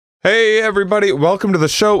Hey everybody, welcome to the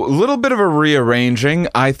show. A little bit of a rearranging.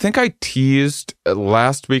 I think I teased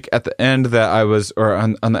last week at the end that I was, or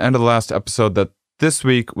on the end of the last episode, that this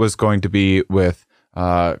week was going to be with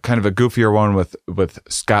kind of a goofier one with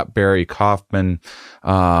Scott Barry Kaufman.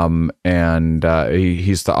 He's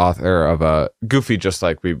the author of a Goofy Just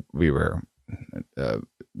Like We Were.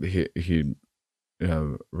 He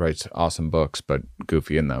writes awesome books, but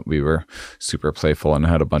goofy in that we were super playful and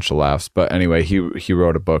had a bunch of laughs. But anyway, he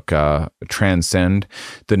wrote a book, Transcend,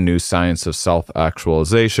 The New Science of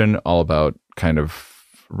Self-Actualization, all about kind of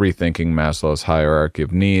rethinking Maslow's hierarchy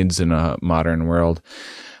of needs in a modern world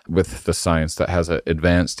with the science that has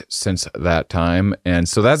advanced since that time. And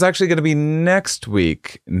so that's actually going to be next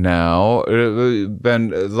week now.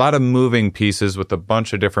 Been a lot of moving pieces with a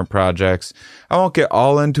bunch of different projects. I won't get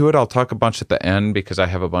all into it. I'll talk a bunch at the end because I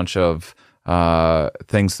have a bunch of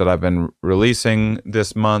things that I've been releasing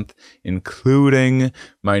this month, including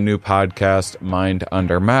my new podcast, Mind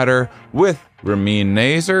Under Matter, with Ramin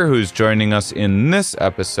Nazer, who's joining us in this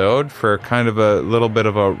episode for kind of a little bit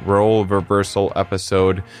of a role reversal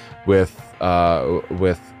episode with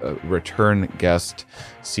return guest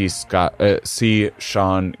C.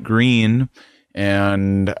 Sean Green,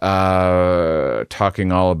 and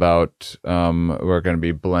talking all about we're going to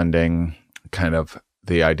be blending kind of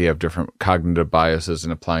the idea of different cognitive biases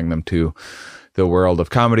and applying them to the world of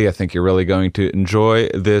comedy. I think you're really going to enjoy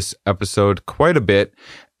this episode quite a bit.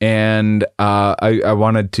 And I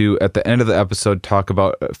wanted to, at the end of the episode, talk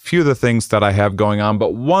about a few of the things that I have going on.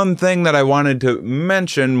 But one thing that I wanted to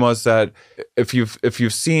mention was that if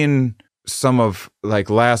you've seen some of,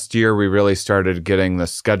 like, last year, we really started getting the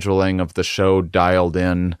scheduling of the show dialed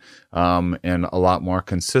in and a lot more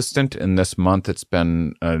consistent. And this month, it's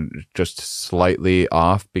been just slightly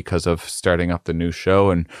off because of starting up the new show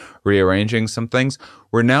and rearranging some things.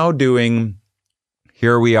 We're now doing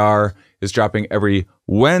Here We Are is dropping every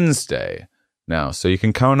Wednesday now. So you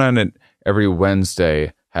can count on it every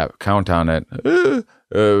Wednesday. Count on it.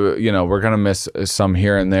 We're going to miss some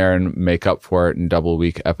here and there and make up for it in double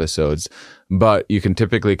week episodes. But you can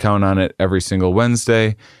typically count on it every single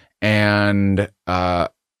Wednesday. And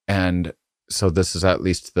so this is at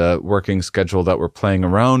least the working schedule that we're playing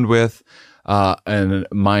around with. And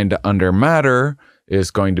Mind Under Matter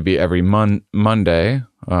is going to be every Monday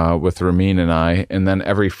with Ramin and I. And then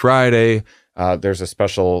every Friday, there's a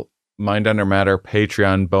special Mind Under Matter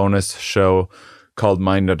Patreon bonus show called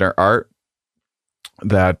Mind Under Art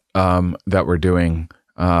that we're doing.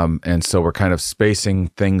 And so we're kind of spacing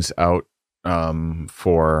things out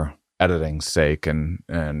for editing's sake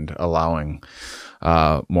and allowing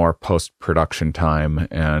more post-production time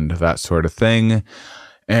and that sort of thing.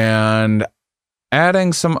 And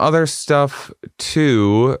adding some other stuff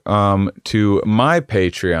to my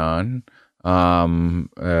Patreon.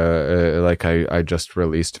 Like I just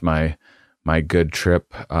released my Good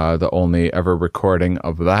Trip, the only ever recording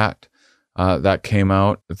of that came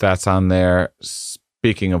out. That's on there.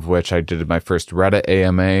 Speaking of which, I did my first Reddit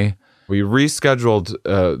AMA. We rescheduled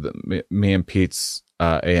me and Pete's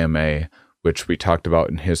AMA, which we talked about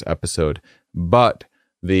in his episode, but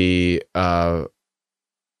the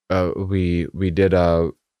we did a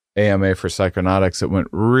AMA for Psychonautics. It went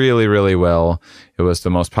really, really well. It was the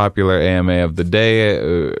most popular AMA of the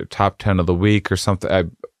day, top 10 of the week or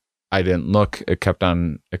something. I didn't look. It kept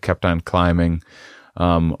on climbing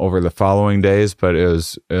over the following days, but it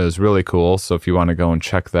was really cool. So if you want to go and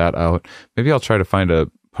check that out, maybe I'll try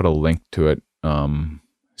to put a link to it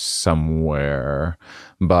somewhere.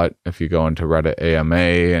 But if you go into Reddit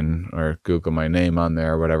AMA or Google my name on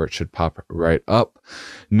there or whatever, it should pop right up.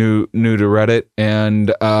 New to Reddit. And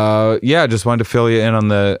just wanted to fill you in on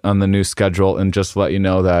the new schedule and just let you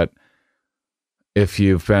know that if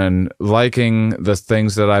you've been liking the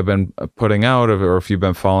things that I've been putting out, or if you've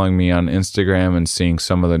been following me on Instagram and seeing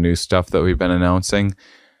some of the new stuff that we've been announcing,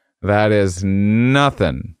 that is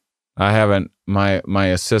nothing. I haven't. My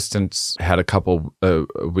assistants had a couple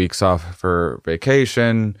weeks off for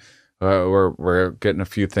vacation. We're getting a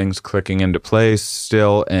few things clicking into place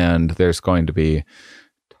still, and there's going to be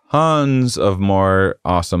tons of more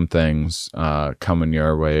awesome things coming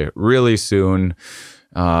your way really soon.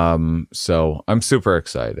 So I'm super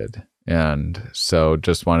excited, and so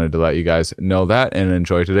just wanted to let you guys know that and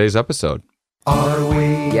enjoy today's episode. Are we?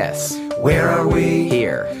 Yes. Where are we?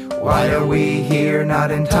 Here. Why are we here?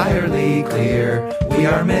 Not entirely clear. We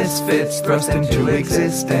are misfits thrust into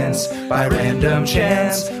existence by random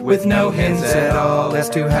chance, with no hints at all as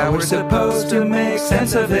to how we're supposed to make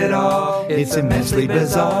sense of it all. It's immensely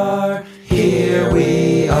bizarre. Here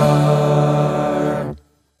we are.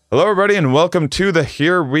 Hello, everybody, and welcome to the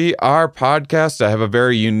Here We Are podcast. I have a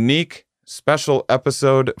very unique, special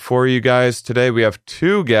episode for you guys today. We have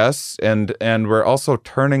two guests, and we're also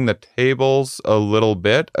turning the tables a little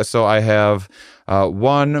bit. So I have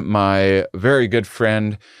one, my very good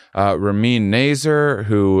friend, Ramin Nazer,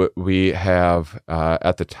 who we have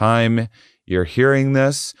at the time you're hearing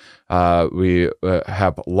this, we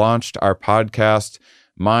have launched our podcast,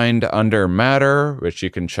 Mind Under Matter, which you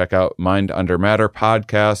can check out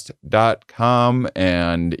mindundermatterpodcast.com,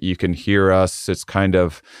 and you can hear us. It's kind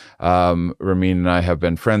of, Ramin and I have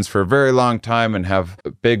been friends for a very long time and have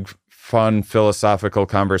big, fun philosophical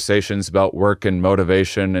conversations about work and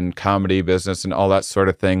motivation and comedy, business, and all that sort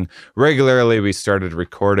of thing. Regularly, we started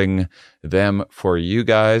recording them for you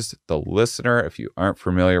guys, the listener. If you aren't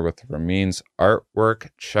familiar with Ramin's artwork,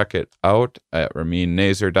 check it out at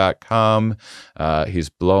raminnazer.com. He's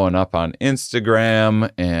blowing up on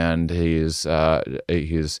Instagram, and he's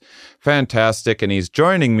fantastic. And he's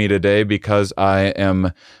joining me today because I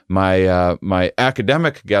am my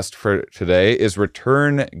academic guest for today is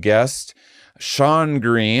return guest Sean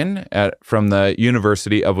Green from the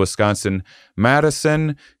University of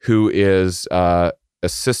Wisconsin-Madison, who is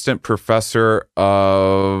assistant professor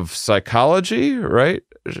of psychology, right,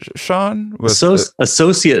 Sean?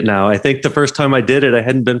 Associate now. I think the first time I did it, I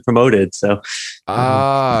hadn't been promoted. So,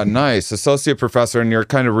 nice. Associate professor, and your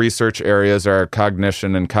kind of research areas are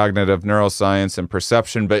cognition and cognitive neuroscience and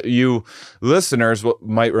perception. But you listeners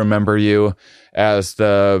might remember you as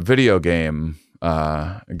the video game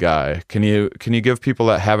guy. Can you give people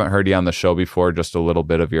that haven't heard you on the show before just a little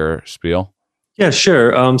bit of your spiel? Yeah,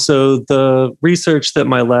 sure. So the research that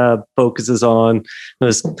my lab focuses on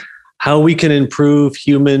is how we can improve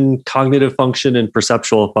human cognitive function and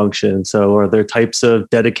perceptual function. So are there types of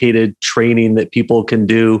dedicated training that people can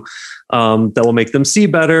do that will make them see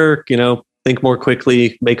better, think more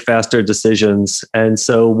quickly, make faster decisions? And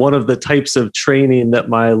so one of the types of training that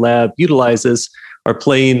my lab utilizes are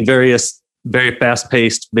playing various very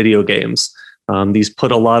fast-paced video games. These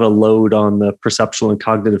put a lot of load on the perceptual and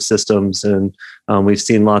cognitive systems, and we've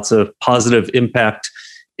seen lots of positive impact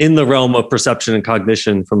in the realm of perception and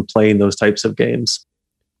cognition from playing those types of games.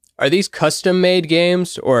 Are these custom-made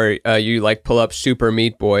games, or you pull up Super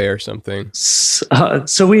Meat Boy or something?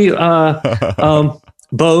 So we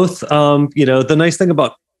both. The nice thing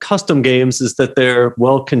about custom games is that they're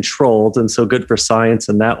well controlled and so good for science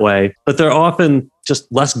in that way, but they're often just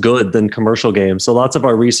less good than commercial games. So lots of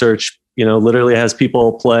our research, literally has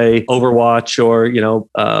people play Overwatch or,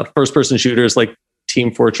 first person shooters like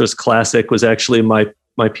Team Fortress Classic was actually my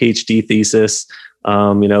PhD thesis.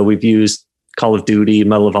 We've used Call of Duty,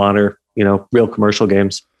 Medal of Honor, real commercial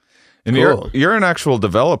games. And cool. You're an actual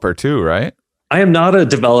developer too, right? I am not a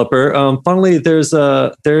developer. Funnily, there is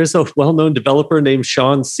a well-known developer named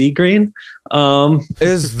Sean Seagreen.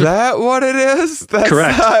 Is that what it is? That's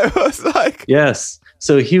correct. I was like, yes.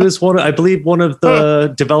 So he was one of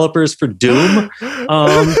the developers for Doom.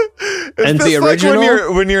 And the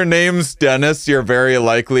original. When your name's Dennis, you're very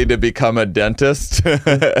likely to become a dentist. Is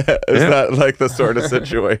that like the sort of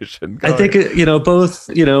situation? I think both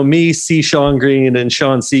me, C. Sean Green, and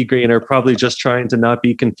Sean C. Green are probably just trying to not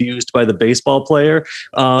be confused by the baseball player.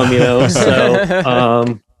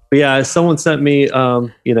 But yeah, someone sent me,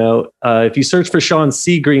 if you search for Sean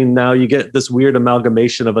Seagreen now, you get this weird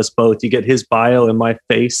amalgamation of us both. You get his bio and my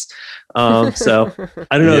face. So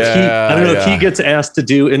I don't know if he gets asked to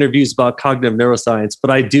do interviews about cognitive neuroscience,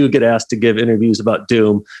 but I do get asked to give interviews about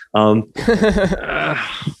Doom.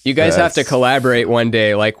 You guys have to collaborate one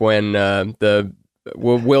day, like when the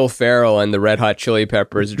Will Ferrell and the Red Hot Chili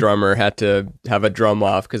Peppers drummer had to have a drum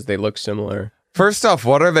off because they look similar. First off,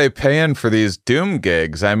 what are they paying for these Doom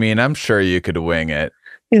gigs? I mean, I'm sure you could wing it.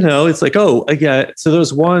 It's like, oh, yeah. So there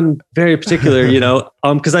was one very particular,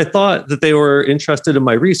 because I thought that they were interested in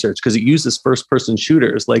my research because it uses first-person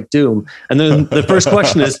shooters like Doom. And then the first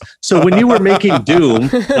question is, so when you were making Doom,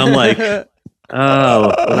 I'm like,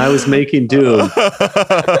 oh, when I was making Doom,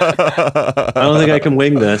 I don't think I can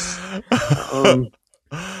wing this.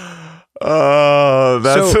 You're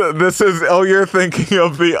thinking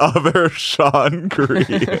of the other Sean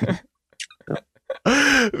Green.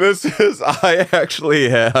 I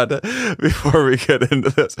actually had, before we get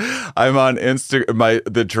into this, I'm on Instagram,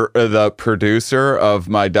 the producer of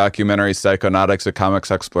my documentary Psychonautics, a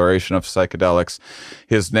comics exploration of psychedelics.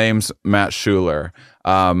 His name's Matt Schuler.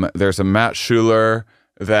 There's a Matt Schuler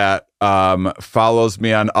that follows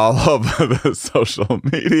me on all of the social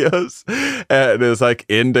medias and is like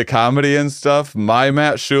into comedy and stuff. My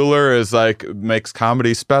Matt Schuler is like makes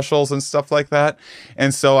comedy specials and stuff like that.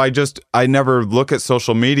 And so I never look at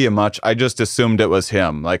social media much. I just assumed it was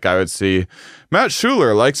him. Like I would see Matt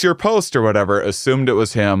Schuler likes your post or whatever, assumed it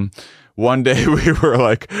was him. One day we were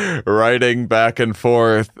like writing back and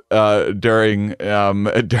forth during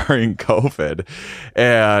COVID,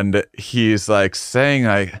 and he's like saying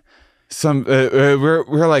like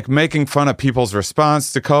we're like making fun of people's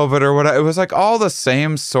response to COVID or whatever. It was like all the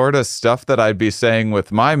same sort of stuff that I'd be saying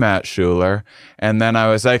with my Matt Schuler. And then I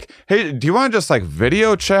was like, hey, do you want to just like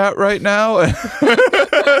video chat right now? And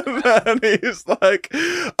then he's like,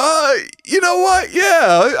 you know what?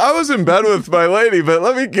 Yeah, I was in bed with my lady, but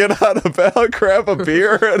let me get out of bed, grab a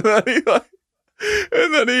beer. And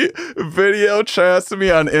then he video chats me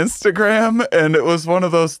on Instagram, and it was one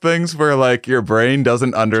of those things where like your brain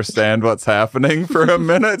doesn't understand what's happening for a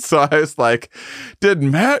minute. So I was like, did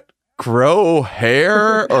Matt grow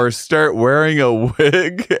hair or start wearing a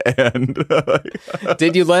wig? And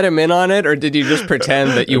did you let him in on it, or did you just pretend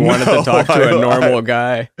that you wanted to talk to a normal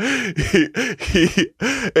guy?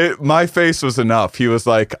 My face was enough. He was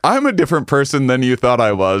like, I'm a different person than you thought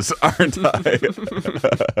I was, aren't I?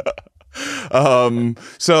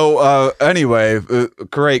 Anyway,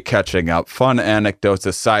 great catching up. Fun anecdotes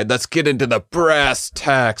aside, let's get into the brass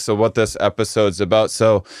tacks of what this episode's about.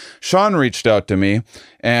 So Sean reached out to me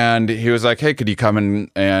and he was like, hey, could you come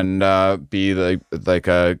in and be like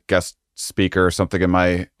a guest speaker or something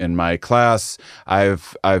in my class?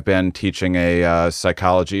 I've been teaching a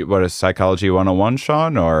psychology. What is Psychology 101,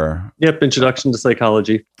 Sean? Or Yep, Introduction to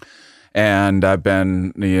Psychology. And we've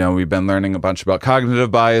been learning a bunch about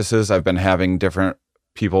cognitive biases. I've been having different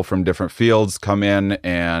people from different fields come in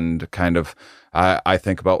and kind of, I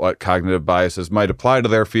think about what cognitive biases might apply to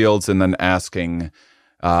their fields, and then asking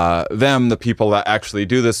them, the people that actually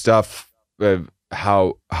do this stuff,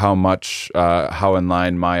 how in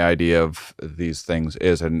line my idea of these things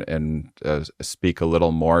is, and speak a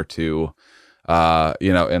little more to,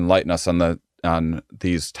 enlighten us on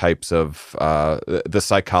these types of the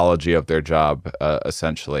psychology of their job,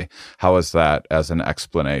 essentially. How is that as an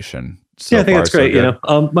explanation? So I think that's great.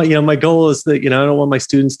 My goal is that, I don't want my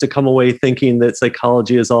students to come away thinking that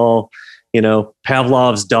psychology is all,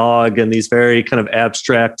 Pavlov's dog and these very kind of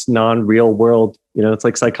abstract, non-real world, it's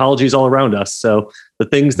like psychology is all around us. So the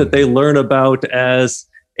things that they learn about as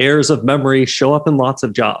errors of memory show up in lots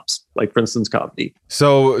of jobs, like for instance, comedy.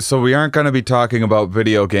 So we aren't going to be talking about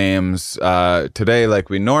video games today like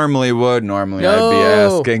we normally would. Normally I'd be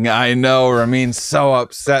asking, I know, Ramin's so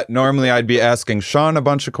upset. Normally I'd be asking Sean a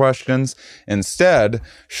bunch of questions. Instead,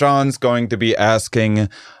 Sean's going to be asking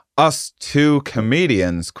us two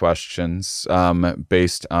comedians questions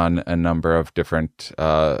based on a number of different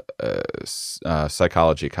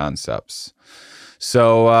psychology concepts.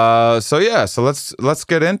 So let's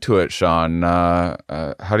get into it, Sean. How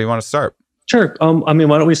do you want to start? Sure. Why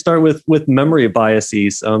don't we start with memory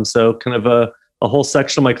biases? So kind of a whole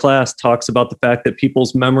section of my class talks about the fact that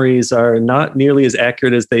people's memories are not nearly as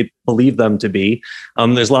accurate as they believe them to be.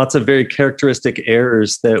 There's lots of very characteristic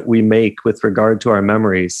errors that we make with regard to our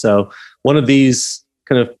memories. So one of these,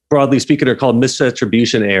 kind of broadly speaking, are called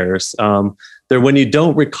misattribution errors. They're when you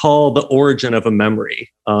don't recall the origin of a memory.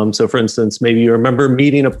 So for instance, maybe you remember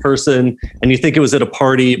meeting a person and you think it was at a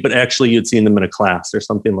party, but actually you'd seen them in a class or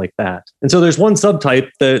something like that. And so there's one subtype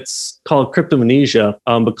that's called cryptomnesia,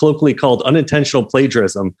 but colloquially called unintentional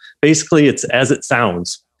plagiarism. Basically, it's as it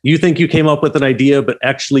sounds. You think you came up with an idea, but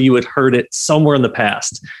actually you had heard it somewhere in the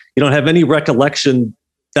past. You don't have any recollection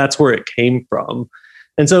that's where it came from.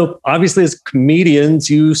 And so obviously as comedians,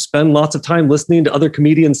 you spend lots of time listening to other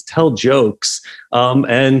comedians tell jokes.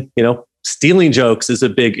 And stealing jokes is a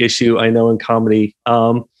big issue, I know, in comedy.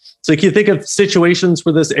 So can you think of situations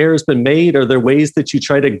where this error has been made? Are there ways that you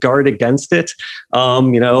try to guard against it? How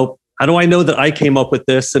do I know that I came up with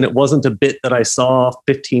this and it wasn't a bit that I saw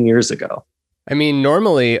 15 years ago? I mean,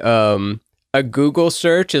 normally a Google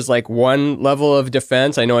search is like one level of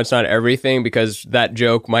defense. I know it's not everything because that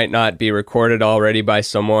joke might not be recorded already by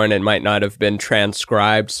someone. It might not have been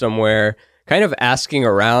transcribed somewhere. Kind of asking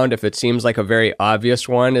around if it seems like a very obvious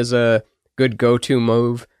one is a good go-to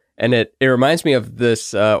move. And it reminds me of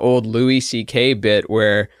this old Louis C.K. bit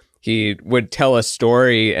where he would tell a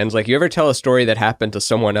story and it's like, you ever tell a story that happened to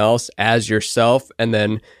someone else as yourself? And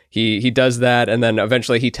then he does that, and then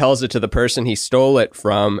eventually he tells it to the person he stole it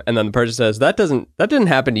from, and then the person says, that didn't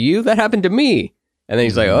happen to you, that happened to me. And then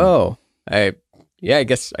he's like, oh, I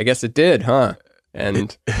guess it did, huh?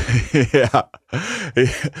 And yeah.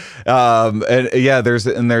 And yeah, there's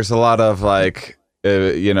a lot of like,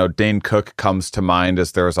 Dane Cook comes to mind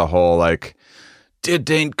as there was a whole like, did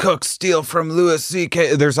Dane Cook steal from Louis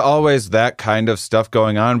C.K.? There's always that kind of stuff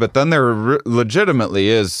going on, but then there legitimately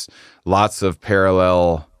is lots of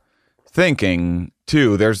parallel thinking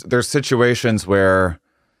too. There's situations where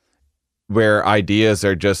ideas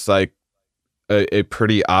are just like a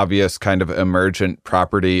pretty obvious kind of emergent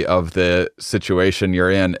property of the situation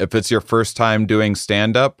you're in. If it's your first time doing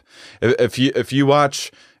stand-up, if you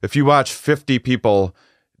watch 50 people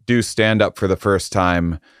do stand-up for the first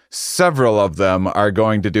time, several of them are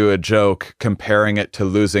going to do a joke comparing it to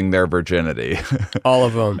losing their virginity. All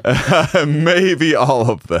of them. Maybe all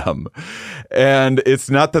of them. And it's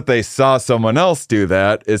not that they saw someone else do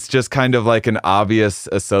that. It's just kind of like an obvious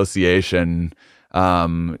association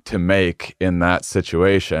to make in that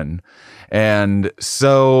situation. And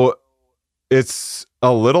so it's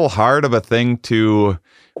a little hard of a thing to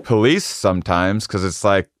police sometimes, because it's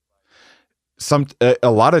like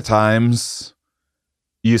a lot of times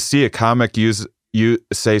you see a comic you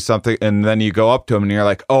say something and then you go up to him and you're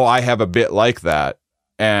like, oh, I have a bit like that.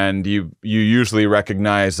 And you usually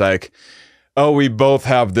recognize like, oh, we both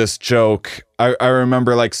have this joke. I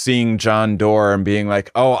remember like seeing John Doerr and being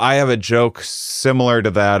like, oh, I have a joke similar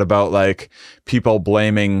to that about like people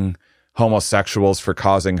blaming homosexuals for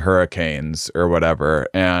causing hurricanes or whatever.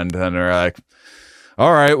 And then they're like,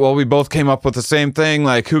 all right, well, we both came up with the same thing.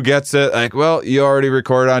 Like, who gets it? Like, well, you already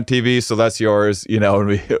recorded on TV, so that's yours,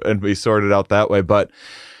 and we sorted out that way. But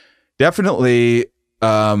definitely,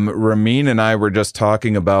 Ramin and I were just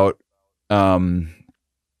talking about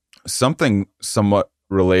something somewhat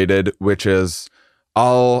related, which is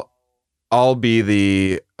I'll be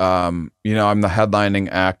the, I'm the headlining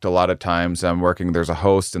act a lot of times. I'm working, there's a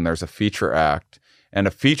host and there's a feature act. And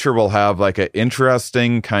a feature will have like an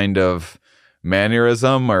interesting kind of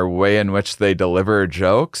mannerism or way in which they deliver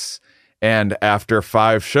jokes. And after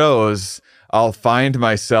 5 shows, I'll find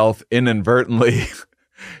myself inadvertently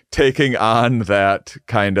taking on that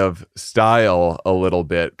kind of style a little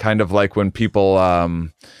bit, kind of like when people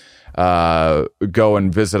go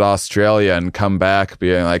and visit Australia and come back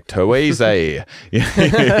being like, Toese,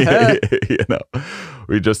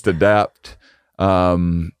 we just adapt.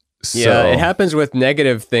 Yeah, it happens with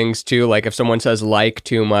negative things too. Like if someone says like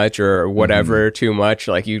too much or whatever too much,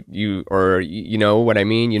 like you know what I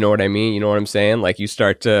mean, you know what I'm saying? Like you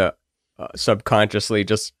start to subconsciously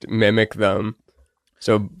just mimic them.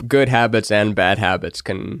 So good habits and bad habits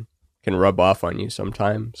can rub off on you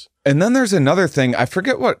sometimes. And then there's another thing. I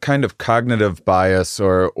forget what kind of cognitive bias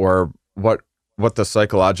or what the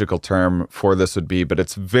psychological term for this would be, but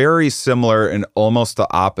it's very similar and almost the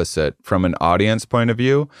opposite from an audience point of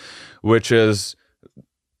view, which is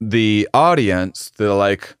the audience, the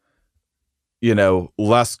like,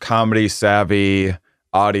 less comedy savvy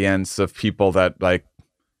audience of people that like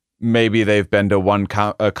maybe they've been to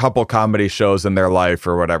a couple comedy shows in their life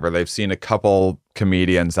or whatever. They've seen a couple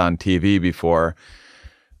comedians on TV before.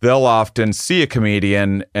 They'll often see a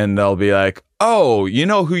comedian and they'll be like, oh, you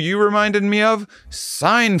know who you reminded me of?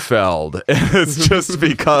 Seinfeld. And it's just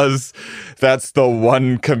because that's the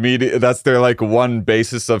one comedian, that's their like one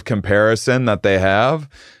basis of comparison that they have.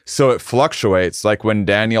 So it fluctuates. Like when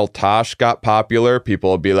Daniel Tosh got popular,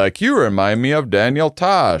 people will be like, you remind me of Daniel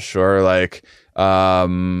Tosh. Or like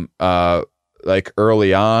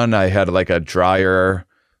early on, I had like a drier,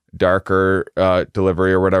 darker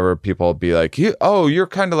delivery or whatever. People will be like, you're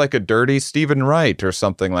kind of like a dirty Stephen Wright or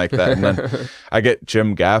something like that. And then I get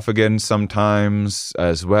Jim Gaffigan sometimes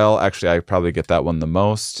as well. Actually, I probably get that one the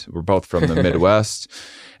most. We're both from the Midwest.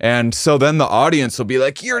 And so then the audience will be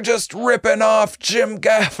like, you're just ripping off Jim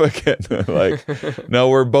Gaffigan. Like, no,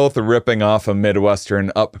 we're both ripping off a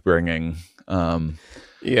Midwestern upbringing.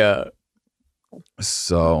 Yeah.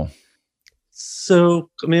 So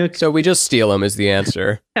we just steal them is the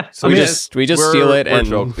answer. Yeah. So we just steal it and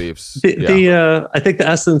joke thieves. I think the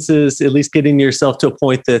essence is at least getting yourself to a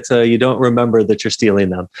point that you don't remember that you're stealing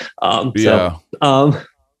them.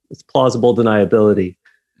 It's plausible deniability.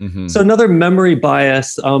 Mm-hmm. So another memory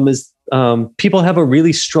bias is people have a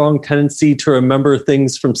really strong tendency to remember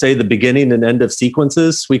things from, say, the beginning and end of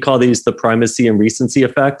sequences. We call these the primacy and recency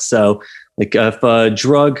effect. So like if a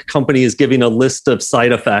drug company is giving a list of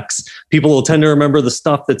side effects, people will tend to remember the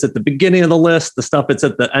stuff that's at the beginning of the list, the stuff that's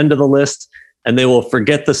at the end of the list, and they will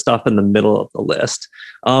forget the stuff in the middle of the list.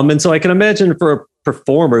 And so I can imagine for a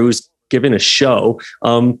performer who's giving a show,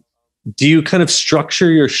 do you kind of structure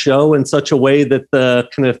your show in such a way that the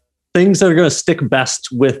kind of things that are going to stick best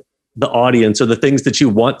with the audience are the things that you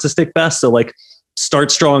want to stick best? So like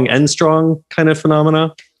start strong, end strong kind of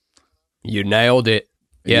phenomena. You nailed it.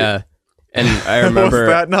 Yeah. And I remember was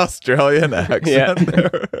that an Australian accent?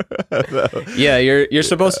 Yeah, you're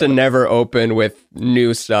supposed to never open with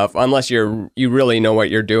new stuff unless you really know what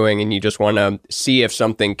you're doing and you just want to see if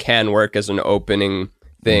something can work as an opening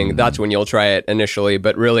thing. That's when you'll try it initially.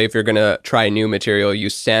 But really, if you're going to try new material, you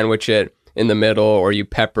sandwich it in the middle or you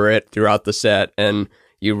pepper it throughout the set and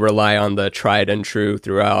you rely on the tried and true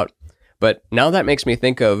throughout. But now that makes me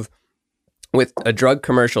think of with a drug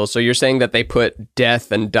commercial. So you're saying that they put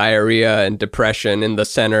death and diarrhea and depression in the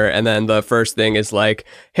center, and then the first thing is like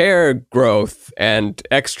hair growth and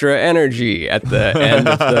extra energy at the end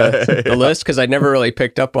of the list? Because I never really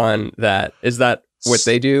picked up on that. Is that what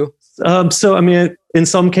they do? So, I mean, in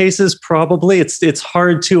some cases, probably it's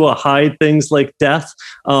hard to hide things like death,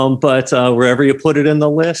 but wherever you put it in the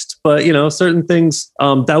list. But, certain things,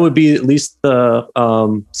 that would be at least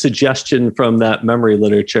the suggestion from that memory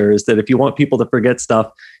literature is that if you want people to forget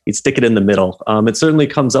stuff, you'd stick it in the middle. It certainly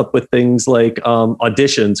comes up with things like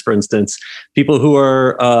auditions, for instance. People who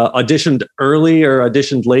are auditioned early or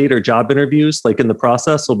auditioned late or job interviews, like in the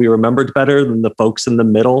process, will be remembered better than the folks in the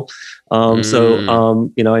middle. So,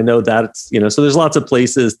 I know that, so there's lots of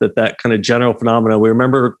places that kind of general phenomena. We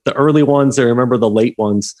remember the early ones, and remember the late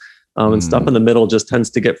ones, and stuff in the middle just tends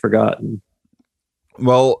to get forgotten.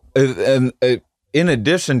 Well, and in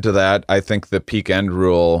addition to that, I think the peak end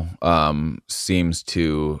rule seems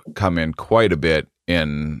to come in quite a bit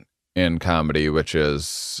in comedy, which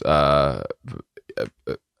is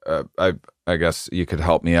I guess you could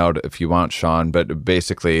help me out if you want, Sean. But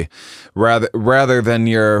basically, rather than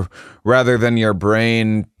your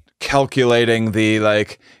brain calculating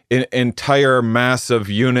the entire massive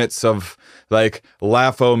units of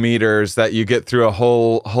laughometers that you get through a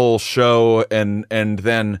whole show, and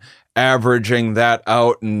then averaging that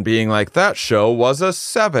out and being like, that show was a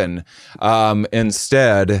 7.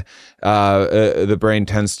 Instead, the brain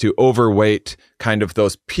tends to overweight kind of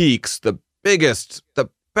those peaks, the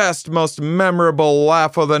best, most memorable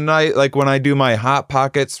laugh of the night, like when I do my Hot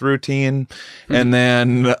Pockets routine, and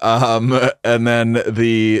then the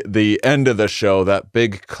end of the show, that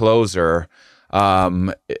big closer,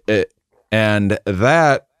 and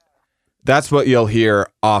that's what you'll hear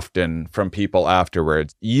often from people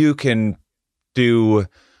afterwards. You can do,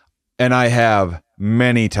 and I have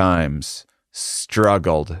many times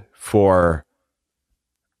struggled for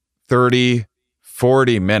 30,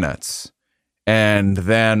 40 minutes, and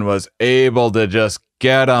then was able to just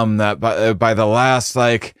get them that by the last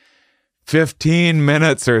 15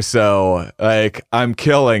 minutes or so, I'm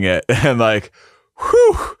killing it. And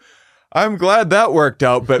whew, I'm glad that worked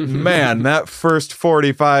out. But man, that first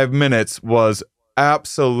 45 minutes was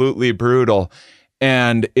absolutely brutal.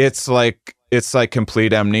 And it's like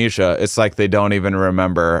complete amnesia. It's like they don't even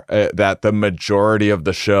remember that the majority of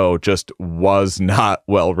the show just was not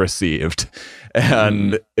well received.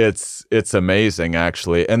 And it's amazing,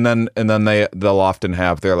 actually. And then they'll often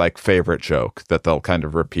have their favorite joke that they'll kind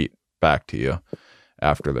of repeat back to you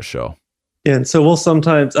after the show. Yeah, and so we'll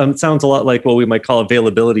sometimes, it sounds a lot like what we might call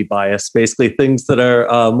availability bias. Basically, things that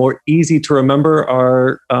are more easy to remember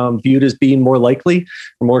are viewed as being more likely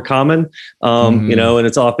or more common, and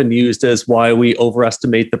it's often used as why we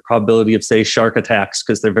overestimate the probability of, say, shark attacks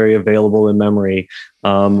because they're very available in memory.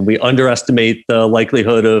 We underestimate the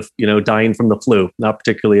likelihood of, dying from the flu, not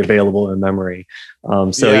particularly available in memory.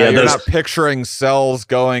 You're not picturing cells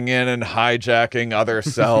going in and hijacking other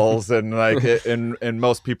cells, and and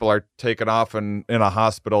most people are taken off in a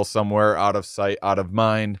hospital somewhere, out of sight, out of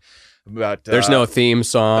mind. But there's no theme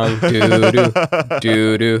song,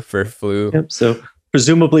 doo-doo for flu. Yep. So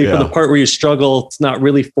presumably for the part where you struggle, it's not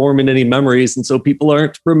really forming any memories, and so people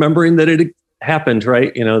aren't remembering that it happened,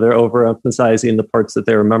 right? They're overemphasizing the parts that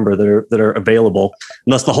they remember that are available,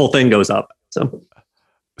 unless the whole thing goes up.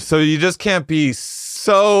 So you just can't be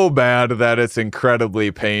so bad that it's incredibly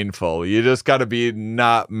painful. You just got to be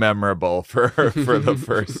not memorable for the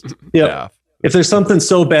first half. If there's something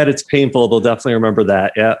so bad it's painful, they'll definitely remember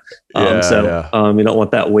that. You don't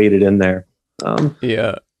want that weighted in there.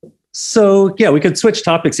 So we could switch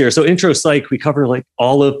topics here. So intro psych, we cover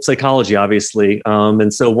all of psychology, obviously.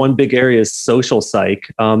 And so one big area is social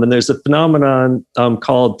psych. And there's a phenomenon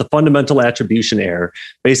called the fundamental attribution error,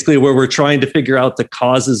 basically where we're trying to figure out the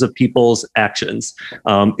causes of people's actions.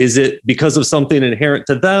 Is it because of something inherent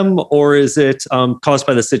to them, or is it caused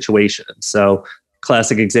by the situation? So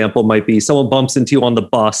classic example might be someone bumps into you on the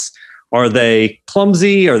bus. Are they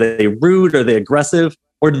clumsy? Are they rude? Are they aggressive?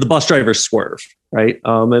 Or did the bus driver swerve, right?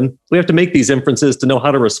 And we have to make these inferences to know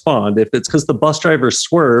how to respond. If it's because the bus driver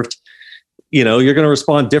swerved, you're going to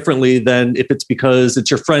respond differently than if it's because it's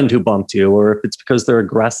your friend who bumped you or if it's because they're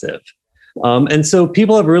aggressive. And so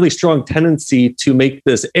people have a really strong tendency to make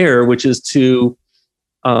this error, which is to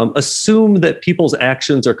assume that people's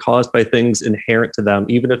actions are caused by things inherent to them,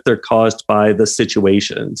 even if they're caused by the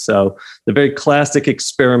situation. So the very classic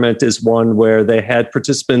experiment is one where they had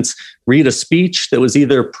participants read a speech that was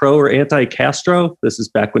either pro or anti-Castro. This is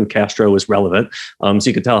back when Castro was relevant. So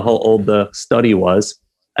you could tell how old the study was.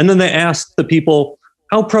 And then they asked the people,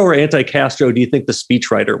 how pro or anti-Castro do you think the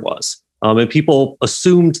speechwriter was? And people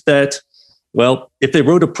assumed that, well, if they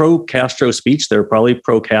wrote a pro-Castro speech, they're probably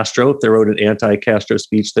pro-Castro. If they wrote an anti-Castro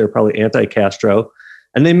speech, they're probably anti-Castro.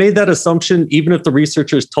 And they made that assumption even if the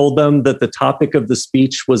researchers told them that the topic of the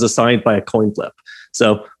speech was assigned by a coin flip.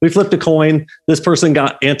 So we flipped a coin. This person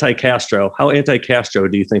got anti-Castro. How anti-Castro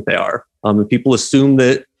do you think they are? And people assume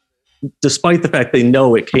that despite the fact they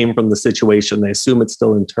know it came from the situation, they assume it's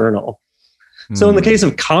still internal. So in the case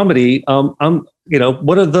of comedy, what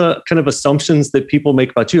are the kind of assumptions that people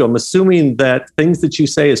make about you? I'm assuming that things that you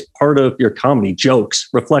say as part of your comedy jokes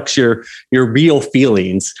reflects your real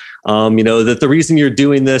feelings. That the reason you're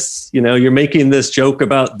doing this, you're making this joke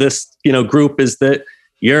about this, group is that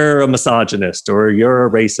you're a misogynist or you're a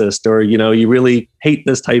racist or, you really hate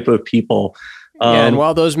this type of people. Yeah, and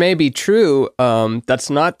while those may be true, that's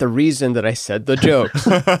not the reason that I said the jokes.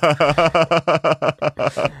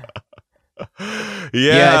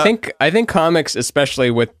 Yeah, I think comics, especially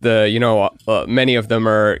with the many of them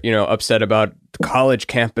are upset about college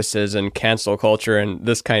campuses and cancel culture and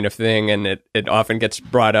this kind of thing, and it often gets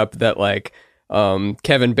brought up that like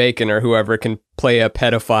Kevin Bacon or whoever can play a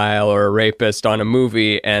pedophile or a rapist on a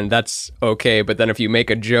movie, and that's okay. But then if you make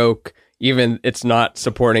a joke, even it's not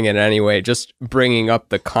supporting it in any way, just bringing up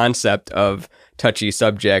the concept of touchy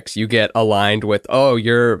subjects, you get aligned with, oh,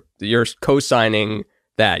 you're co-signing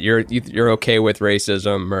that you're okay with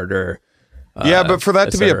racism, murder. Yeah, but for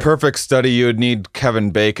that to be a perfect study, you would need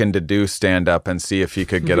Kevin Bacon to do stand up and see if he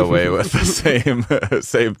could get away with the same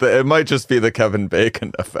thing. It might just be the Kevin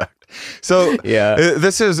Bacon effect. So yeah,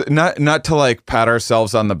 this is not to like pat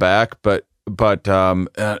ourselves on the back, but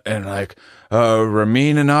and like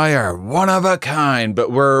Ramin and I are one of a kind,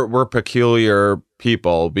 but we're peculiar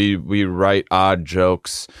people. We write odd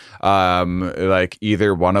jokes. Like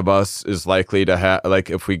either one of us is likely to have, like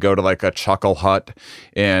if we go to like a Chuckle Hut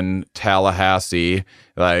in Tallahassee,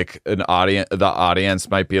 like the audience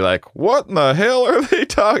might be like, what in the hell are they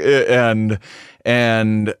talking?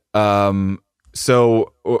 And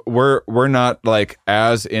so we're not like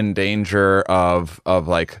as in danger of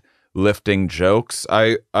like lifting jokes.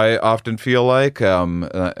 I often feel like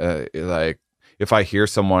if I hear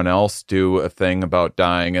someone else do a thing about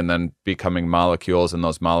dying and then becoming molecules and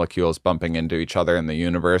those molecules bumping into each other in the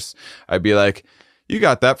universe, I'd be like, you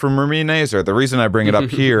got that from Ramin Nazer. The reason I bring it up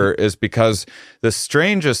here is because the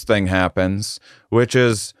strangest thing happens, which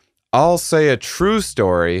is I'll say a true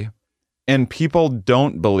story and people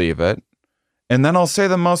don't believe it. And then I'll say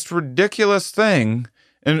the most ridiculous thing.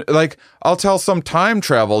 And like, I'll tell some time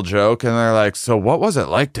travel joke and they're like, so what was it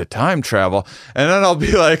like to time travel? And then I'll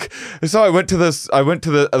be like, so I went to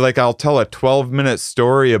I'll tell a 12-minute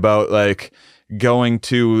story about like going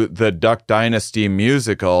to the Duck Dynasty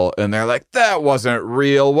musical. And they're like, that wasn't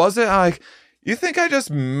real, was it? I'm like, you think I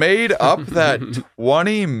just made up that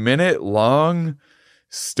 20-minute long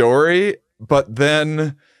story? But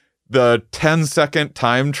then the 10-second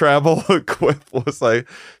time travel quip was like,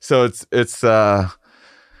 so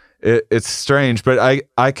it's strange, but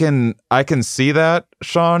I can see that,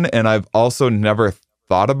 Sean, and I've also never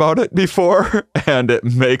thought about it before, and it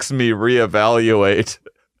makes me reevaluate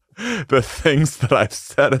the things that I've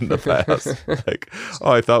said in the past. Like,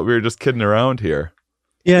 oh, I thought we were just kidding around here.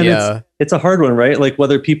 Yeah. It's a hard one, right? Like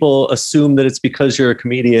whether people assume that it's because you're a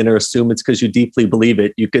comedian or assume it's because you deeply believe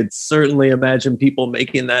it. You could certainly imagine people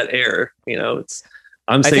making that error.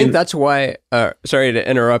 I think that's why. Sorry to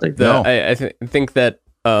interrupt. I think that.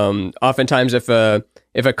 Oftentimes if a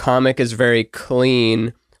comic is very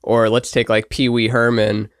clean, or let's take like Pee Wee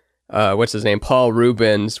Herman, what's his name? Paul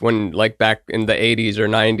Rubens, when like back in the 80s or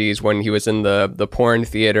 90s when he was in the porn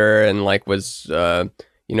theater and like was,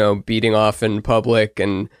 beating off in public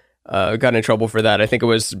and got in trouble for that. I think it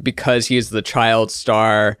was because he's the child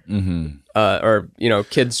star, or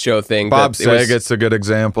kids show thing. Bob Saget's a good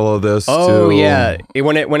example of this. Oh too. Yeah,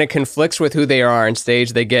 when it conflicts with who they are on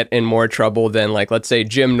stage, they get in more trouble than like, let's say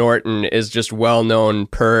Jim Norton is just well-known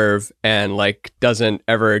perv and like doesn't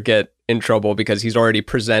ever get in trouble because he's already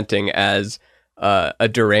presenting as a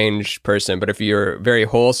deranged person. But if you're very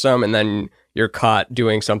wholesome and then you're caught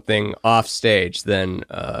doing something off stage, then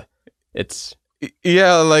it's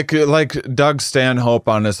Yeah, like Doug Stanhope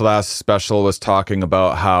on his last special was talking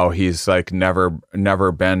about how he's like never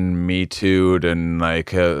been Me Too'd, and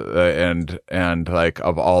like and like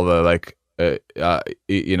of all the like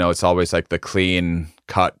it's always like the clean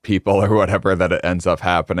cut people or whatever that it ends up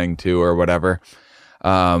happening to or whatever.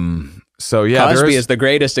 So yeah, Cosby is the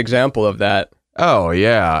greatest example of that. Oh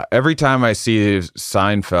yeah, every time I see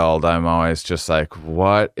Seinfeld, I'm always just like,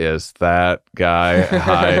 what is that guy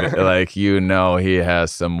hide? Like, he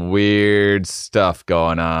has some weird stuff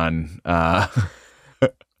going on.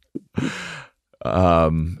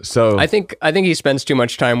 So I think he spends too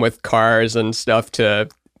much time with cars and stuff to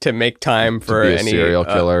make time for be a any serial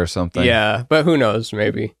killer or something. Yeah, but who knows?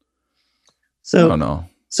 Maybe. I So don't know.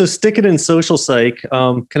 So sticking in social psych,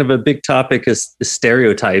 kind of a big topic is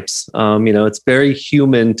stereotypes. It's very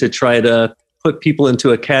human to try to put people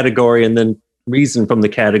into a category and then reason from the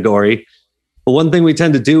category. But one thing we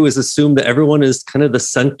tend to do is assume that everyone is kind of the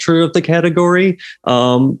center of the category,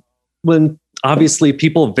 when obviously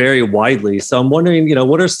people vary widely. So I'm wondering,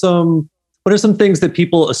 what are some things that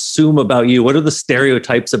people assume about you? What are the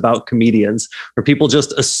stereotypes about comedians? Or people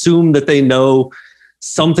just assume that they know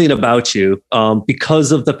something about you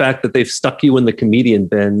because of the fact that they've stuck you in the comedian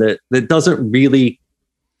bin that doesn't really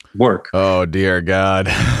work. Oh dear God.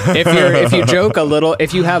 if you joke a little,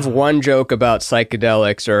 if you have one joke about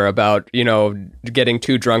psychedelics or about, getting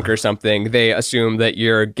too drunk or something, they assume that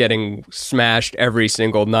you're getting smashed every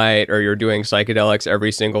single night or you're doing psychedelics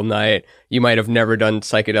every single night. You might have never done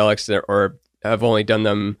psychedelics or have only done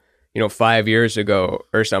them, 5 years ago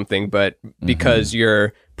or something, but because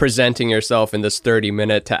you're presenting yourself in this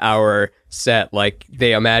 30-minute to hour set, like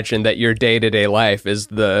they imagine that your day-to-day life is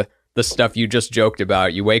the stuff you just joked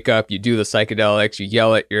about. You wake up, you do the psychedelics, you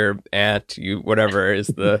yell at your aunt, whatever is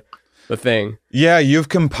the thing. Yeah, you've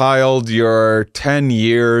compiled your 10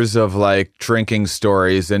 years of like drinking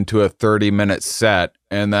stories into a 30-minute set,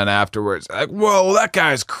 and then afterwards, like, whoa, that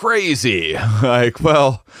guy's crazy. Like,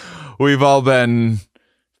 well, we've all been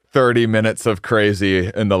 30 minutes of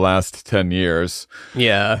crazy in the last 10 years.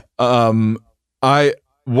 Yeah.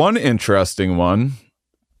 One interesting one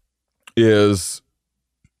is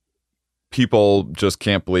people just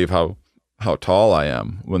can't believe how tall I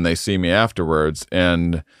am when they see me afterwards,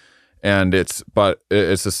 and it's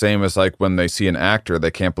the same as like when they see an actor,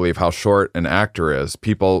 they can't believe how short an actor is.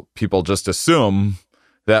 People just assume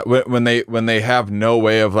that when they have no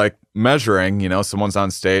way of like measuring, someone's on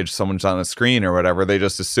stage, someone's on a screen or whatever, they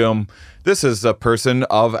just assume this is a person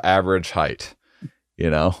of average height,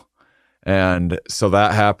 and so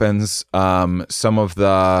that happens. Some of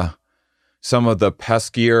the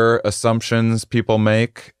peskier assumptions people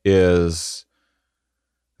make is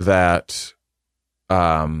that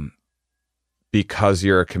because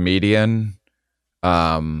you're a comedian,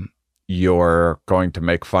 you're going to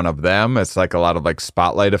make fun of them. It's like a lot of like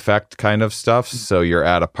spotlight effect kind of stuff. So you're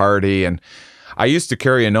at a party, and I used to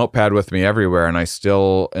carry a notepad with me everywhere, and I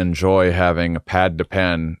still enjoy having a pad to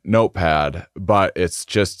pen notepad, but it's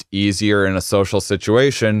just easier in a social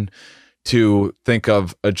situation to think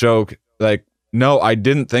of a joke. Like, no, I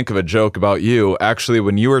didn't think of a joke about you. Actually,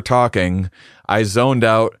 when you were talking, I zoned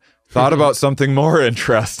out, thought about something more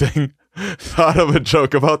interesting, thought of a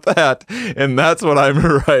joke about that, and that's what I'm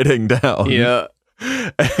writing down. Yeah.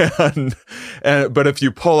 But if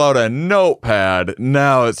you pull out a notepad,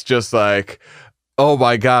 now it's just like, oh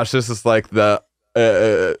my gosh, this is like the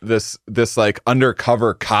this like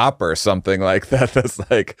undercover cop or something like that, that's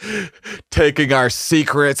like taking our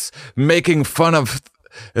secrets, making fun of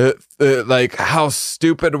like how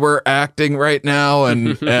stupid we're acting right now,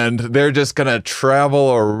 and and they're just gonna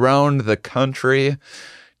travel around the country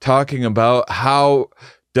talking about how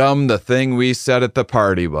dumb the thing we said at the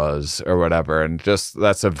party was or whatever. And just,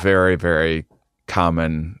 that's a very, very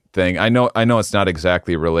common thing. I know it's not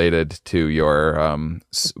exactly related to your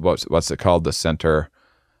what's it called, the center,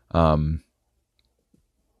 but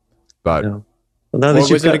Yeah. Well, now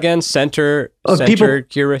what was it again? Center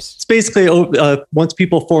curious. It's basically once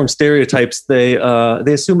people form stereotypes, they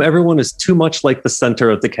assume everyone is too much like the center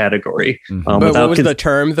of the category. But what was the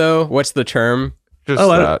term though? What's the term? just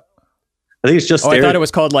that. I think it's just. I thought it was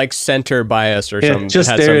called like center bias or something. Just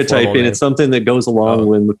stereotyping. It's something that goes along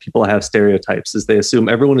when people have stereotypes, is they assume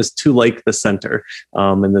everyone is too like the center,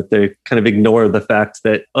 and that they kind of ignore the fact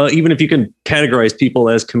that even if you can categorize people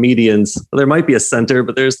as comedians, there might be a center,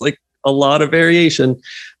 but there's like a lot of variation.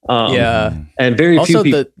 And very few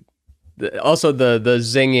people. Also the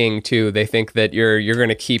zinging too. They think that you're going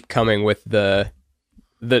to keep coming with the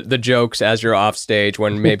jokes as you're off stage,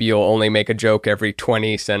 when maybe you'll only make a joke every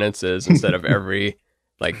 20 sentences instead of every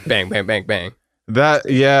like bang, bang, bang, bang.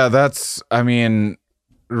 That's, I mean,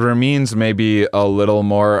 Ramin's maybe a little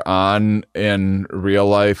more on in real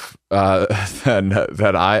life than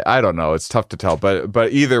I don't know. It's tough to tell,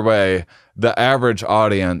 but either way, the average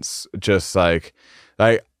audience just like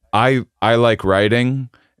I like writing,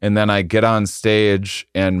 and then I get on stage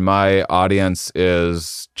and my audience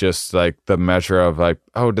is just like the measure of like,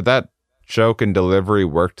 oh, did that joke and delivery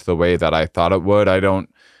worked the way that I thought it would? I don't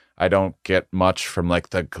get much from like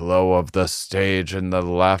the glow of the stage and the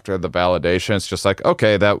laughter, the validation. It's just like,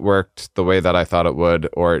 okay, that worked the way that I thought it would,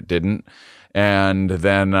 or it didn't. And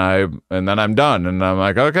then I'm done, and I'm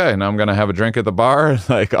like, okay, now I'm gonna have a drink at the bar.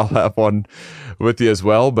 Like, I'll have one with you as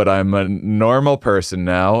well, but I'm a normal person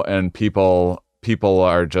now, and people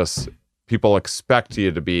expect you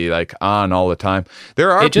to be like on all the time.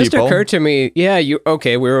 There are It just people, occurred to me,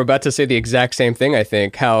 we were about to say the exact same thing, I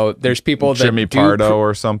think, how there's people that Jimmy Pardo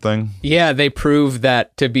or something. Yeah, they prove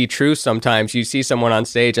that to be true sometimes. You see someone on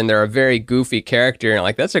stage and they're a very goofy character, and you're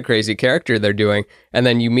like, that's a crazy character they're doing. And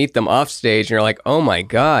then you meet them off stage and you're like, oh my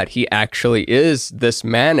God, he actually is this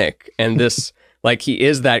manic and this, like, he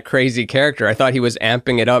is that crazy character. I thought he was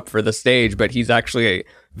amping it up for the stage, but he's actually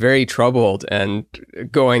very troubled and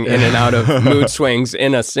going in and out of mood swings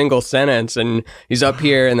in a single sentence. And he's up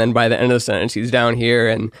here, and then by the end of the sentence, he's down here,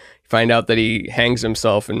 and you find out that he hangs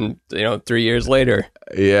himself, and 3 years later.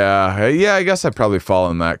 Yeah, I guess I probably fall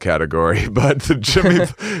in that category. But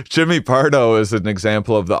Jimmy Pardo is an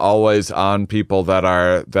example of the always on people that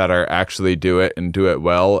are actually do it and do it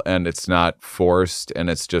well, and it's not forced, and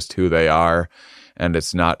it's just who they are. And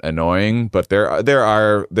it's not annoying, but there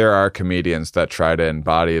are comedians that try to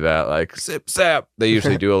embody that, like, zip zap. They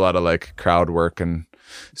usually do a lot of like crowd work and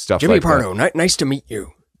stuff. Jimmy like Pardo, that. nice to meet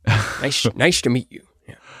you. Nice to meet you.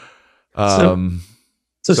 Yeah.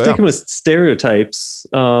 So sticking with stereotypes,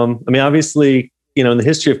 I mean, obviously, in the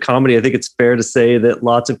history of comedy, I think it's fair to say that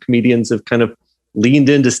lots of comedians have kind of leaned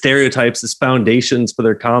into stereotypes as foundations for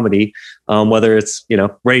their comedy, whether it's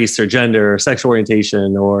race or gender or sexual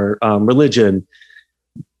orientation or religion.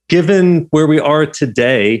 Given where we are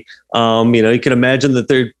today, you can imagine that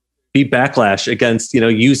there'd be backlash against,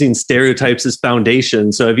 using stereotypes as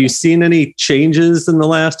foundation. So have you seen any changes in the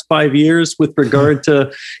last 5 years with regard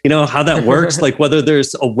to, how that works? Like whether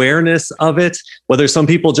there's awareness of it, whether some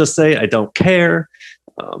people just say, I don't care.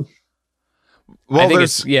 Well, I think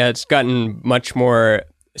it's gotten much more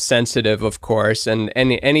sensitive, of course, and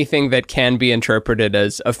anything that can be interpreted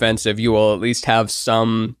as offensive, you will at least have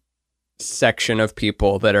some section of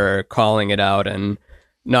people that are calling it out and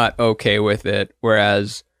not okay with it.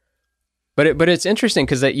 Whereas, but it's interesting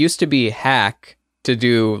because that used to be hack to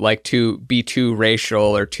do, like, to be too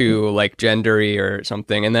racial or too like gendery or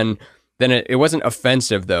something, and then it wasn't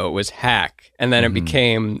offensive though, it was hack, and then it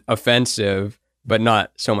became offensive but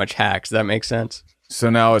not so much hack. Does that make sense?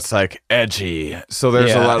 So now it's like edgy. So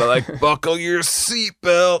there's a lot of like, buckle your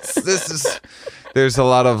seatbelts. There's a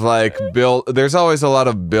lot of like there's always a lot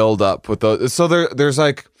of build up with those. So there's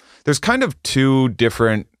kind of two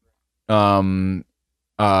different camps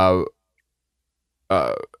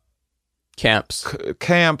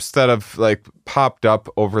that have like popped up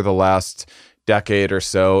over the last decade or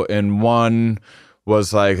so. And one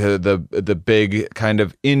was like the big kind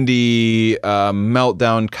of indie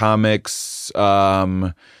meltdown comics,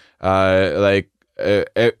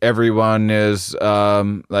 everyone is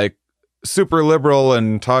like super liberal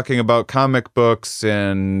and talking about comic books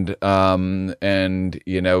and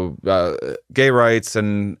gay rights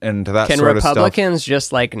and that Can sort of stuff. Republicans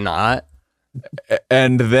just like not?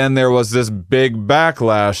 And then there was this big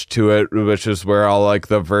backlash to it, which is where all like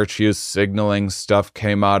the virtue signaling stuff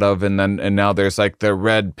came out of, and now there's like the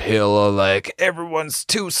red pill of like everyone's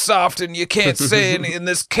too soft and you can't say any in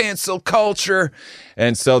this cancel culture.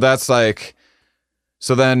 And so that's like,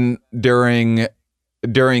 so then during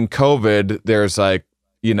COVID, there's like,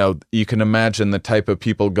 you can imagine the type of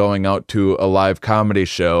people going out to a live comedy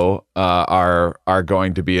show are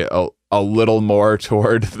going to be a little more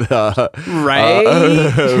toward the right,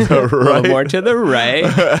 the right. A little more to the right,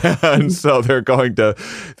 and so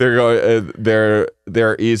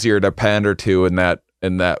they're easier to pander to in that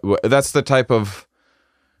that's the type.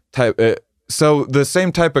 So the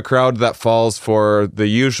same type of crowd that falls for the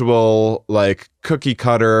usual like cookie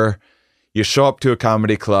cutter. You show up to a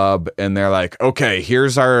comedy club and they're like, okay,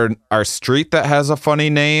 here's our street that has a funny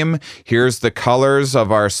name. Here's the colors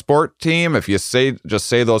of our sport team. If you just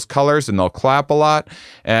say those colors, and they'll clap a lot.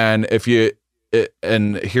 And if you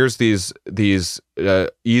and here's these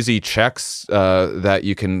easy checks that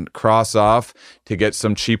you can cross off to get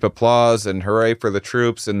some cheap applause and hooray for the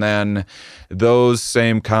troops, and then those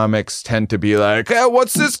same comics tend to be like, hey,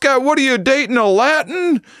 what's this guy, what are you dating, a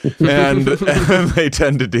Latin? and they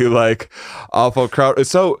tend to do like awful crowd.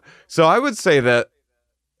 So I would say that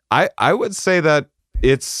I would say that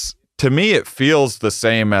it's, to me, it feels the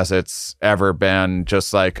same as it's ever been,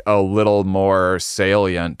 just like a little more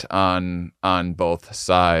salient on both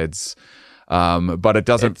sides. But it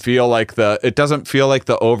doesn't feel like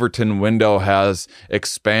the Overton window has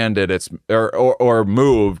expanded. It's or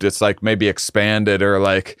moved. It's like maybe expanded, or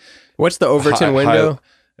like, what's the Overton window?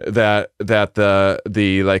 That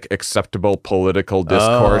the like acceptable political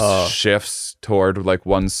discourse shifts toward like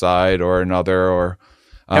one side or another, or.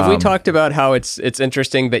 Have we talked about how it's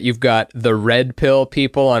interesting that you've got the red pill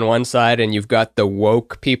people on one side and you've got the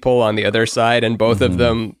woke people on the other side, and both of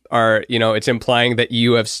them are, it's implying that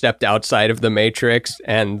you have stepped outside of the matrix,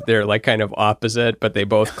 and they're like kind of opposite, but they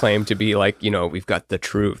both claim to be like, we've got the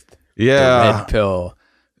truth. Yeah. The red pill.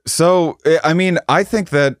 So, I mean, I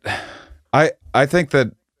think that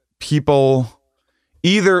people,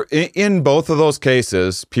 either in both of those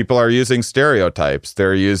cases, people are using stereotypes.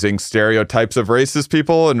 They're using stereotypes of racist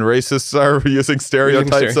people, and racists are using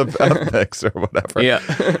stereotypes of ethnics or whatever. Yeah.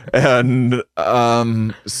 And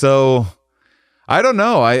so I don't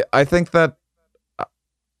know. I think that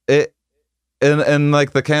it, and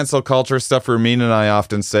like the cancel culture stuff, Ramin and I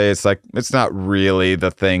often say, it's like, it's not really the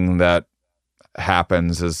thing that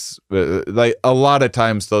happens. Is like a lot of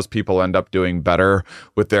times those people end up doing better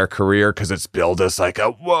with their career because it's billed as like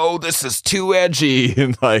whoa, this is too edgy,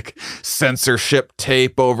 and like censorship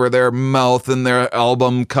tape over their mouth and their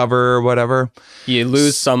album cover or whatever. You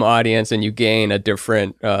lose some audience and you gain a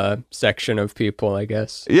different section of people, I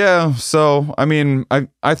guess. Yeah. So I mean,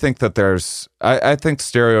 I think that I think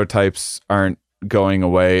stereotypes aren't going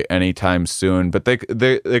away anytime soon, but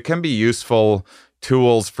they can be useful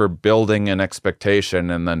tools for building an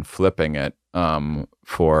expectation and then flipping it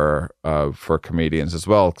for comedians as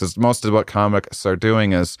well, because most of what comics are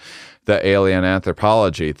doing is the alien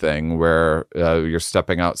anthropology thing, where you're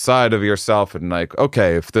stepping outside of yourself and like,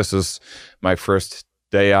 okay, if this is my first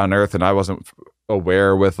day on Earth and I wasn't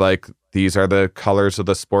aware with like, these are the colors of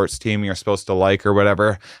the sports team you're supposed to like or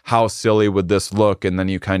whatever, how silly would this look? And then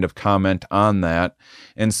you kind of comment on that.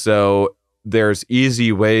 And so there's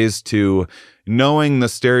easy ways to, knowing the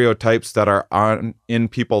stereotypes that are in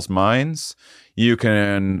people's minds, you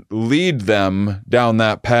can lead them down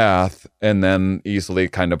that path and then easily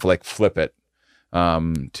kind of like flip it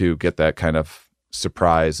to get that kind of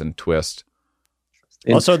surprise and twist.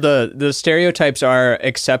 Also, the stereotypes are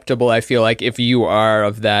acceptable, I feel like, if you are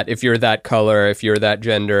of that, if you're that color, if you're that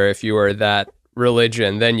gender, if you are that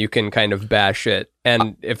religion, then you can kind of bash it.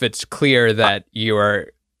 And if it's clear that you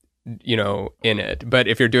are, in it. But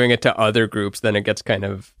if you're doing it to other groups, then it gets kind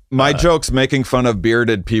of... My jokes making fun of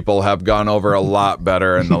bearded people have gone over a lot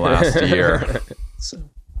better in the last year.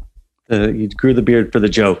 You grew the beard for the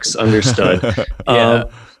jokes, understood. Yeah.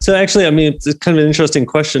 So actually, I mean, it's kind of an interesting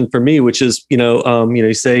question for me, which is,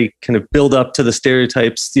 you say kind of build up to the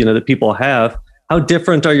stereotypes, that people have. How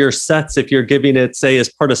different are your sets if you're giving it, say, as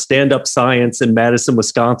part of stand-up science in Madison,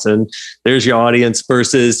 Wisconsin? There's your audience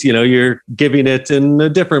versus, you're giving it in a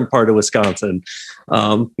different part of Wisconsin.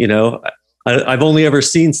 I've only ever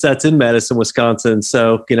seen sets in Madison, Wisconsin.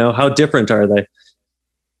 So, how different are they?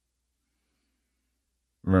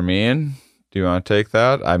 Ramin, do you want to take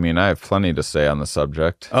that? I mean, I have plenty to say on the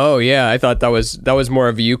subject. Oh yeah, I thought that was more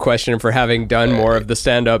of a you question for having done more of the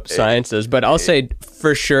stand-up sciences. But I'll say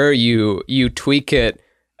for sure you tweak it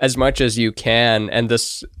as much as you can, and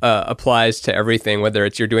this applies to everything. Whether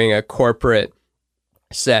it's you're doing a corporate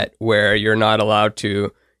set where you're not allowed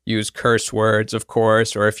to use curse words, of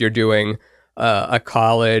course, or if you're doing a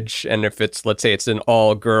college, and if it's, let's say it's an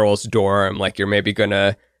all-girls dorm, like you're maybe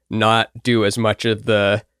gonna not do as much of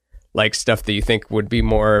the like stuff that you think would be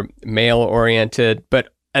more male oriented,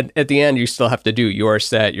 but at the end you still have to do your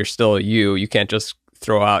set. You're still you. You can't just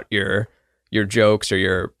throw out your jokes or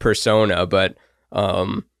your persona. But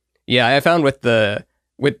I found with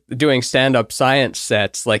doing stand-up science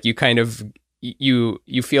sets, like you kind of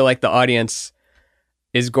you feel like the audience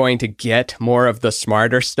is going to get more of the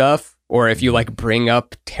smarter stuff. Or if you like bring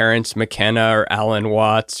up Terrence McKenna or Alan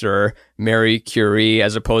Watts or Marie Curie,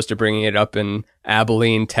 as opposed to bringing it up in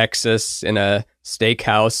Abilene, Texas in a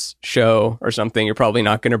steakhouse show or something, you're probably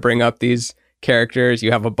not going to bring up these characters.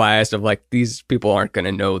 You have a bias of like, these people aren't going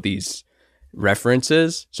to know these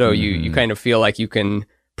references. So you kind of feel like you can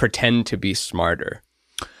pretend to be smarter.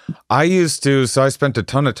 I used to, so I spent a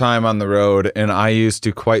ton of time on the road, and I used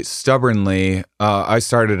to quite stubbornly. I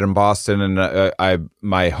started in Boston, and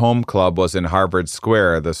my home club was in Harvard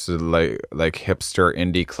Square. This is like hipster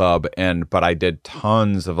indie club, but I did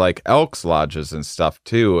tons of like Elks lodges and stuff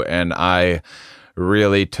too, and I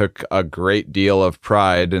really took a great deal of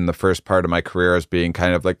pride in the first part of my career as being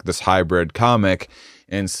kind of like this hybrid comic,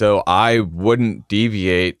 and so I wouldn't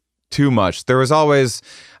deviate too much.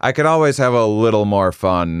 I could always have a little more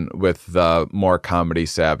fun with the more comedy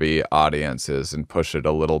savvy audiences and push it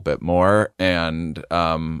a little bit more. And,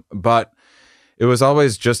 but it was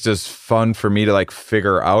always just as fun for me to like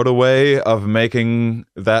figure out a way of making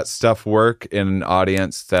that stuff work in an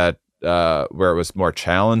audience that, where it was more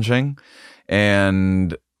challenging.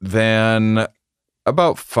 And then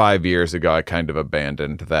about 5 years ago, I kind of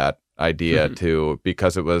abandoned that idea too,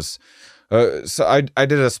 because it was, so I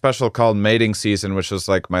did a special called Mating Season, which was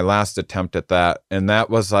like my last attempt at that. And that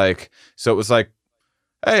was like, so it was like,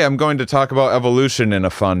 hey, I'm going to talk about evolution in a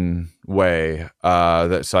fun way,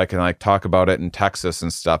 so I can like talk about it in Texas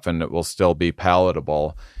and stuff, and it will still be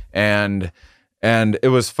palatable. And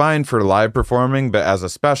it was fine for live performing, but as a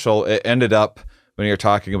special, it ended up, when you're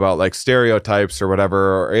talking about like stereotypes or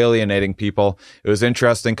whatever, or alienating people, it was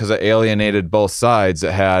interesting because it alienated both sides.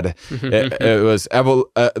 It had, it was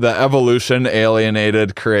the evolution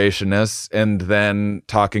alienated creationists, and then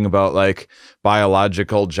talking about like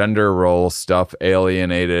biological gender role stuff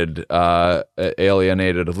alienated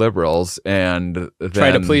liberals, and then,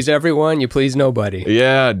 try to please everyone, you please nobody.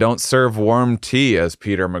 Yeah, don't serve warm tea, as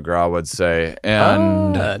Peter McGraw would say.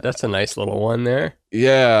 And that's a nice little one there.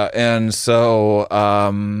 Yeah, and so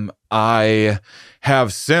I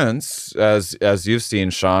have since, as you've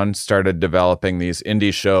seen, Sean, started developing these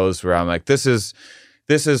indie shows where I'm like, this is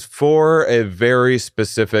for a very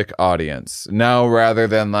specific audience. Now, rather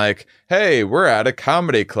than like, hey, we're at a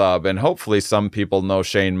comedy club, and hopefully some people know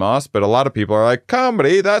Shane Moss, but a lot of people are like,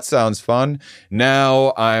 comedy, that sounds fun.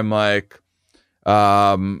 Now I'm like,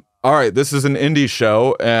 all right, this is an indie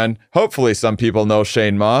show, and hopefully some people know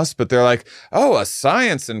Shane Moss, but they're like, oh, a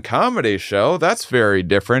science and comedy show? That's very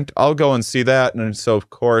different. I'll go and see that. And so,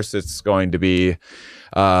 of course, it's going to be,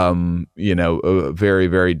 a very,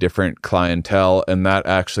 very different clientele, and that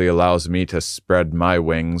actually allows me to spread my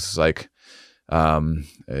wings, like,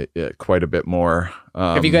 quite a bit more.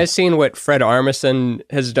 Have you guys seen what Fred Armisen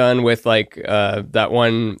has done with, like, that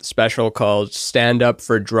one special called Stand Up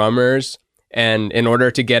for Drummers? And in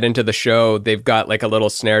order to get into the show, they've got like a little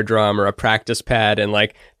snare drum or a practice pad, and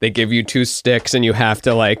like they give you 2 sticks, and you have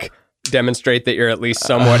to like demonstrate that you're at least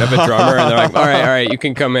somewhat of a drummer. And they're like, all right, you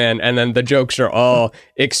can come in. And then the jokes are all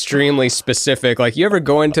extremely specific. Like, you ever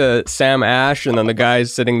go into Sam Ash, and then the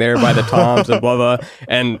guy's sitting there by the toms and blah, blah,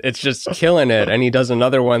 and it's just killing it. And he does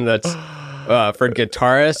another one that's for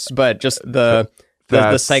guitarists, but just the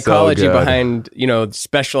psychology behind,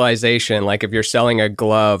 specialization. Like if you're selling a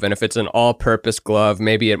glove, and if it's an all-purpose glove,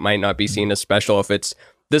 maybe it might not be seen as special. If it's,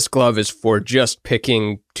 this glove is for just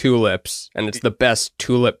picking tulips, and it's the best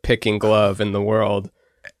tulip picking glove in the world.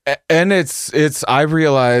 And it's I've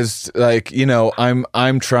realized, like,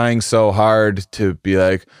 I'm trying so hard to be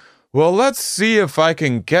like, well, let's see if I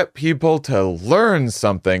can get people to learn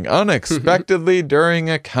something unexpectedly during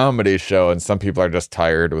a comedy show. And some people are just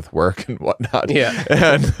tired with work and whatnot. Yeah.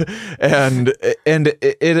 And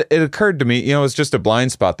it occurred to me, it's just a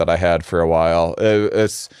blind spot that I had for a while.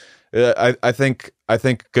 I think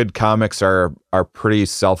good comics are pretty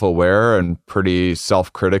self-aware and pretty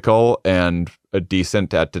self-critical, and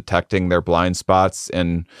decent at detecting their blind spots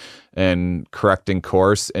and correcting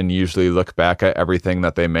course, and usually look back at everything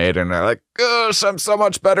that they made and they're like, gosh, I'm so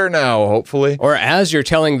much better now, hopefully. Or as you're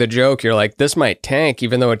telling the joke, you're like, this might tank,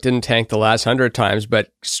 even though it didn't tank the last 100 times,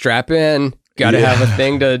 but strap in. Got to have a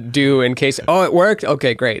thing to do in case, it worked?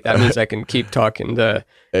 Okay, great. That means I can keep talking to...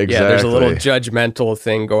 Exactly. Yeah, there's a little judgmental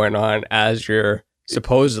thing going on as you're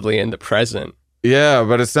supposedly in the present. Yeah,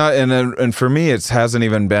 but it's not, and for me, it hasn't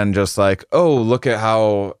even been just like, oh, look at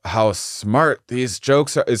how smart these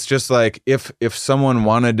jokes are. It's just like, if someone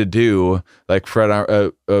wanted to do like Fred,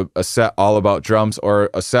 a set all about drums, or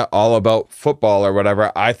a set all about football or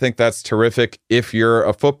whatever, I think that's terrific if you're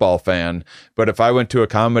a football fan. But if I went to a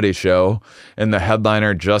comedy show and the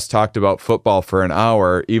headliner just talked about football for an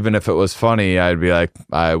hour, even if it was funny, I'd be like,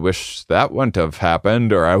 I wish that wouldn't have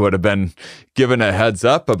happened, or I would have been given a heads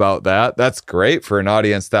up about that. That's great for an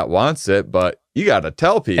audience that wants it, but you got to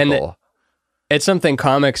tell people. And it's something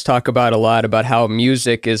comics talk about a lot, about how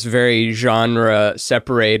music is very genre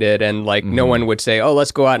separated, and like no one would say, oh,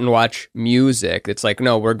 let's go out and watch music. It's like,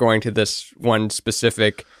 no, we're going to this one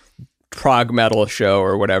specific prog metal show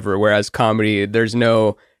or whatever. Whereas comedy, there's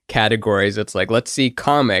no categories. It's like, let's see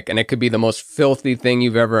comic, and it could be the most filthy thing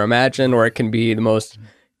you've ever imagined, or it can be the most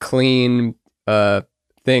clean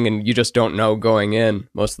thing, and you just don't know going in.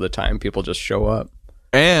 Most of the time, people just show up.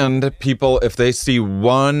 And people, if they see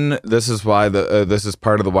one, this is why this is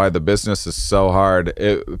part of why the business is so hard.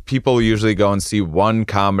 People usually go and see one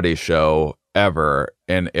comedy show ever,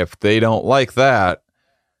 and if they don't like that,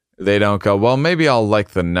 they don't go, well, maybe I'll like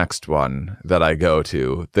the next one that I go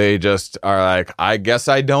to. They just are like, I guess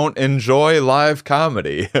I don't enjoy live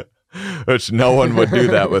comedy, which no one would do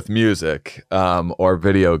that with music or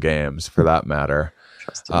video games, for that matter.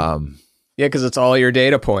 Yeah, because it's all your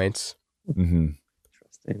data points. Mm-hmm.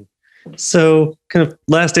 So kind of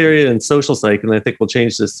last area in social psych, and I think we'll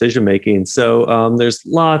change decision making. So there's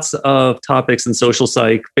lots of topics in social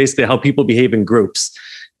psych, basically how people behave in groups.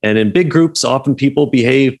 And in big groups, often people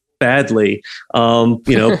behave badly,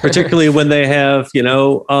 particularly when they have,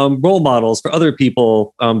 role models for other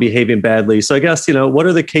people behaving badly. So I guess, what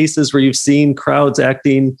are the cases where you've seen crowds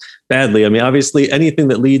acting badly? I mean, obviously anything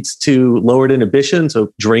that leads to lowered inhibition.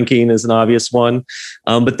 So drinking is an obvious one,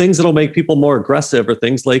 but things that'll make people more aggressive are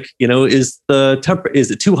things like, is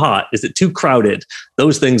it too hot? Is it too crowded?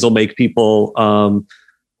 Those things will make people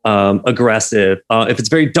aggressive. If it's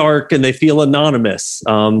very dark and they feel anonymous,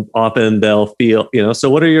 often they'll feel, so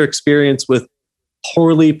what are your experience with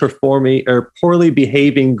poorly performing or poorly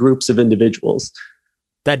behaving groups of individuals?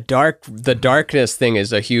 The darkness thing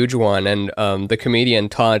is a huge one. And the comedian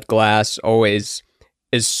Todd Glass always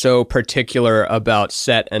is so particular about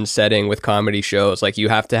set and setting with comedy shows. Like, you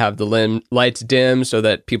have to have the lights dim so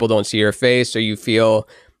that people don't see your face, so you feel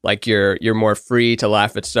like you're more free to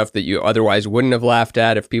laugh at stuff that you otherwise wouldn't have laughed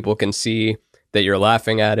at if people can see that you're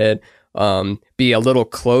laughing at it. Be a little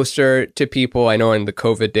closer to people. I know in the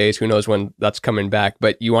COVID days, who knows when that's coming back,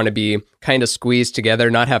 but you want to be kind of squeezed together,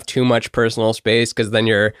 not have too much personal space, because then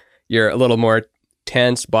you're a little more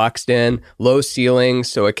tense, boxed in, low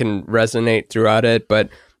ceilings, so it can resonate throughout it. But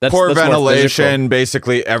that's poor ventilation,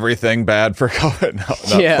 basically everything bad for COVID. No,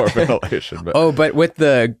 not poor ventilation. But. But with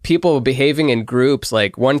the people behaving in groups,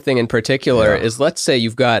 like one thing in particular is, let's say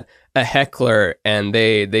you've got a heckler and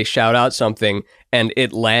they shout out something and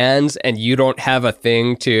it lands and you don't have a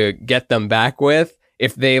thing to get them back with.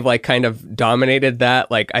 If they've like kind of dominated that,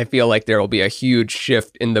 like, I feel like there will be a huge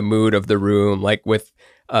shift in the mood of the room, like with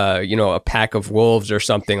a pack of wolves or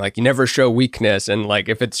something. Like, you never show weakness, and like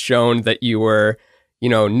if it's shown that you were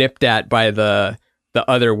nipped at by the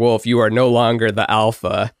other wolf, you are no longer the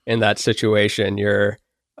alpha in that situation. You're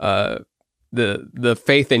the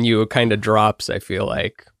faith in you kind of drops, I feel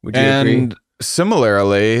like. Would you agree? And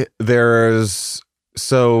similarly, there's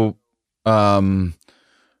Ramin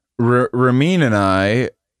and I,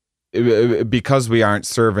 because we aren't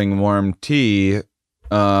serving warm tea,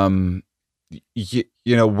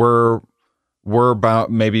 we're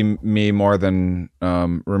about, maybe me more than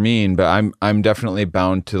Ramin, but I'm definitely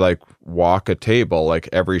bound to like walk a table. Like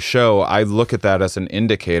every show, I look at that as an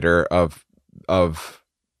indicator of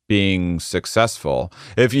being successful.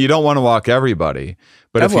 If you don't want to walk everybody,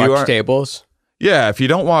 but I've if you walked are tables, if you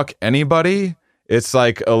don't walk anybody, it's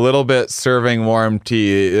like a little bit serving warm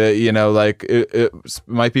tea. Like it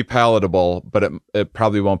might be palatable, but it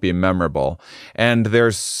probably won't be memorable. And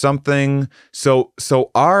there's something. So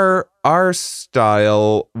our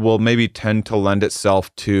style will maybe tend to lend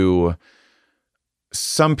itself to,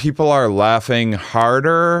 some people are laughing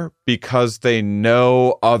harder because they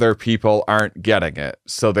know other people aren't getting it,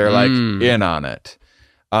 so they're like in on it.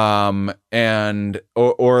 And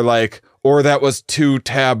or that was too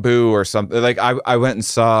taboo or something. Like I went and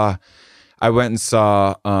saw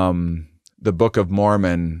the Book of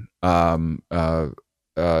Mormon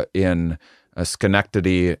in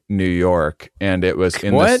Schenectady, New York, and it was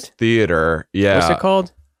in this theater. Yeah, what's it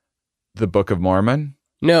called? The Book of Mormon?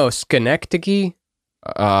 No, Schenectady.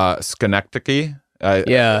 Schenectady.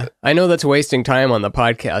 Yeah, I know that's wasting time on the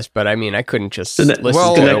podcast, but I mean, I couldn't just listen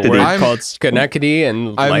to a word called Schenectady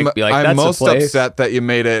and be like, I'm that's most a place. upset that you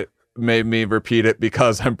made me repeat it,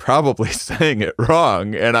 because I'm probably saying it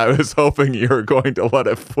wrong, and I was hoping you were going to let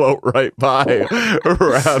it float right by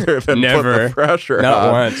rather than put the pressure not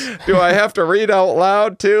on. once. Do I have to read out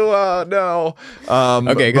loud too? No.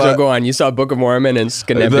 Okay, because I'll go on. You saw Book of Mormon and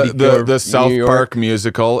Schenectady, the South Park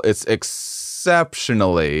musical. It's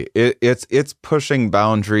exceptionally. It's pushing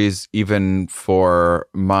boundaries even for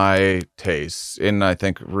my tastes in, I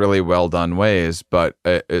think, really well done ways. But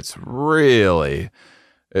it's really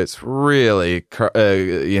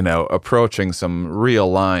approaching some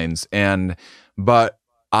real lines. But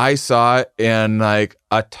I saw it, and like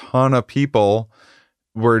a ton of people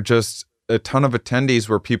were just a ton of attendees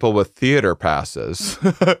were people with theater passes.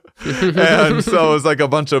 And so it was like a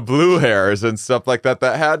bunch of blue hairs and stuff like that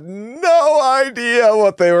had no idea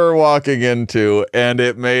what they were walking into. And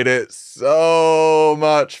it made it so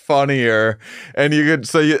much funnier. And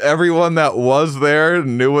everyone that was there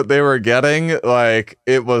knew what they were getting. Like,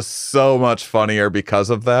 it was so much funnier because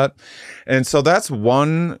of that. And so that's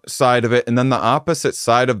one side of it. And then the opposite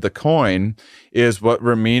side of the coin is what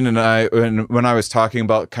Ramin and I, when I was talking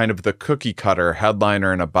about kind of the cookie cutter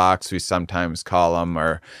headliner in a box, we sometimes call them,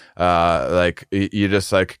 or like you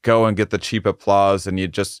just like go and get the cheap applause and you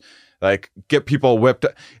just like get people whipped.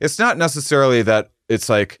 It's not necessarily that it's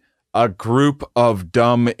like a group of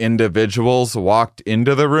dumb individuals walked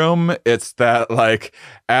into the room. It's that, like,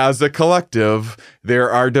 as a collective, there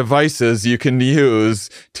are devices you can use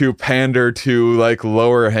to pander to like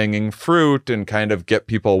lower hanging fruit and kind of get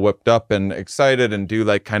people whipped up and excited and do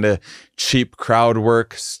like kind of cheap crowd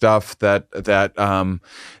work stuff that's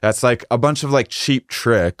like a bunch of like cheap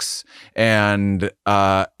tricks and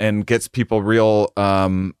gets people real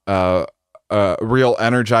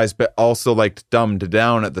energized, but also like dumbed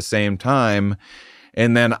down at the same time.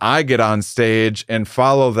 And then I get on stage and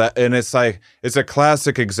follow that. And it's like, it's a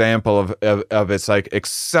classic example of it's like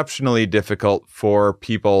exceptionally difficult for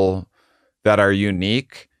people that are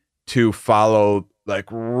unique to follow like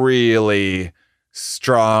really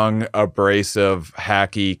strong, abrasive,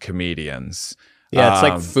 hacky comedians. Yeah, it's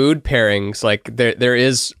like food pairings. Like there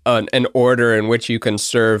is an order in which you can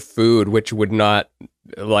serve food, which would not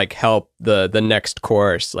like help the next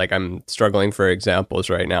course. Like, I'm struggling for examples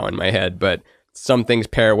right now in my head, but some things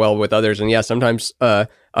pair well with others. And yeah, sometimes a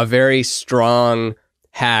very strong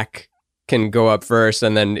hack can go up first,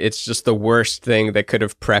 and then it's just the worst thing that could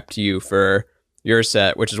have prepped you for your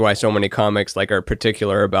set, which is why so many comics like are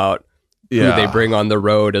particular about who they bring on the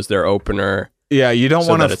road as their opener. Yeah, you don't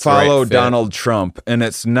want to follow Donald Trump, and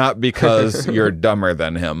it's not because you're dumber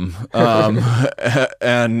than him.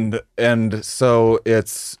 And so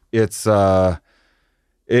there's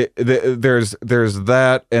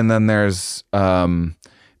that, and then there's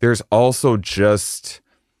also just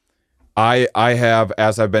I have,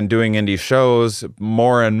 as I've been doing indie shows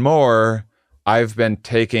more and more, I've been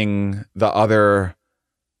taking the other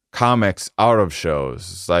comics out of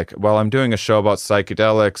shows. It's like, well, I'm doing a show about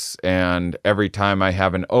psychedelics, and every time I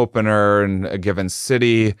have an opener in a given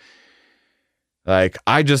city, like,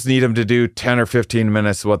 I just need them to do 10 or 15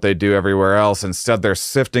 minutes of what they do everywhere else. Instead, they're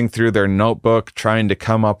sifting through their notebook, trying to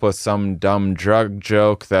come up with some dumb drug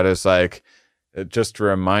joke that is like just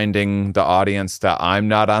reminding the audience that I'm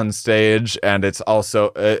not on stage. And it's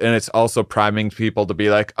also priming people to be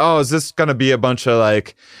like, oh, is this going to be a bunch of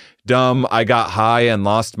like dumb, I got high and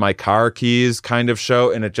lost my car keys kind of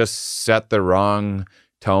show? And it just set the wrong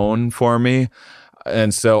tone for me.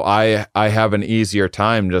 And so I have an easier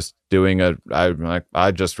time just doing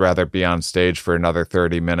I'd just rather be on stage for another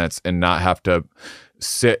 30 minutes and not have to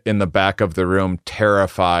sit in the back of the room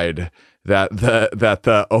terrified that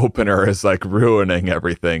the opener is like ruining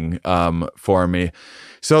everything for me.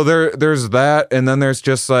 So there's that, and then there's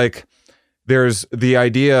just like, there's the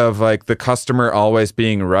idea of like the customer always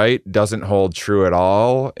being right doesn't hold true at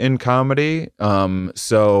all in comedy.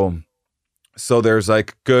 So there's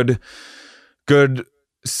like good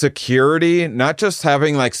security, not just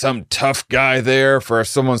having like some tough guy there for if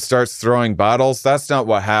someone starts throwing bottles. That's not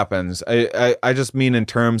what happens. I just mean in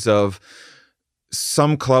terms of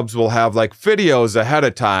some clubs will have like videos ahead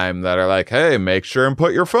of time that are like, hey, make sure and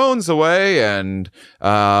put your phones away and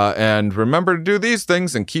remember to do these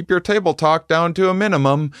things and keep your table talk down to a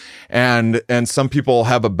minimum. And some people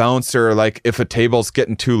have a bouncer, like if a table's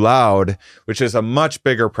getting too loud, which is a much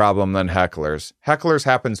bigger problem than hecklers. Hecklers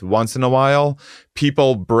happens once in a while.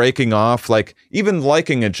 People breaking off, like even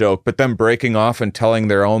liking a joke, but then breaking off and telling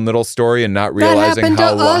their own little story and not realizing that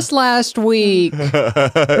happened to us last week.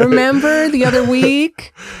 Remember the other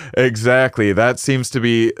week? Exactly. That seems to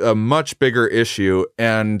be a much bigger issue,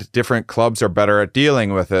 and different clubs are better at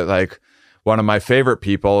dealing with it. Like, one of my favorite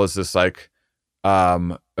people is this like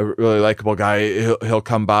a really likable guy. He'll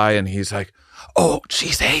come by and he's like, oh,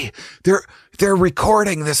 geez, hey, they're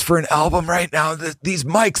recording this for an album right now. These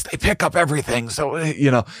mics, they pick up everything. So,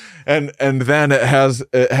 and then it has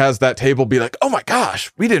that table be like, oh my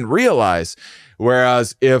gosh, we didn't realize.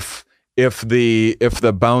 Whereas if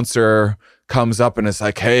the bouncer comes up and is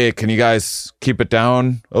like, hey, can you guys keep it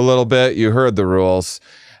down a little bit? You heard the rules.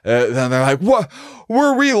 Then they're like, what?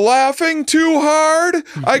 Were we laughing too hard?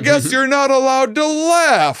 I guess you're not allowed to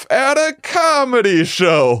laugh at a comedy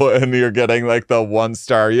show. And you're getting like the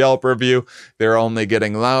 1-star Yelp review. They're only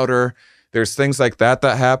getting louder. there's things like that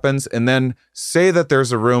happens. And then say that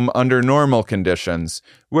there's a room under normal conditions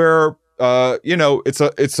where it's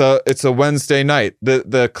a Wednesday night.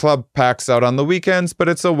 The club packs out on the weekends, but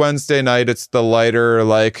it's a Wednesday night. It's the lighter,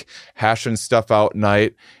 like, hashing stuff out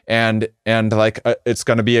night, and like it's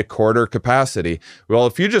going to be a quarter capacity. Well,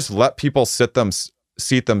 if you just let people seat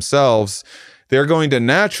themselves, they're going to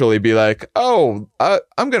naturally be like, oh,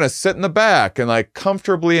 I'm going to sit in the back and like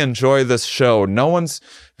comfortably enjoy this show.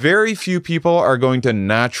 Very few people are going to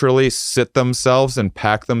naturally sit themselves and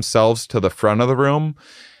pack themselves to the front of the room.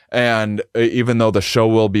 And even though the show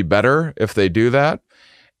will be better if they do that.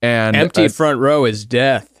 And empty front row is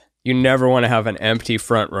death. You never want to have an empty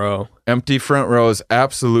front row. Empty front row is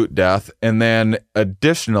absolute death. And then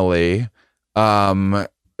additionally,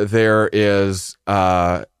 there is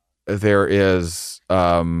the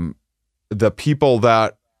people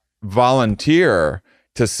that volunteer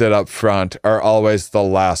to sit up front are always the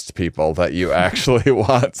last people that you actually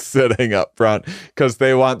want sitting up front, because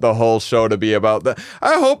they want the whole show to be about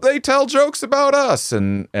I hope they tell jokes about us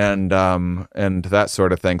and that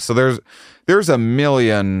sort of thing. So there's a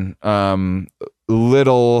million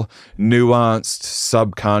little nuanced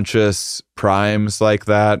subconscious primes like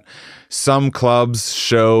that. Some clubs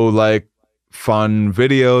show like fun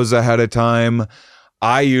videos ahead of time.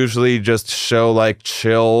 I usually just show like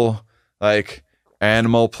chill, like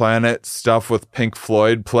Animal Planet stuff with Pink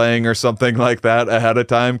Floyd playing or something like that ahead of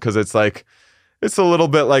time, because it's like, it's a little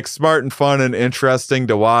bit like smart and fun and interesting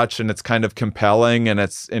to watch, and it's kind of compelling and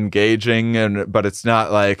it's engaging, but it's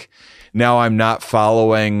not like, now I'm not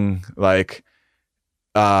following like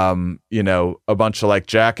a bunch of like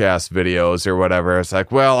Jackass videos or whatever. It's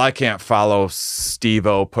like, well, I can't follow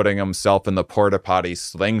Steve-O putting himself in the porta potty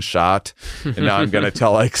slingshot, and now I'm gonna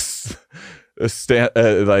tell like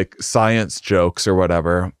like science jokes or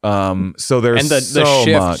whatever. So there's so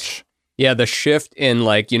much. Yeah, the shift in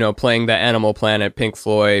like, playing the Animal Planet, Pink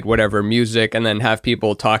Floyd, whatever music, and then have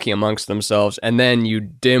people talking amongst themselves, and then you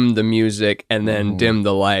dim the music and then dim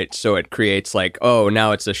the light, so it creates like, oh,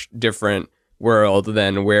 now it's a different world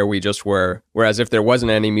than where we just were. Whereas if there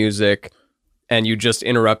wasn't any music and you just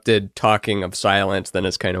interrupted talking of silence, then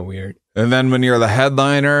it's kind of weird. And then when you're the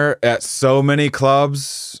headliner at so many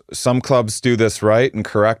clubs, some clubs do this right and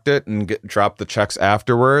correct it and drop the checks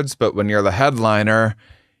afterwards. But when you're the headliner,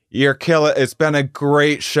 you're killing. It's been a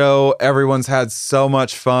great show. Everyone's had so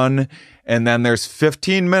much fun. And then there's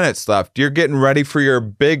 15 minutes left. You're getting ready for your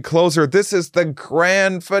big closer. This is the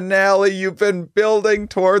grand finale. You've been building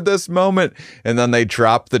toward this moment. And then they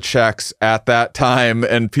drop the checks at that time,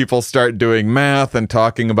 and people start doing math and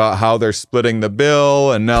talking about how they're splitting the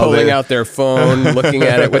bill. And now pulling out their phone, looking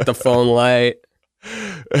at it with the phone light.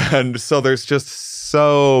 And so there's just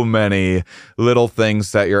so many little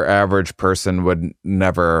things that your average person would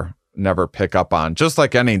never pick up on. Just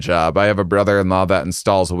like any job. I have a brother-in-law that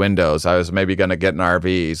installs windows. I was maybe going to get an RV.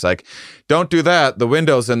 He's like, don't do that. The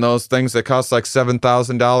windows in those things that cost like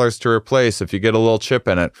 $7,000 to replace if you get a little chip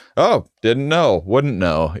in it. Oh, didn't know, wouldn't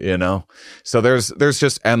know, So there's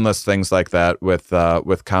just endless things like that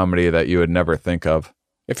with comedy that you would never think of.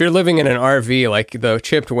 If you're living in an RV, like the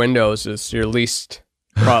chipped windows is your least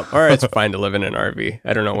problem. Or it's fine to live in an RV.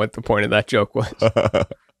 I don't know what the point of that joke was.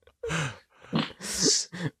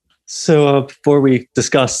 So before we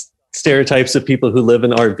discuss stereotypes of people who live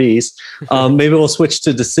in RVs, maybe we'll switch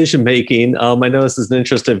to decision making. I know this is an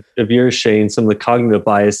interest of yours, Shane, some of the cognitive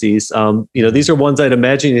biases. These are ones I'd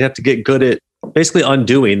imagine you'd have to get good at basically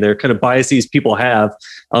undoing. They're kind of biases people have.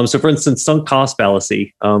 So for instance, sunk cost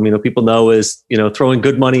fallacy, people know is, throwing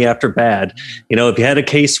good money after bad. If you had a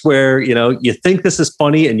case where, you think this is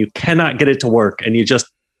funny and you cannot get it to work, and you just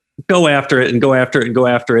go after it and go after it and go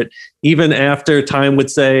after it, even after time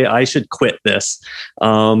would say, I should quit this.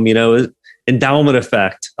 Endowment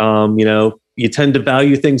effect. You tend to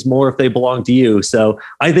value things more if they belong to you. So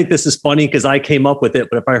I think this is funny because I came up with it,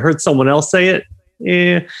 but if I heard someone else say it,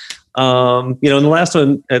 and the last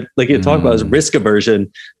one, like you talked about, is risk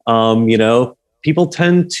aversion. People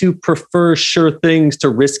tend to prefer sure things to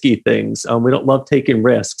risky things. We don't love taking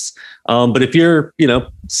risks. But if you're,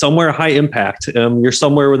 somewhere high impact, you're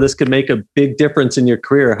somewhere where this could make a big difference in your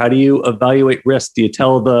career. How do you evaluate risk? Do you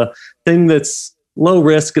tell the thing that's low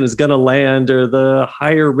risk and is going to land, or the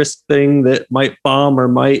higher risk thing that might bomb or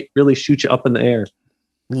might really shoot you up in the air?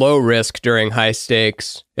 Low risk during high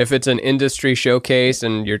stakes. If it's an industry showcase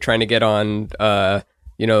and you're trying to get on, a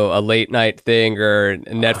late night thing or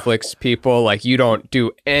Netflix people, like, you don't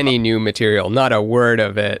do any new material, not a word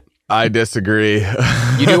of it. I disagree.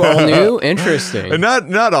 You do all new? Interesting.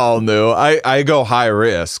 Not all new. I go high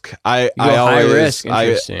risk. I high always risk.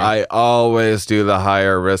 Interesting. I always do the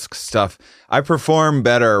higher risk stuff. I perform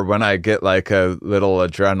better when I get like a little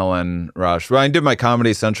adrenaline rush. When I did my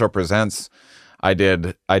Comedy Central Presents, I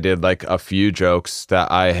did like a few jokes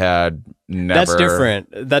that I had never. That's different.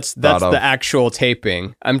 That's the actual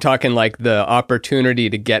taping. I'm talking like the opportunity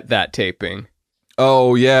to get that taping.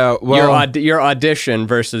 Oh yeah, well, your audition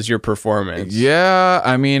versus your performance. Yeah,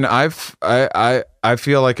 I mean, I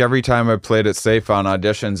feel like every time I played it safe on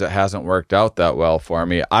auditions, it hasn't worked out that well for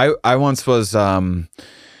me. I once was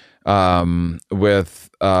with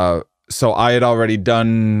so I had already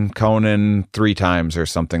done Conan 3 times or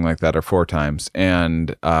something like that, or 4 times,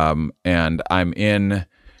 and I'm in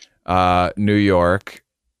New York,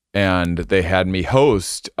 and they had me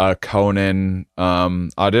host a Conan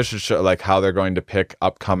audition show, like how they're going to pick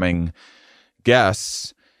upcoming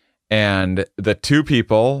guests. And the 2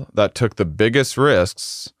 people that took the biggest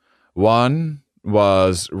risks, one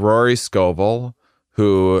was Rory Scovel,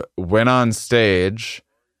 who went on stage,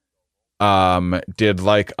 did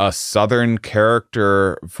like a Southern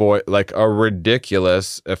character voice, like a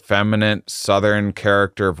ridiculous, effeminate Southern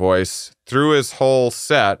character voice through his whole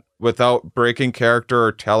set without breaking character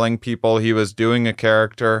or telling people he was doing a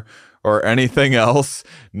character or anything else,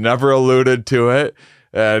 never alluded to it,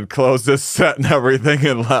 and closed his set and everything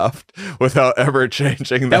and left without ever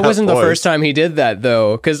changing that. That wasn't voice. The first time he did that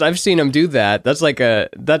though, because I've seen him do that. That's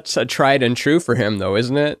a tried and true for him though,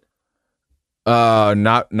 isn't it?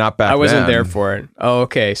 Not back I wasn't then. there for it. Oh,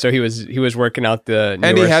 okay. So he was working out the newer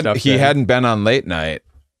and he stuff hadn't been on Late Night,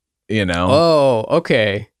 you know. Oh,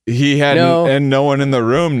 okay. He hadn't, and no one in the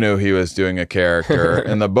room knew he was doing a character,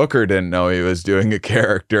 and the booker didn't know he was doing a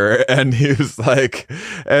character, and he was like,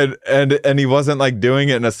 and he wasn't like doing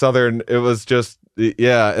it in a Southern. It was just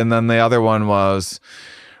and then the other one was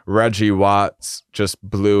Reggie Watts just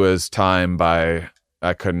blew his time by.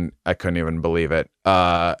 I couldn't even believe it.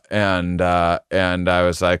 And I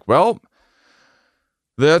was like, well,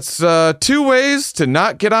 that's 2 ways to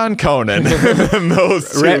not get on Conan.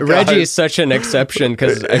 Reggie is such an exception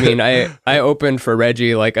because I mean, I opened for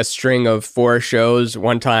Reggie like a string of 4 shows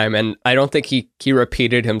one time, and I don't think he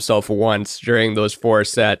repeated himself once during those 4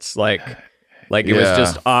 sets. Like it was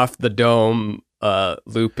just off the dome,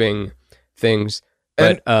 looping things.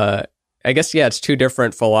 But I guess, it's 2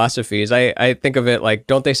 different philosophies. I think of it like,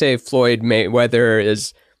 don't they say Floyd Mayweather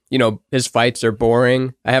is, his fights are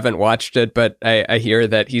boring? I haven't watched it, but I hear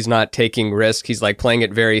that he's not taking risk. He's like playing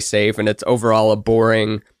it very safe, and it's overall a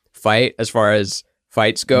boring fight as far as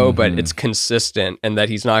fights go, but it's consistent, and that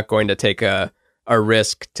he's not going to take a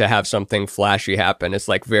risk to have something flashy happen. It's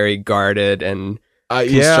like very guarded and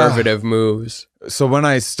conservative moves. So when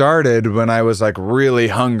I started, when I was like really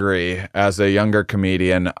hungry as a younger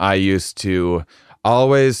comedian, I used to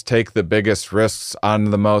always take the biggest risks on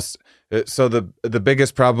the most. So the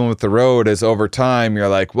biggest problem with the road is over time, you're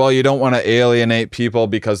like, well, you don't want to alienate people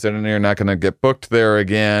because then you're not going to get booked there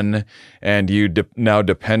again. And you now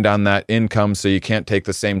depend on that income. So you can't take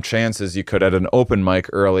the same chances you could at an open mic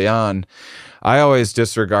early on. I always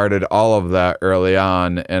disregarded all of that early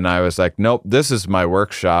on, and I was like, nope, this is my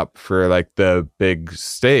workshop for like the big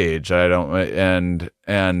stage. And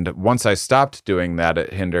once I stopped doing that,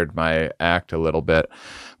 it hindered my act a little bit.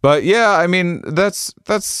 But yeah, I mean, that's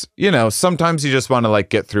sometimes you just want to like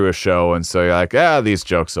get through a show, and so you're like, these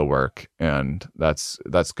jokes will work, and that's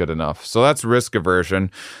good enough. So that's risk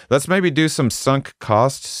aversion. Let's maybe do some sunk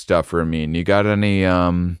cost stuff, Ramin. You got any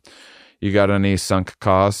sunk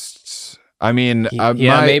costs? I mean,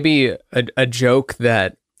 maybe a joke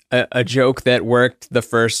that worked the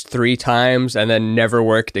first 3 times and then never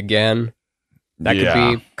worked again. That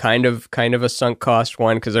could be kind of a sunk cost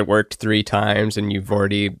one because it worked 3 times and you've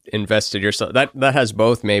already invested yourself. That has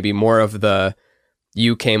both, maybe more of the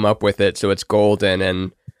you came up with it, so it's golden,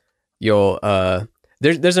 and you'll.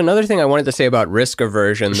 There's another thing I wanted to say about risk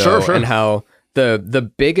aversion though, and how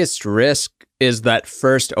the biggest risk is that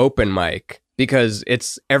first open mic. Because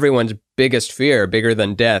it's everyone's biggest fear, bigger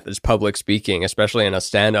than death, is public speaking, especially in a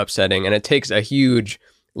stand-up setting. And it takes a huge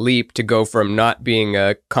leap to go from not being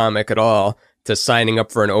a comic at all to signing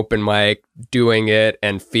up for an open mic, doing it,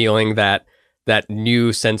 and feeling that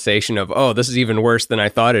new sensation of, oh, this is even worse than I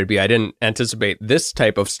thought it'd be. I didn't anticipate this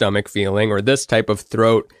type of stomach feeling or this type of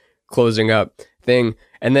throat closing up thing.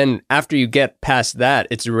 And then after you get past that,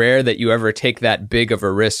 it's rare that you ever take that big of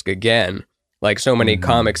a risk again. Like so many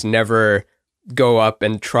comics never go up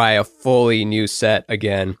and try a fully new set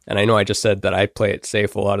again. And I know I just said that I play it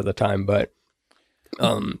safe a lot of the time, but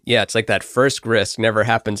yeah, it's like that first risk never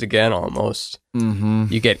happens again almost.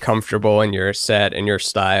 You get comfortable in your set and your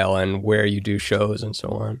style and where you do shows and so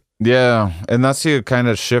on. Yeah, unless you kind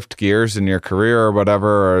of shift gears in your career or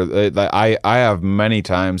whatever. Or I have many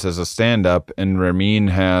times as a stand-up, and Ramin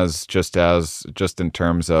has just in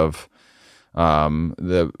terms of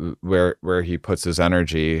the where he puts his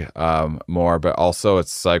energy more, but also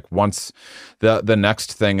it's like once the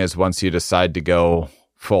next thing is once you decide to go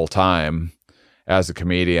full time as a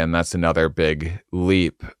comedian, that's another big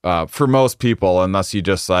leap for most people, unless you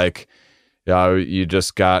just like you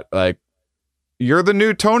just got like you're the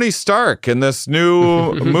new Tony Stark in this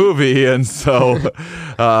new movie, and so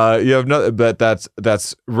you have no. But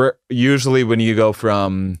that's usually when you go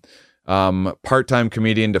from part-time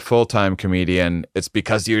comedian to full-time comedian, it's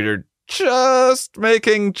because you're just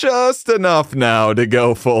making just enough now to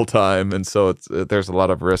go full-time, and so there's a lot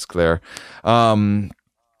of risk there.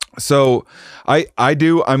 So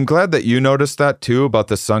I'm glad that you noticed that too, about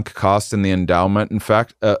the sunk cost and the endowment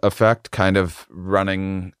effect kind of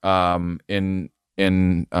running in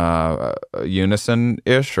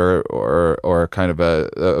unison-ish or kind of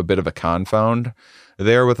a bit of a confound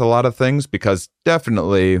there with a lot of things, because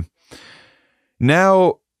definitely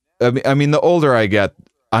now, I mean, the older I get,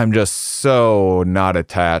 I'm just so not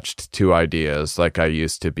attached to ideas like I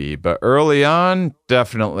used to be. But early on,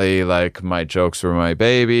 definitely, like, my jokes were my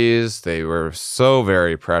babies. They were so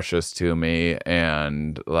very precious to me.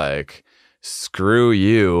 And like, screw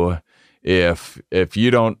you if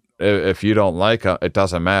you don't like it, it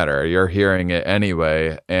doesn't matter. You're hearing it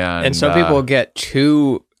anyway. And some people get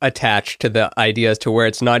too attached to the ideas to where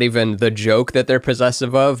it's not even the joke that they're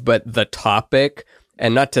possessive of, but the topic.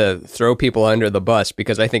 And not to throw people under the bus,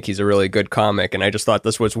 because I think he's a really good comic, and I just thought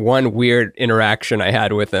this was one weird interaction I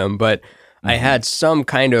had with him. But I had some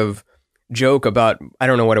kind of joke about, I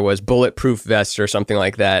don't know what it was, bulletproof vests or something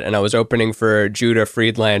like that. And I was opening for Judah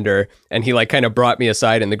Friedlander, and he like kind of brought me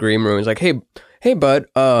aside in the green room. He's like, hey, bud,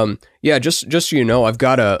 yeah, just so you know, I've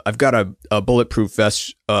got a bulletproof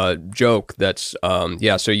vest joke that's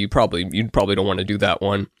yeah, so you probably don't want to do that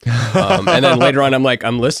one. And then later on,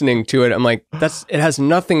 I'm listening to it. I'm like, it has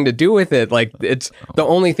nothing to do with it. Like, it's the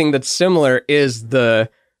only thing that's similar is the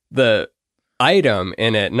item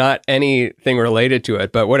in it, not anything related to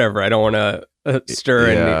it. But whatever, I don't want to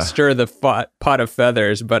stir the pot of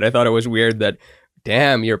feathers. But I thought it was weird that,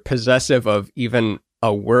 damn, you're possessive of even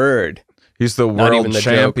a word. He's the world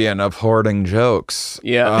champion of hoarding jokes.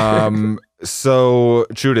 Yeah. So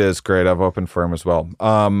Judah is great. I've opened for him as well.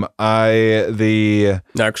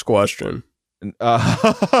 Next question.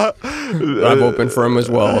 I've opened for him as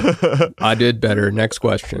well. I did better. Next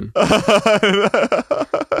question. Was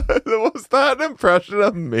that an impression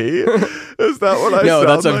of me? Is that what I? No,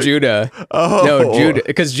 that's like? Of Judah. Oh. No, Judah,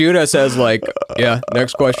 because Judah says like, yeah.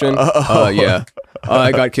 Next question. Yeah.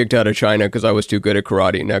 I got kicked out of China because I was too good at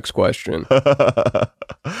karate. Next question.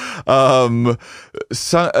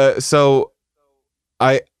 So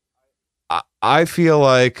I feel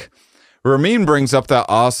like Ramin brings up that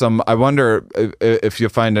awesome. I wonder if you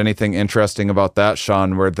find anything interesting about that,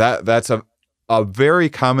 Sean, where that's a very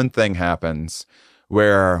common thing happens,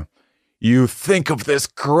 where you think of this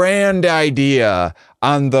grand idea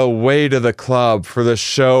on the way to the club for the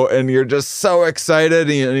show, and you're just so excited,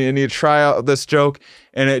 and you try out this joke,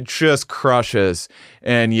 and it just crushes.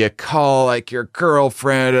 And you call like your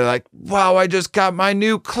girlfriend and like, wow, I just got my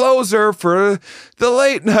new closer for the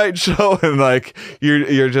late night show. And like,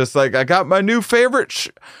 you're just like, I got my new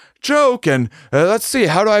favorite joke, and let's see,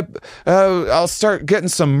 how do I'll start getting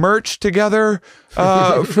some merch together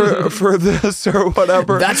for this or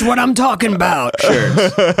whatever. That's what I'm talking about.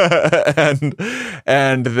 Sure.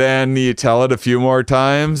 and then you tell it a few more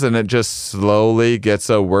times, and it just slowly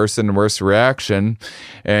gets a worse and worse reaction,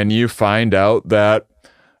 and you find out that,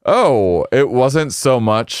 oh, it wasn't so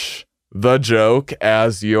much the joke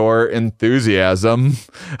as your enthusiasm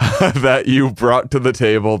that you brought to the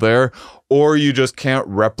table there, or you just can't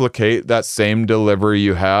replicate that same delivery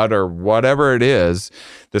you had, or whatever it is.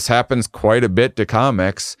 This happens quite a bit to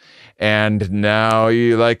comics, and now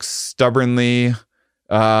you like stubbornly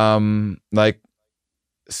like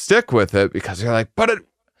stick with it because you're like, but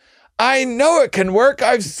I know it can work.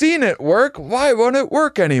 I've seen it work. Why won't it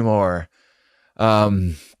work anymore?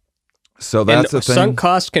 So that's the thing. Sunk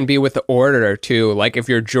cost can be with the order too. Like if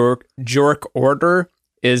your jerk order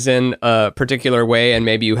is in a particular way, and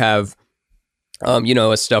maybe you have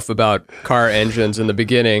stuff about car engines in the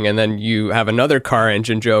beginning, and then you have another car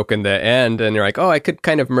engine joke in the end, and you're like, oh, I could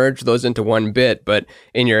kind of merge those into one bit, but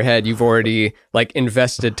in your head, you've already like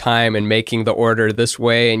invested time in making the order this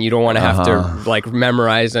way, and you don't want to have to like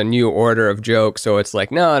memorize a new order of jokes. So it's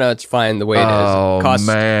like, no, it's fine the way it is.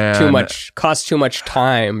 It costs too much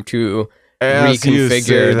time to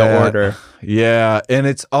reconfigure the order. Yeah, and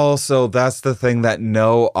it's also, that's the thing that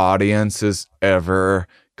no audience is ever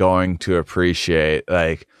going to appreciate.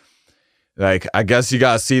 Like I guess you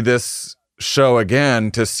gotta see this show again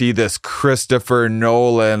to see this Christopher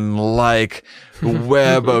Nolan like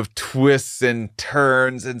web of twists and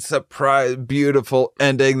turns and surprise beautiful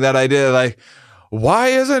ending that I did. Like, why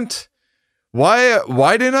didn't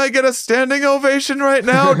I get a standing ovation right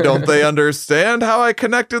now? Don't they understand how I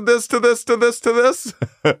connected this to this to this to this?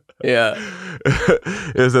 Yeah.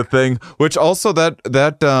 Is a thing. Which also that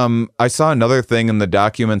I saw another thing in the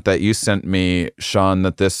document that you sent me, Sean,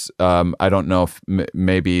 that this I don't know if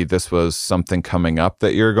maybe this was something coming up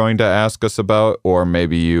that you're going to ask us about, or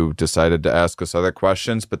maybe you decided to ask us other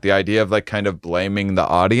questions, but the idea of like kind of blaming the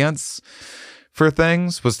audience for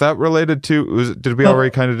things, was that related to, did we already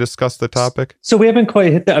kind of discuss the topic? So we haven't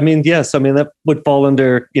quite hit that. I mean, yes, that would fall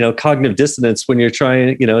under, cognitive dissonance when you're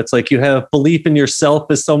trying, it's like you have belief in yourself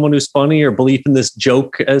as someone who's funny, or belief in this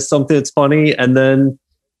joke as something that's funny. And then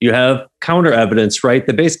you have counter evidence, right?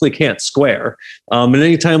 That basically can't square. And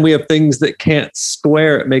anytime we have things that can't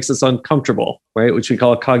square, it makes us uncomfortable, right? Which we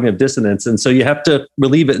call cognitive dissonance. And so you have to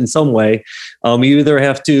relieve it in some way. You either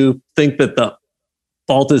have to think that the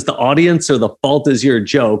fault is the audience or the fault is your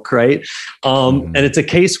joke, right? And it's a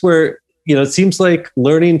case where, it seems like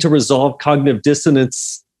learning to resolve cognitive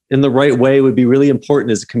dissonance in the right way would be really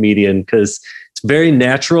important as a comedian, because it's very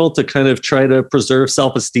natural to kind of try to preserve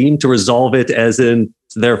self-esteem, to resolve it as in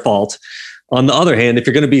it's their fault. On the other hand, if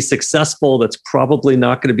you're going to be successful, that's probably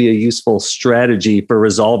not going to be a useful strategy for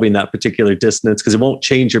resolving that particular dissonance, because it won't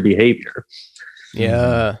change your behavior.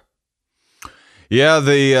 Yeah. Yeah,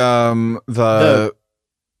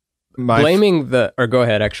 go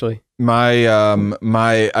ahead, actually.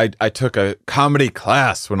 I took a comedy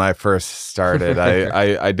class when I first started.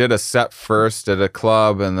 I did a set first at a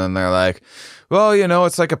club, and then they're like, well,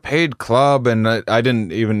 it's like a paid club, and I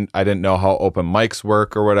didn't know how open mics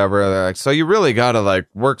work or whatever. They're like, so you really got to like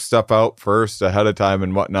work stuff out first ahead of time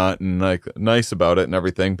and whatnot, and like nice about it and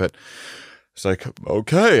everything. But it's like,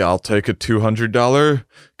 okay, I'll take a $200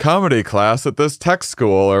 comedy class at this tech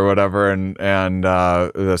school or whatever, and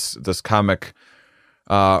this comic,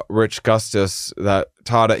 Rich Gustus, that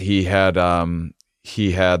taught it. He had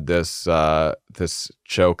this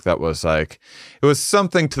joke that was like, it was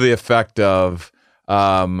something to the effect of,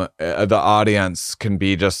 the audience can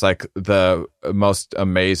be just like the most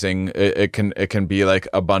amazing. It can be like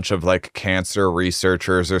a bunch of like cancer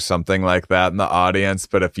researchers or something like that in the audience.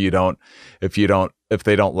 But if they don't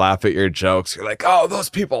laugh at your jokes, you're like, oh, those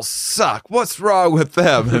people suck. What's wrong with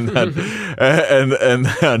them? And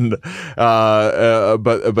then,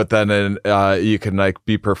 but then you can like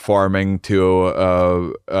be performing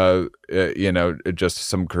to, just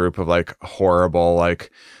some group of like horrible, like,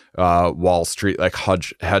 Wall Street, like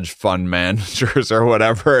hedge fund managers or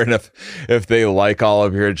whatever, and if they like all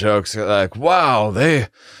of your jokes, you're like, wow, but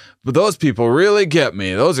those people really get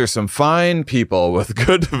me. Those are some fine people with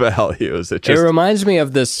good values. It reminds me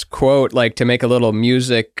of this quote, like to make a little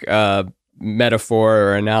music metaphor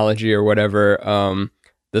or analogy or whatever.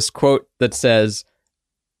 This quote that says,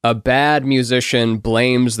 a bad musician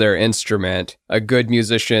blames their instrument. A good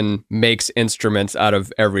musician makes instruments out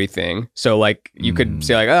of everything. So like you could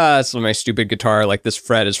say like, this is my stupid guitar. Like this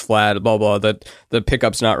fret is flat, blah, blah, the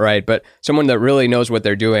pickup's not right. But someone that really knows what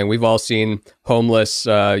they're doing. We've all seen homeless,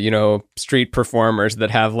 street performers that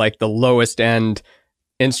have like the lowest end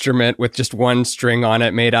instrument with just one string on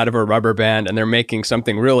it made out of a rubber band. And they're making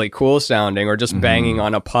something really cool sounding, or just banging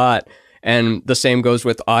on a pot. And the same goes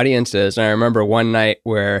with audiences. And I remember one night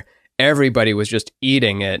where everybody was just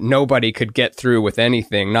eating it. Nobody could get through with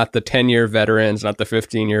anything. Not the 10-year veterans, not the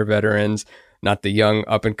 15-year veterans, not the young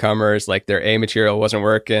up-and-comers. Like their A material wasn't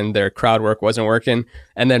working, their crowd work wasn't working.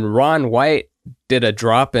 And then Ron White did a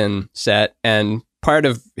drop-in set, and part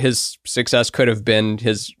of his success could have been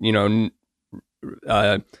his, his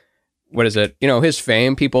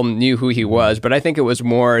fame. People knew who he was, but I think it was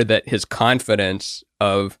more that his confidence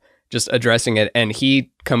of just addressing it, and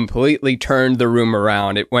he completely turned the room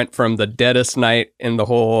around. It went from the deadest night in the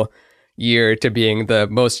whole year to being the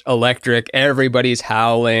most electric. Everybody's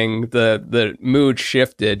howling. The mood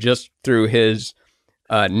shifted just through his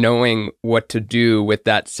knowing what to do with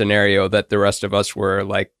that scenario that the rest of us were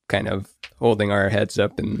like kind of holding our heads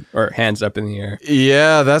up or hands up in the air.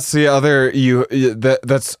 Yeah, that's the other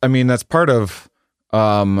that's part of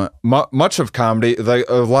much of comedy. Like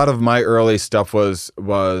a lot of my early stuff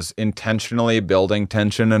was intentionally building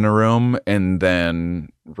tension in a room and then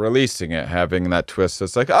releasing it, having that twist.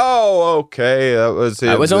 It's like, oh, okay, that was it.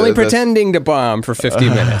 I was only pretending to bomb for 50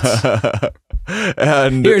 minutes.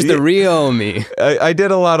 And here's the real me. I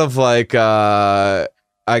did a lot of like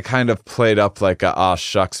I kind of played up like a aw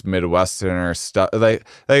shucks Midwesterner stuff, like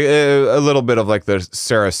a little bit of like the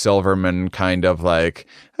Sarah Silverman kind of like,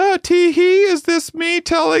 tee hee, is this me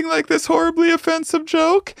telling like this horribly offensive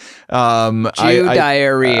joke? Diarrhea.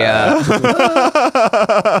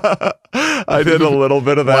 I did a little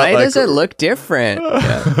bit of that. Why does it look different?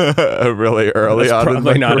 Yeah. Really early That's on.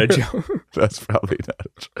 probably not a joke. That's probably not a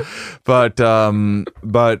joke.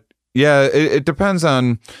 But yeah, it depends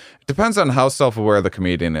on how self-aware the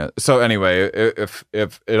comedian is. So anyway, if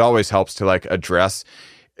it always helps to like address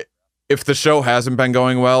if the show hasn't been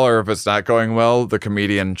going well or if it's not going well, the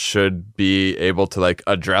comedian should be able to like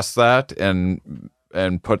address that and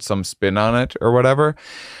put some spin on it or whatever.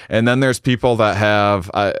 And then there's people that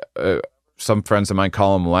have some friends of mine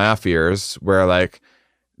call them laugh ears, where like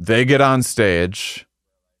they get on stage,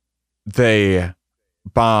 they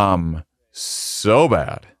bomb so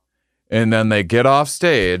bad, and then they get off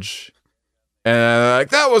stage and they're like,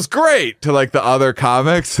 that was great, to like the other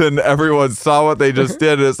comics, and everyone saw what they just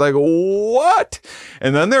did. And it's like, what?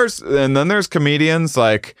 And then there's comedians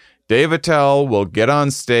like Dave Attell will get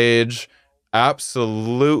on stage,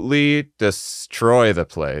 absolutely destroy the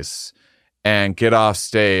place, and get off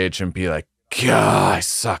stage and be like, God, I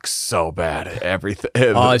suck so bad at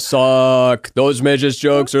everything. I suck. Those midgets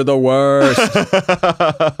jokes are the worst.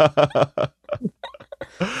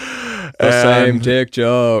 Same dick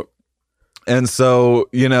joke. And so,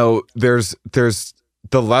 you know, there's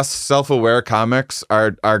the less self-aware comics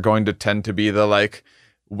are going to tend to be the like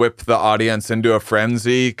whip the audience into a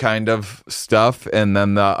frenzy kind of stuff, and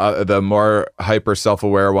then the more hyper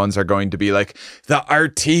self-aware ones are going to be like the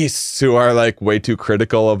artistes who are like way too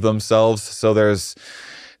critical of themselves. So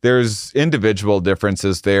there's individual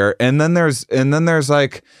differences there, and then there's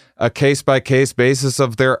like a case by case basis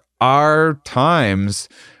of there are times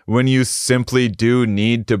when you simply do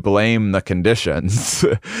need to blame the conditions.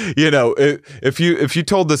 You know, if you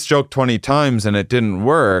told this joke 20 times and it didn't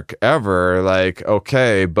work ever, like,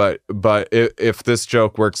 okay, but if this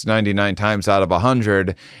joke works 99 times out of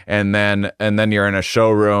 100, and then you're in a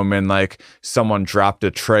showroom and like someone dropped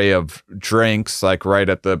a tray of drinks like right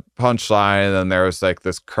at the punchline, and there was like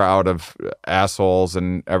this crowd of assholes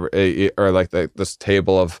or like this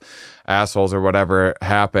table of assholes or whatever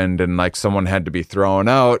happened, and like someone had to be thrown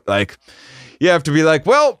out, like you have to be like,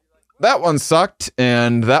 well, that one sucked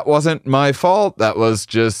and that wasn't my fault, that was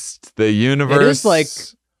just the universe.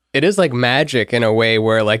 It is like magic in a way,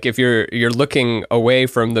 where like if you're looking away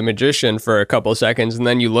from the magician for a couple seconds and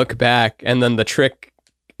then you look back and then the trick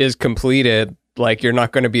is completed, like you're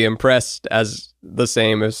not going to be impressed as the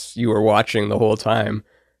same as you were watching the whole time.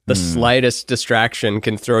 The slightest distraction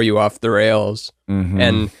can throw you off the rails. Mm-hmm.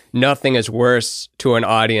 And nothing is worse to an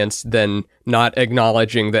audience than not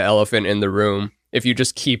acknowledging the elephant in the room. If you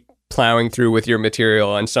just keep plowing through with your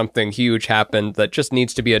material and something huge happened that just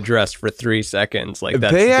needs to be addressed for 3 seconds, like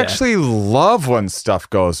that's they actually love when stuff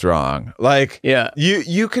goes wrong. Like, yeah,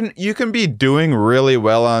 you can be doing really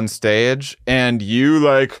well on stage and you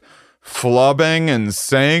like flubbing and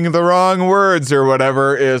saying the wrong words or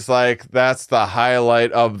whatever is like, that's the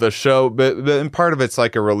highlight of the show. But and part of it's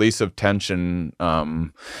like a release of tension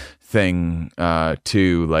thing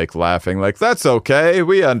too, like laughing, like, that's okay,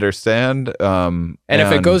 we understand. And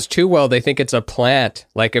if it goes too well, they think it's a plant.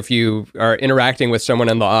 Like if you are interacting with someone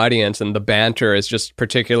in the audience and the banter is just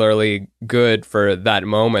particularly good for that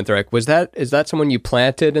moment, they're like, is that someone you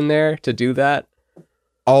planted in there to do that?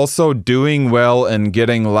 Also, doing well and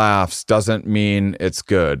getting laughs doesn't mean it's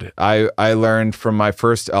good. I learned from my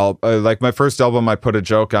first album, I put a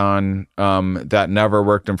joke on that never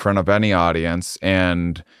worked in front of any audience,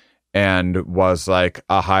 and was like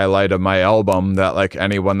a highlight of my album, that like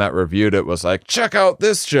anyone that reviewed it was like, check out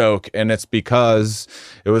this joke. And it's because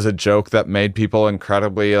it was a joke that made people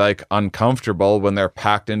incredibly like uncomfortable when they're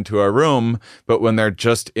packed into a room, but when they're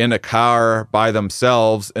just in a car by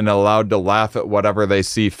themselves and allowed to laugh at whatever they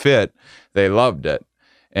see fit, they loved it.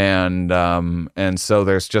 and so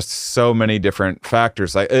there's just so many different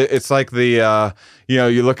factors. Like it's like the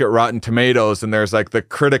you look at Rotten Tomatoes and there's like the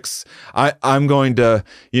critics. I'm going to,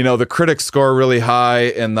 the critics score really high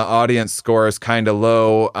and the audience score is kind of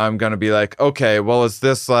low. I'm going to be like, okay, well, is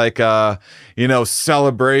this like a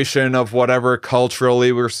celebration of whatever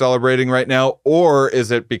culturally we're celebrating right now, or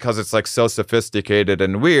is it because it's like so sophisticated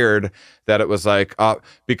and weird that it was like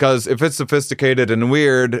because if it's sophisticated and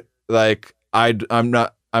weird, like I'm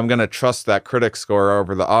going to trust that critic score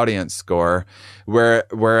over the audience score.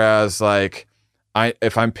 Whereas like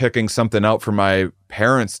if I'm picking something out for my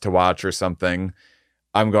parents to watch or something,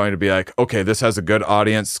 I'm going to be like, okay, this has a good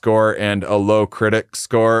audience score and a low critic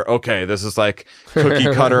score. Okay, this is like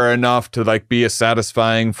cookie cutter enough to like be a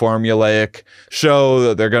satisfying formulaic show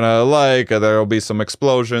that they're going to like. There'll be some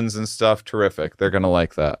explosions and stuff. Terrific. They're going to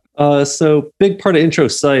like that. So big part of Intro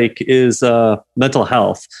Psych is mental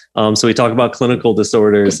health. So we talk about clinical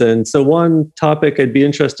disorders. And so one topic I'd be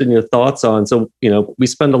interested in your thoughts on. So, we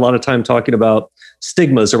spend a lot of time talking about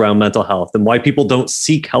stigmas around mental health and why people don't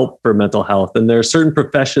seek help for mental health. And there are certain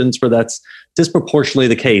professions where that's disproportionately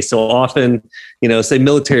the case. So often, say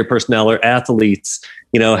military personnel or athletes,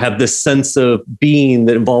 have this sense of being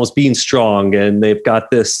that involves being strong. And they've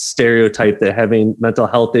got this stereotype that having mental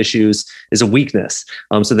health issues is a weakness.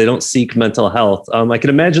 So they don't seek mental health. I can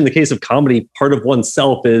imagine the case of comedy, part of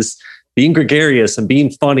oneself is being gregarious and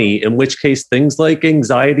being funny, in which case things like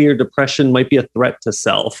anxiety or depression might be a threat to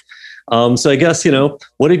self. So I guess,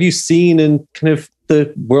 what have you seen in kind of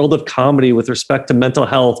the world of comedy with respect to mental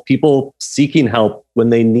health, people seeking help when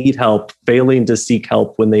they need help, failing to seek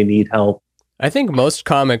help when they need help? I think most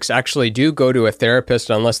comics actually do go to a therapist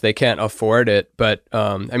unless they can't afford it. But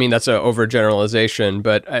that's an overgeneralization,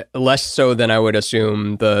 but less so than I would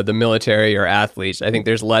assume the military or athletes. I think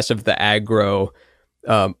there's less of the aggro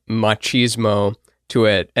machismo to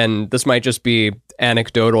it. And this might just be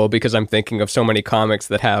anecdotal because I'm thinking of so many comics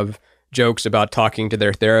that have jokes about talking to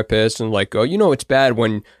their therapist and like, oh, it's bad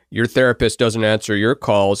when your therapist doesn't answer your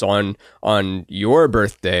calls on your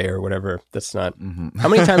birthday or whatever. That's not. Mm-hmm. How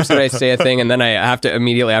many times did I say a thing and then I have to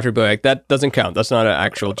immediately after be like, that doesn't count. That's not an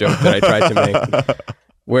actual joke that I tried to make.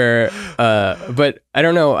 But I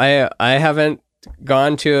don't know. I haven't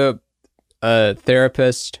gone to a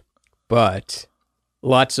therapist, but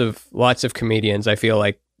lots of comedians, I feel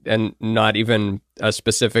like, and not even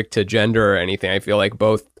specific to gender or anything. I feel like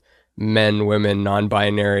both men, women,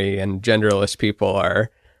 non-binary, and genderless people are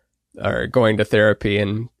going to therapy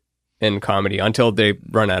in comedy until they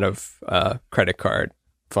run out of credit card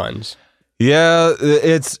funds. Yeah,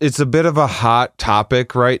 it's a bit of a hot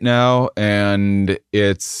topic right now, and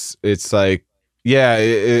it's like, yeah,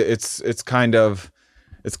 it's kind of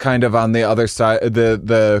on the other side,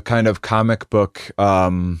 the kind of comic book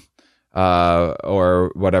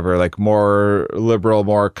or whatever, like more liberal,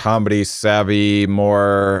 more comedy savvy,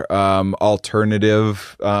 more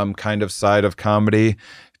alternative kind of side of comedy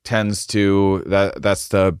tends to that's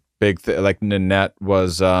the big thing. Like Nanette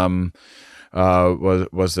was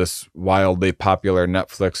this wildly popular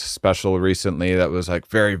Netflix special recently that was like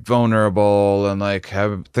very vulnerable and like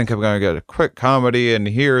think I'm gonna get a quick comedy and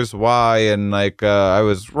here's why, and like I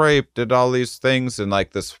was raped and all these things, and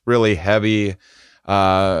like this really heavy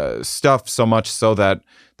stuff, so much so that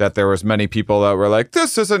there was many people that were like,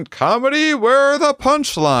 this isn't comedy, where are the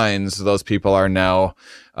punchlines? Those people are now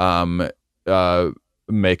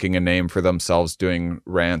making a name for themselves doing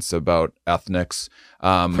rants about ethnics,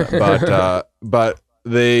 but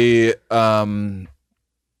they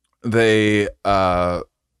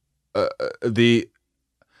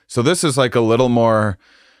so this is like a little more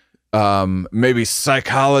maybe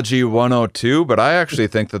psychology 102, but I actually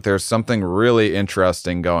think that there's something really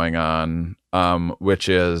interesting going on, which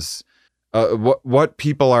is what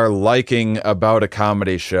people are liking about a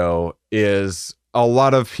comedy show is a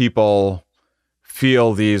lot of people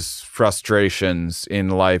feel these frustrations in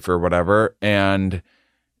life or whatever and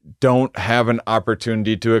don't have an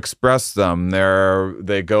opportunity to express them.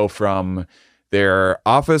 They go from their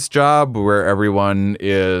office job where everyone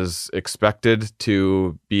is expected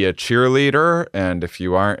to be a cheerleader, and if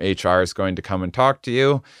you aren't, HR is going to come and talk to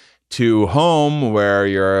you, to home where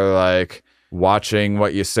you're like watching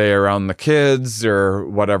what you say around the kids or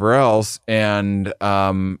whatever else, and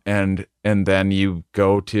then you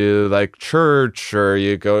go to like church, or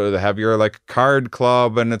you go to have your like card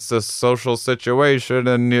club, and it's a social situation,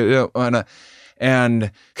 and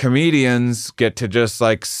and comedians get to just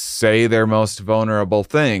like say their most vulnerable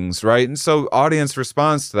things, right? And so audience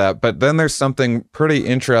responds to that. But then there's something pretty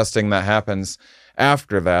interesting that happens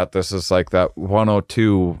after that, this is like that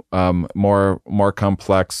 102, more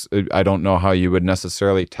complex. I don't know how you would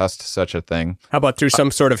necessarily test such a thing. How about through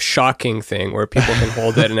some sort of shocking thing where people can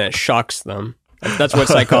hold it and it shocks them? That's what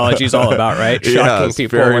psychology is all about, right? Shocking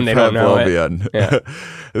people when they don't know it.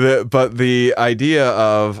 Yeah. But the idea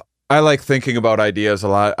of, I like thinking about ideas a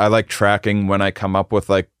lot. I like tracking when I come up with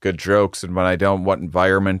like good jokes and when I don't, what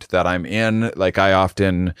environment that I'm in. Like I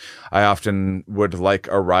often would like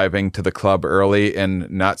arriving to the club early and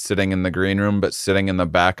not sitting in the green room, but sitting in the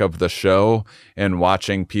back of the show and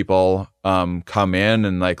watching people come in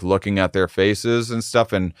and like looking at their faces and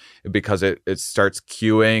stuff. And because it starts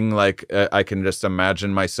cueing, like I can just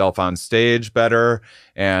imagine myself on stage better,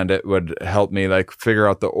 and it would help me like figure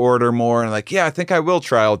out the order more. And like, yeah, I think I will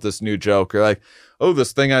try out this new joke. Or like, oh,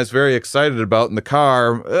 this thing I was very excited about in the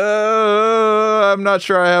car. I'm not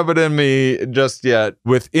sure I have it in me just yet.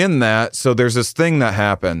 Within that, so there's this thing that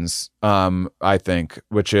happens, I think,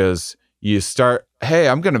 which is you start, hey,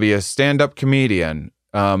 I'm going to be a stand-up comedian.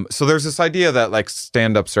 So there's this idea that like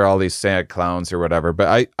stand-ups are all these sad clowns or whatever,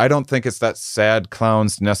 but I don't think it's that sad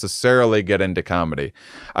clowns necessarily get into comedy.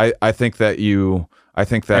 I think that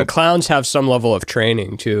and clowns have some level of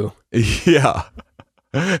training too. Yeah.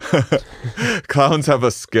 Clowns have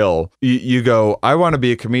a skill. You go, I want to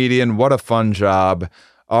be a comedian. What a fun job.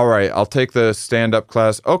 All right, I'll take the stand-up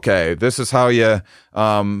class. Okay, this is how you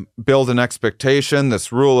build an expectation,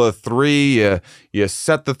 this rule of 3. You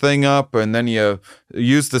set the thing up, and then you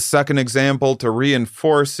use the second example to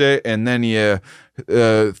reinforce it, and then you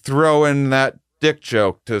throw in that dick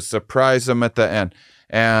joke to surprise them at the end.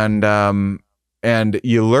 And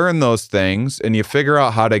you learn those things, and you figure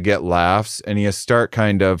out how to get laughs, and you start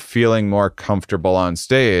kind of feeling more comfortable on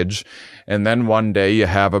stage. And then one day you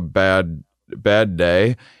have a bad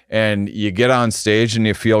day and you get on stage and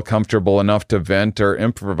you feel comfortable enough to vent or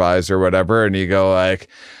improvise or whatever, and you go like,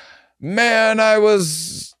 man, I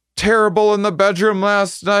was terrible in the bedroom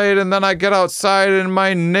last night, and then I get outside and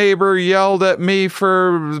my neighbor yelled at me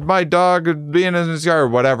for my dog being in his yard or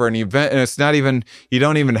whatever, and you vent, and it's not even, you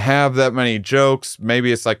don't even have that many jokes.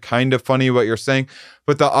 Maybe it's like kind of funny what you're saying,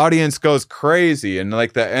 but the audience goes crazy, and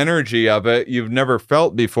like the energy of it you've never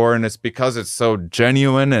felt before, and it's because it's so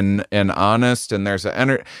genuine and honest, and there's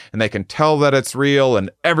and they can tell that it's real,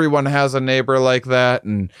 and everyone has a neighbor like that,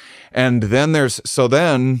 and then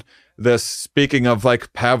then this, speaking of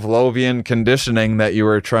like Pavlovian conditioning that you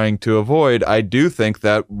were trying to avoid, I do think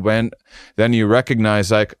that then you recognize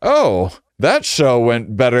like, oh, that show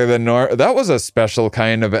went better than that was a special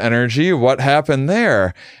kind of energy. What happened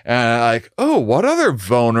there? And like, oh, what other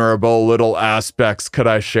vulnerable little aspects could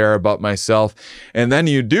I share about myself? And then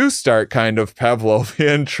you do start kind of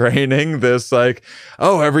Pavlovian training this like,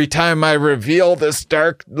 oh, every time I reveal this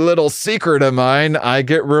dark little secret of mine, I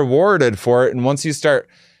get rewarded for it. And once you start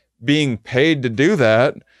being paid to do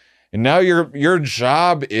that, and now your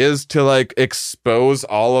job is to like expose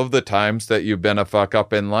all of the times that you've been a fuck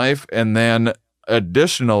up in life. And then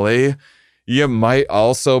additionally, you might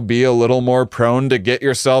also be a little more prone to get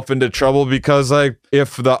yourself into trouble, because like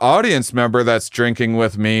if the audience member that's drinking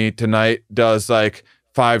with me tonight does like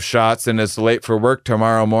 5 shots and is late for work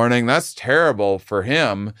tomorrow morning, that's terrible for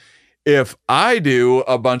him. If I do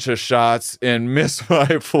a bunch of shots and miss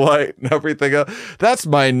my flight and everything else, that's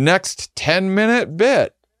my next 10-minute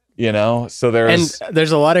bit, you know? So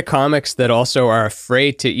there's a lot of comics that also are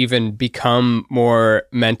afraid to even become more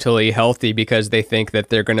mentally healthy because they think that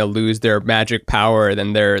they're going to lose their magic power,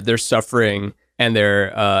 then their suffering and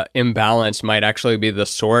their imbalance might actually be the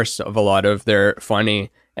source of a lot of their funny.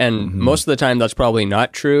 And most of the time, that's probably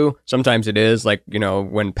not true. Sometimes it is, like, you know,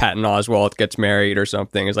 when Patton Oswalt gets married or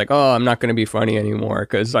something, it's like, oh, I'm not going to be funny anymore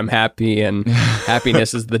because I'm happy, and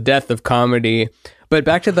happiness is the death of comedy. But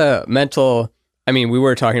back to the mental, I mean, we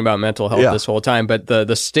were talking about mental health this whole time, but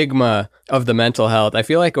the stigma of the mental health, I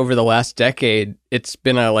feel like over the last decade, it's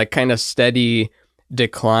been a like kind of steady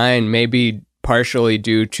decline, maybe partially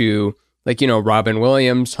due to, like, you know, Robin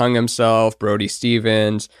Williams hung himself, Brody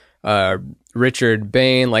Stevens, Richard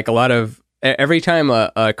Bain, like a lot of, every time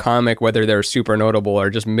a comic, whether they're super notable or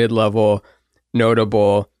just mid-level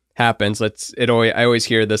notable happens, I always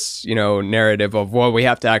hear this, you know, narrative of, well, we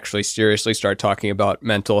have to actually seriously start talking about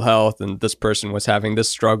mental health, and this person was having this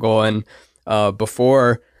struggle, and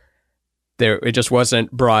before it just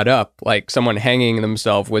wasn't brought up. Like someone hanging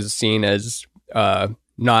themselves was seen as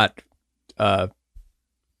not a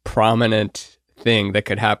prominent thing that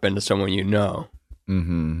could happen to someone you know.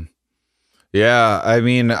 Mm-hmm. Yeah, I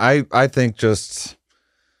mean, I think just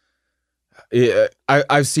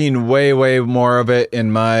I've seen way more of it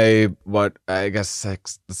in my, what I guess,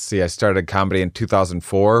 let's see, I started comedy in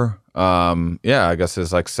 2004. I guess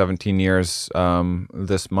it's like 17 years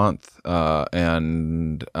this month.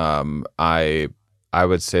 And I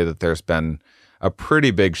would say that there's been a pretty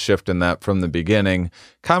big shift in that from the beginning.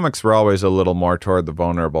 Comics were always a little more toward the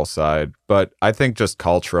vulnerable side, but I think just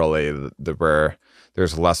culturally, where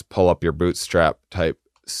there's less pull up your bootstrap type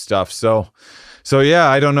stuff. So yeah,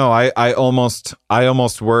 I don't know. I almost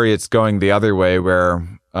worry it's going the other way, where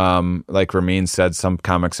like Ramin said, some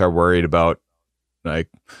comics are worried about, like,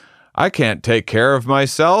 I can't take care of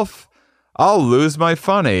myself, I'll lose my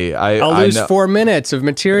funny. I'll lose 4 minutes of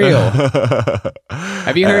material.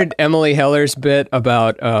 Have you heard Emily Heller's bit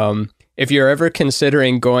about if you're ever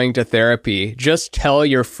considering going to therapy, just tell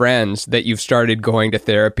your friends that you've started going to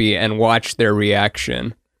therapy and watch their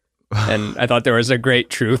reaction? And I thought there was a great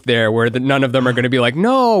truth there, where none of them are going to be like,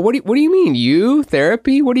 no, what do you mean, you?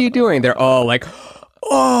 Therapy? What are you doing? They're all like,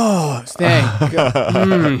 oh, thank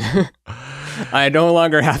God. I no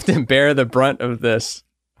longer have to bear the brunt of this.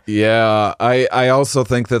 Yeah, I also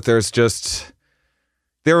think that there was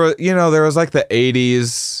like the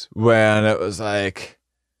 80s when it was like,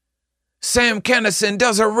 Sam Kinison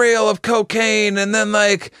does a reel of cocaine, and then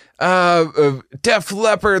like Def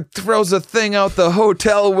Leppard throws a thing out the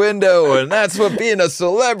hotel window, and that's what being a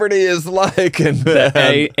celebrity is like. And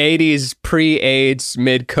the 80s pre-AIDS,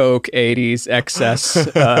 mid-coke 80s excess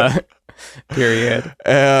period.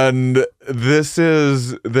 And this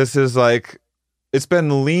is like, it's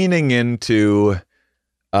been leaning into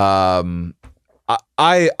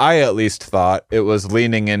I at least thought it was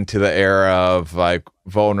leaning into the era of like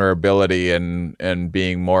vulnerability and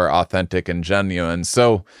being more authentic and genuine.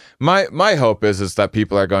 So my hope is that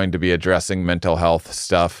people are going to be addressing mental health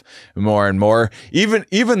stuff more and more.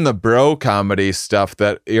 Even the bro comedy stuff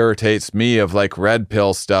that irritates me, of like red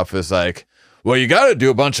pill stuff, is like, well, you got to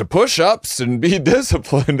do a bunch of push-ups and be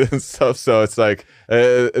disciplined and stuff. So it's like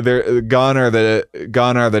gone are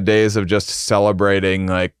the days of just celebrating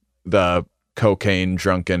like the cocaine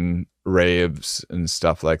drunken raves and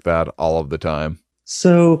stuff like that all of the time.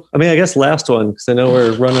 So, I mean, I guess last one, because I know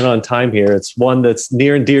we're running on time here. It's one that's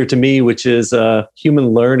near and dear to me, which is human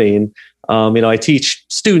learning. I teach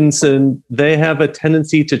students, and they have a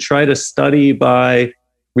tendency to try to study by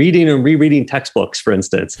reading and rereading textbooks, for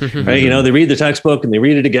instance. Right? They read the textbook and they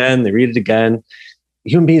read it again.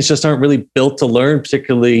 Human beings just aren't really built to learn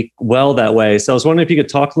particularly well that way. So I was wondering if you could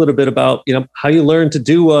talk a little bit about, how you learn to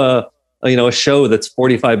do a show that's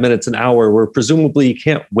 45 minutes, an hour, where presumably you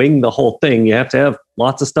can't wing the whole thing. You have to have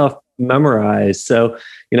lots of stuff memorized. So,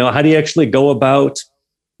 how do you actually go about,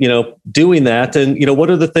 doing that? And, what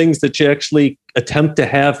are the things that you actually attempt to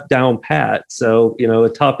have down pat? So, a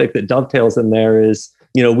topic that dovetails in there is,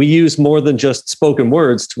 we use more than just spoken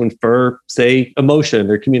words to infer, say,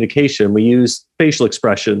 emotion or communication. We use facial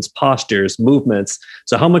expressions, postures, movements.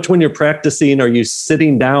 So how much when you're practicing are you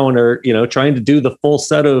sitting down or, trying to do the full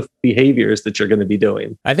set of behaviors that you're going to be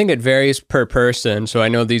doing? I think it varies per person. So I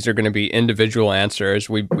know these are going to be individual answers.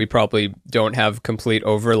 We probably don't have complete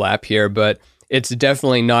overlap here, but it's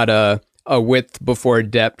definitely not a width before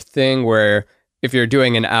depth thing, where if you're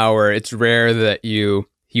doing an hour, it's rare that you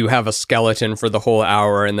have a skeleton for the whole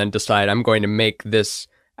hour and then decide, I'm going to make this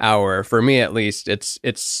hour. For me, at least, it's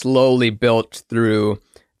slowly built through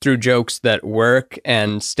jokes that work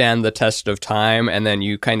and stand the test of time. And then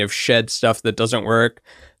you kind of shed stuff that doesn't work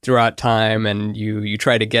throughout time. And you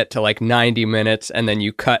try to get to like 90 minutes, and then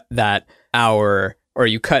you cut that hour, or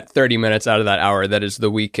you cut 30 minutes out of that hour that is the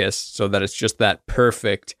weakest, so that it's just that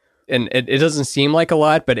perfect. And it doesn't seem like a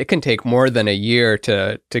lot, but it can take more than a year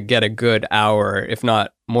to get a good hour, if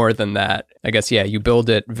not more than that. I guess, yeah, you build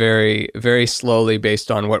it very, very slowly based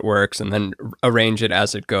on what works, and then arrange it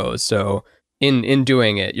as it goes. So in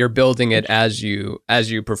doing it, you're building it as you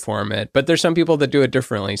perform it. But there's some people that do it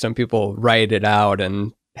differently. Some people write it out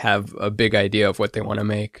and have a big idea of what they want to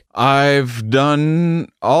make. I've done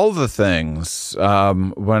all the things.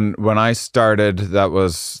 When I started, that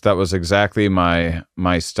was exactly my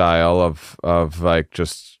style of like,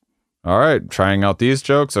 just, all right, trying out these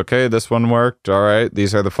jokes. Okay, this one worked. All right,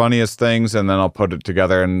 these are the funniest things, and then I'll put it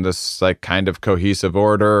together in this like kind of cohesive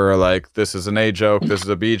order, or like, this is an A joke, this is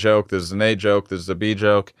a B joke, this is an A joke, this is a B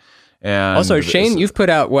joke. And also, Shane, you've put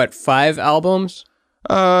out what, 5 albums?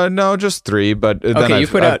 No, just 3, but then okay, you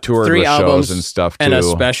put out toured 3 with albums shows and stuff too, and a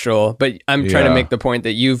special. But I'm trying to make the point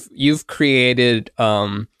that you've created,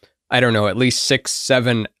 I don't know, at least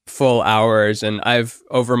 6-7 full hours, and I've,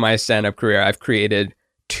 over my stand-up career, I've created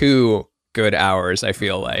 2 good hours, I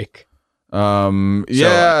feel like. Yeah,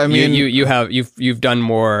 so I mean, you've done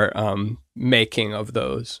more making of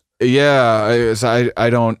those. Yeah, I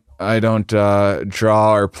don't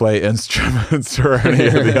draw or play instruments or any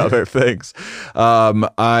of the other things.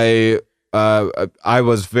 I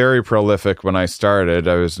was very prolific when I started.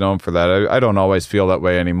 I was known for that. I don't always feel that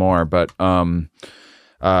way anymore, but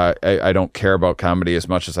I don't care about comedy as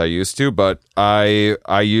much as I used to. But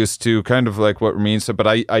I used to kind of like what Ramin said. But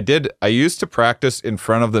I used to practice in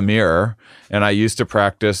front of the mirror, and I used to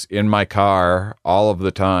practice in my car all of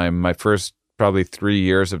the time. My first probably 3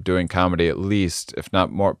 years of doing comedy, at least, if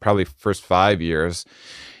not more, probably first 5 years.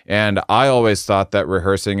 And I always thought that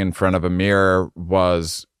rehearsing in front of a mirror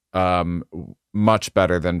was much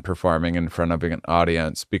better than performing in front of an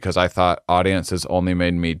audience, because I thought audiences only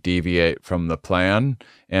made me deviate from the plan,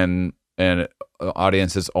 and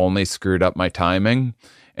audiences only screwed up my timing.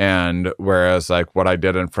 And whereas like what I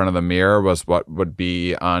did in front of the mirror was what would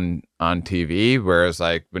be on TV, whereas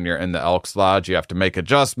like when you're in the Elks Lodge, you have to make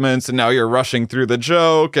adjustments, and now you're rushing through the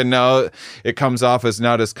joke, and now it comes off as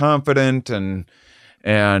not as confident,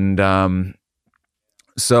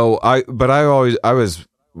 so I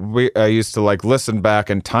used to like listen back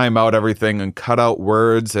and time out everything and cut out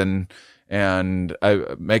words and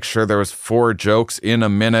I make sure there was 4 jokes in a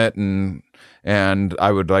minute, and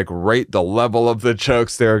I would like rate the level of the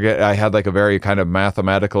jokes there. I had like a very kind of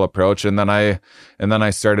mathematical approach, and then I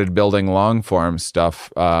started building long form stuff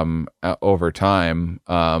over time,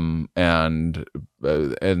 and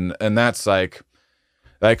that's like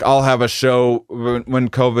I'll have a show when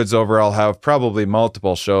COVID's over. I'll have probably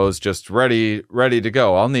multiple shows just ready to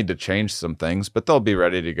go. I'll need to change some things, but they'll be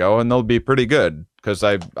ready to go, and they'll be pretty good because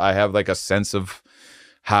I have like a sense of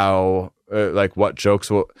how like what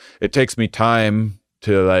jokes will. It takes me time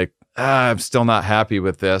to like I'm still not happy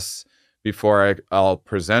with this before I'll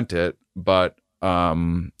present it, but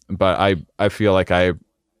I feel like I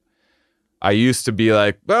used to be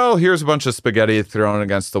like, well, here's a bunch of spaghetti thrown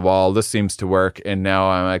against the wall. This seems to work. And now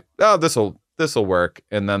I'm like, oh, this'll work.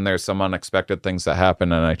 And then there's some unexpected things that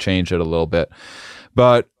happen, and I change it a little bit.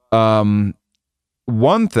 But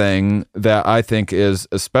one thing that I think is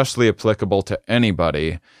especially applicable to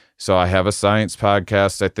anybody. So I have a science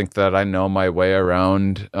podcast. I think that I know my way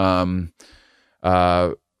around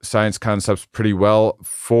science concepts pretty well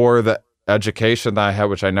for the education that I had,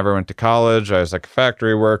 which I never went to college. I was like a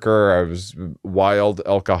factory worker. I was wild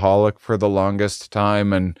alcoholic for the longest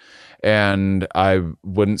time. And I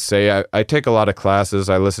wouldn't say I take a lot of classes.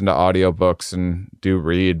 I listen to audiobooks and do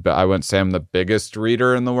read, but I wouldn't say I'm the biggest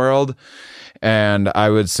reader in the world. And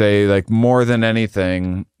I would say like more than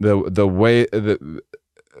anything, the way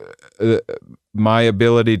my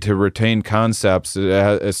ability to retain concepts,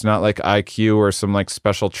 it's not like IQ or some like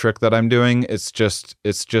special trick that I'm doing. It's just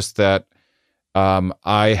that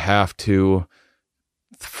I have to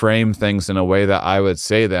frame things in a way that I would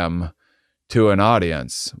say them to an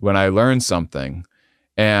audience when I learn something.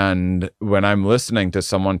 And when I'm listening to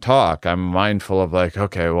someone talk, I'm mindful of like,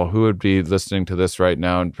 okay, well, who would be listening to this right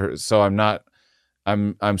now? And so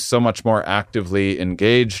I'm so much more actively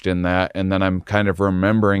engaged in that. And then I'm kind of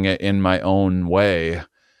remembering it in my own way.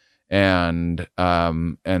 And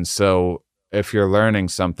so if you're learning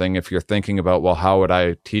something, if you're thinking about, well, how would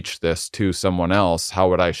I teach this to someone else? How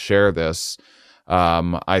would I share this?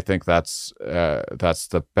 I think that's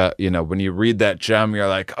the best. You know, when you read that gem, you're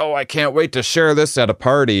like, oh, I can't wait to share this at a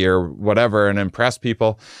party or whatever and impress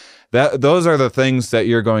people. Those are the things that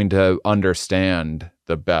you're going to understand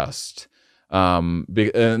the best. And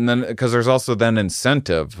then because there's also then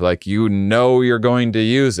incentive, like, you know, you're going to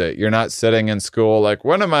use it. You're not sitting in school like,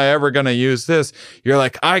 when am I ever going to use this? You're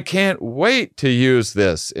like, I can't wait to use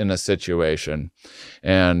this in a situation.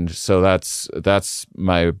 And so that's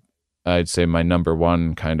I'd say my number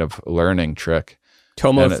one kind of learning trick.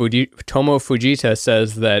 Tomo Fujita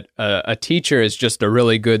says that a teacher is just a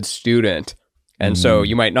really good student. And so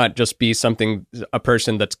you might not just be a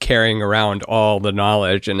person that's carrying around all the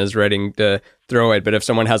knowledge and is ready to throw it. But if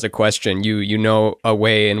someone has a question, you know a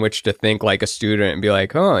way in which to think like a student and be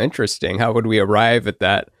like, oh, interesting. How would we arrive at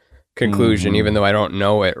that conclusion, even though I don't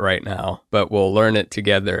know it right now? But we'll learn it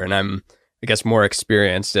together. And I'm, I guess, more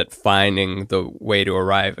experienced at finding the way to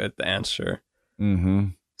arrive at the answer. Mm-hmm.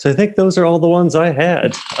 So I think those are all the ones I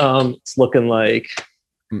had. It's looking like...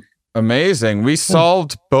 Amazing. We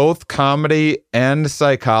solved both comedy and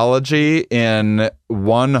psychology in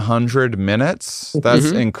 100 minutes.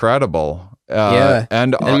 That's incredible.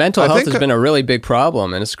 And mental health has been a really big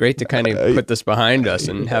problem, and it's great to kind of put this behind us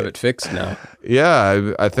and have it fixed now.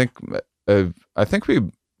 Yeah, I think we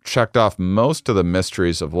checked off most of the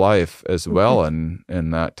mysteries of life as well in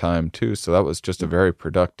that time too. So that was just a very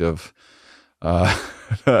productive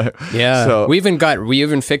Yeah, So we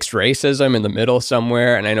even fixed racism in the middle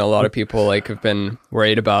somewhere, and I know a lot of people like have been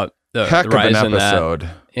worried about the heck of an rise in that. episode.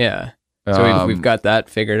 Yeah, so we've got that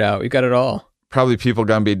figured out. We've got it all. Probably people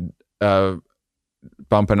gonna be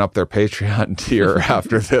bumping up their Patreon tier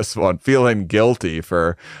after this one, feeling guilty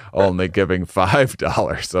for only giving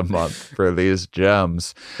 $5 a month for these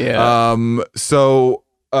gems. Yeah.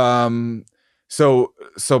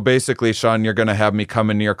 So basically, Sean, you're going to have me come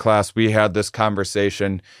into your class. We had this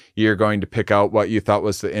conversation. You're going to pick out what you thought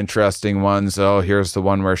was the interesting ones. Oh, here's the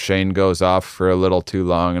one where Shane goes off for a little too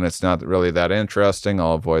long and it's not really that interesting.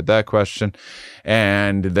 I'll avoid that question.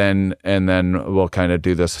 And then we'll kind of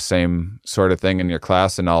do this same sort of thing in your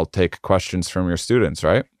class, and I'll take questions from your students,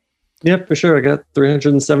 right? Yep, for sure. I got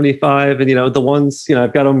 375, and the ones,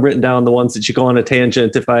 I've got them written down. The ones that you go on a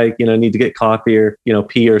tangent if I, need to get coffee or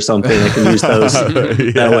pee or something, I can use those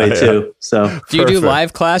that way too. So, do you do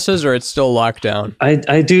live classes or it's still locked down?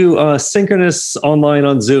 I do synchronous online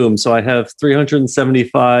on Zoom. So I have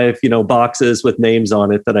 375, boxes with names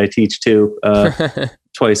on it that I teach to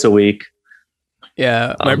twice a week.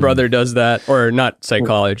 Yeah, my brother does that, or not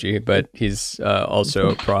psychology, but he's also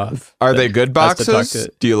a prof. Are they good boxes?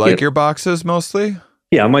 Do you like your boxes mostly?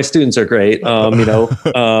 Yeah, my students are great. And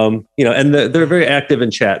they're very active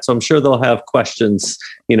in chat, so I'm sure they'll have questions,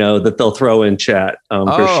 that they'll throw in chat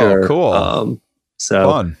for sure. Cool.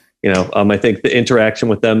 Fun. I think the interaction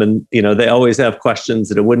with them, and they always have questions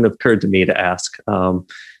that it wouldn't have occurred to me to ask.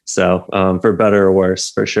 For better or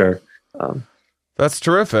worse, for sure. That's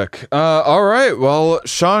terrific. All right. Well,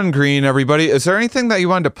 Sean Green, everybody. Is there anything that you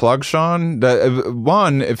wanted to plug, Sean?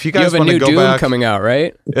 If you guys want to go back. You have a new Doom coming out,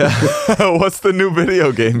 right? Yeah. What's the new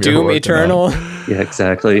video game you're Doom Eternal? Yeah,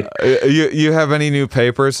 exactly. You have any new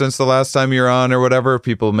papers since the last time you're on or whatever?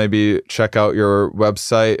 People maybe check out your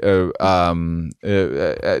website.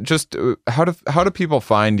 How do people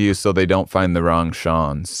find you so they don't find the wrong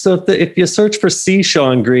Seans? So if you search for C.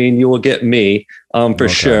 Sean Green, you will get me. For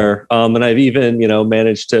sure. And I've even,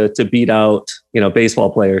 managed to beat out,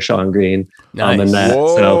 baseball player Sean Green. Nice. In that.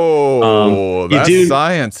 Whoa, that's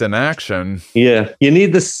science in action. Yeah. You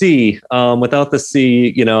need the C. Without the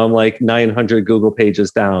C, I'm like 900 Google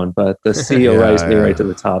pages down, but the C will rise me right to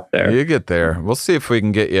the top there. You get there. We'll see if we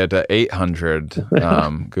can get you to 800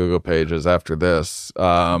 Google pages after this.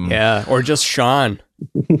 Or just Sean.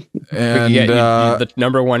 And the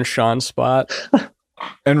number one Sean spot.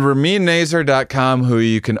 And RaminNazer.com, who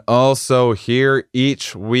you can also hear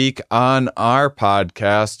each week on our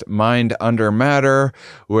podcast, Mind Under Matter,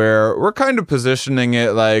 where we're kind of positioning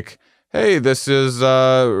it like, hey, this is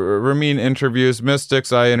Ramin interviews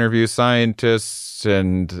mystics, I interview scientists,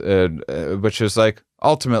 and which is like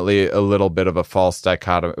ultimately a little bit of a false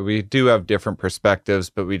dichotomy. We do have different perspectives,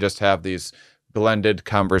 but we just have these blended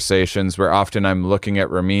conversations where often I'm looking at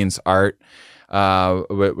Ramin's art,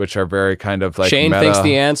 which are very kind of like Shane meta. Thinks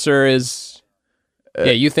the answer is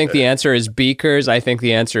you think the answer is beakers. I think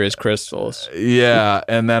the answer is crystals. Yeah,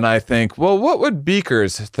 and then I think, well, what would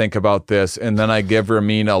beakers think about this? And then I give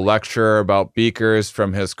Ramin a lecture about beakers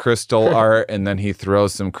from his crystal art, and then he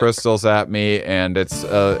throws some crystals at me, and it's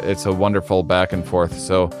a wonderful back and forth.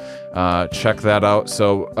 So check that out.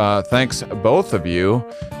 So thanks both of you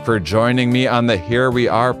for joining me on the Here We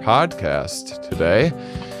Are podcast today.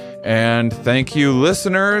 And thank you,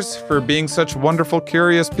 listeners, for being such wonderful,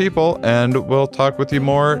 curious people. And we'll talk with you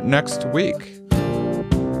more next week.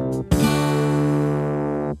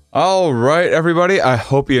 All right, everybody. I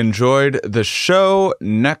hope you enjoyed the show.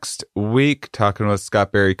 Next week, talking with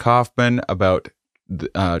Scott Barry Kaufman about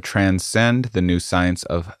Transcend, the new science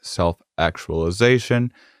of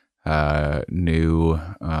self-actualization. New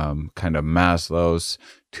kind of Maslow's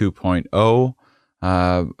 2.0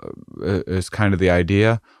 is kind of the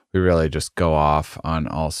idea. We really just go off on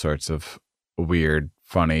all sorts of weird,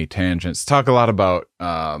 funny tangents. Talk a lot about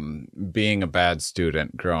being a bad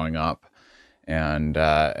student growing up, and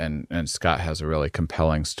Scott has a really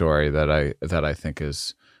compelling story that I think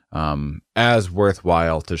is as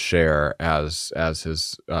worthwhile to share as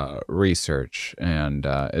his research, and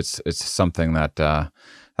it's something that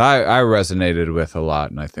I resonated with a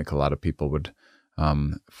lot, and I think a lot of people would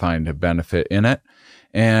find a benefit in it.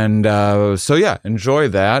 And so yeah, enjoy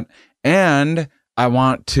that. And I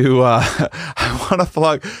want to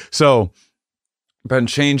plug. So been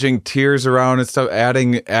changing tiers around and stuff,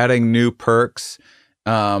 adding new perks,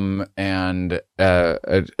 and to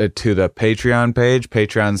the Patreon page,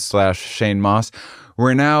 Patreon/Shane Moss.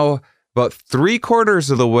 We're now about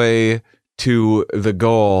 3/4 of the way to the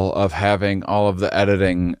goal of having all of the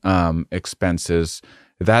editing expenses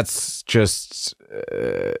that's just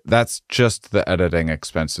the editing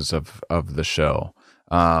expenses of the show,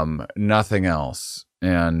 nothing else.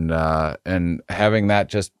 And having that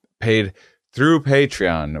just paid through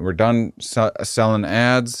Patreon. We're done selling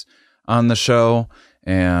ads on the show,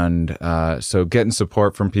 and so getting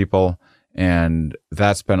support from people, and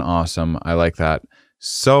that's been awesome. I like that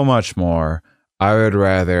so much more. I would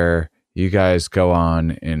rather you guys go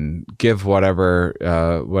on and give whatever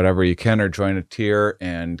you can, or join a tier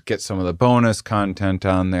and get some of the bonus content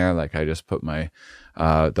on there. Like I just put my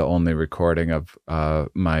the only recording of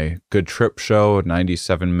my Good Trip show, a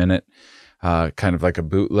 97-minute kind of like a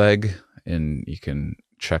bootleg, and you can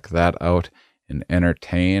check that out and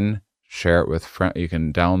entertain, share it with friends. You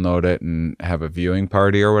can download it and have a viewing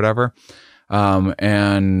party or whatever.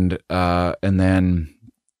 And then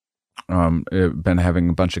been having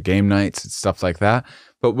a bunch of game nights and stuff like that.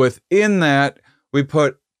 But within that, we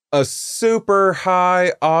put a super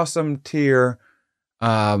high, awesome tier,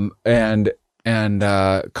 and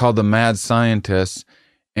called the Mad Scientist,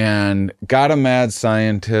 and got a Mad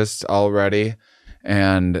Scientist already.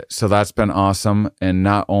 And so that's been awesome. And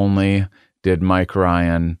not only did Mike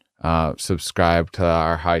Ryan subscribe to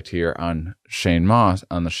our high tier on Shane Moss,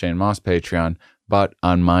 on the Shane Moss Patreon, but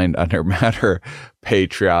on Mind Under Matter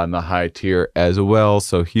Patreon, the high tier as well.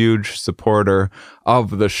 So huge supporter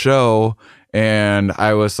of the show. And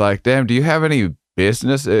I was like, damn, do you have any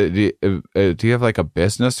business? Do you have like a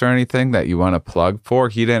business or anything that you want to plug for?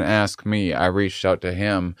 He didn't ask me. I reached out to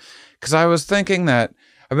him because I was thinking that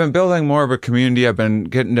I've been building more of a community. I've been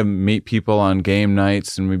getting to meet people on game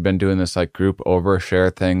nights, and we've been doing this like group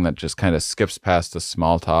overshare thing that just kind of skips past the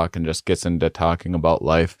small talk and just gets into talking about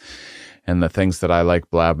life and the things that I like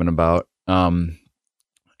blabbing about. And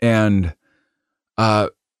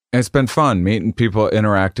it's been fun meeting people,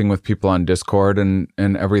 interacting with people on Discord and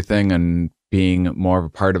everything, and being more of a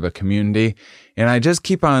part of a community. And I just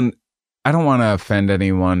keep on, I don't want to offend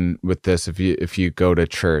anyone with this. If you go to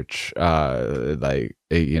church,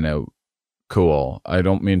 cool. I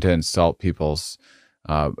don't mean to insult people's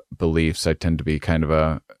beliefs. I tend to be kind of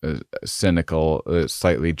a cynical,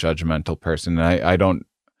 slightly judgmental person. And I don't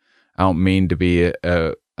mean to be,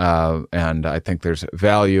 and I think there's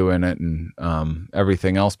value in it and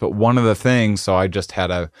everything else. But one of the things, so I just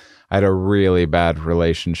had a really bad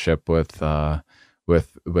relationship with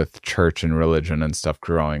church and religion and stuff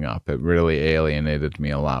growing up. It really alienated me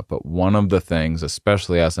a lot. But one of the things,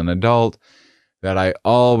 especially as an adult, that I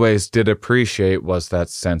always did appreciate was that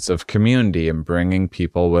sense of community and bringing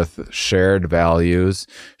people with shared values,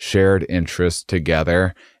 shared interests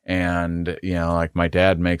together. And, like my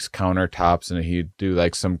dad makes countertops, and he'd do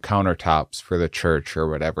like some countertops for the church or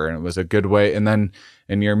whatever. And it was a good way. And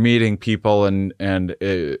you're meeting people and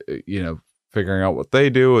figuring out what they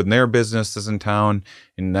do and their businesses in town.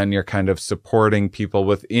 And then you're kind of supporting people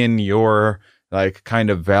within your like kind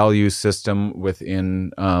of value system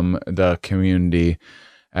within the community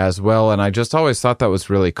as well. And I just always thought that was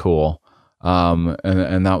really cool.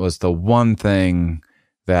 And that was the one thing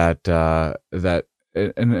that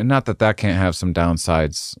and not that can't have some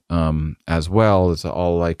downsides as well, as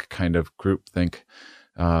all like kind of groupthink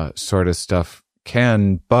sort of stuff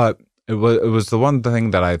can. But it was the one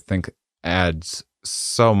thing that I think adds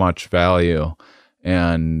so much value,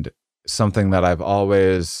 and something that I've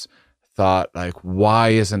always thought, like, why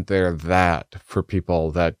isn't there that for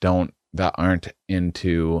people that aren't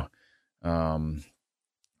into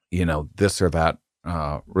this or that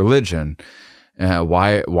religion?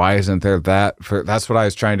 Why isn't there that? That's what I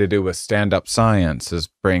was trying to do with Stand Up Science, is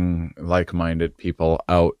bring like-minded people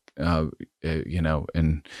out, and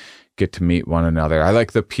get to meet one another. I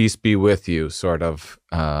like the peace be with you sort of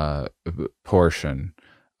portion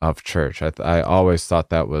of church. I always thought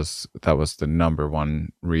that was the number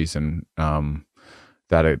one reason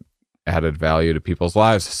that it added value to people's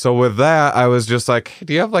lives. So with that, I was just like, hey,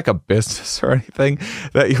 do you have like a business or anything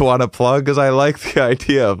that you want to plug? Because I like the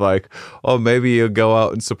idea of like, oh, maybe you go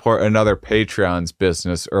out and support another Patreon's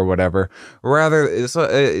business or whatever. Rather,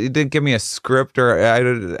 it didn't give me a script, or I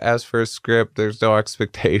didn't ask for a script. There's no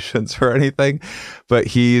expectations or anything. But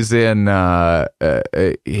he's in,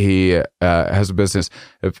 he has a business,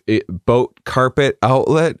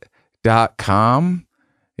 boatcarpetoutlet.com.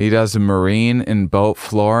 He does marine and boat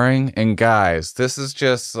flooring. And guys, this is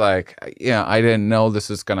just like, I didn't know this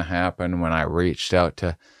was going to happen when I reached out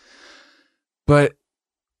to, but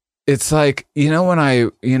it's like, when I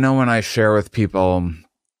share with people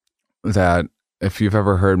that, if you've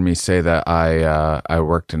ever heard me say that I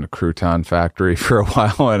worked in a crouton factory for a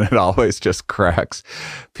while, and it always just cracks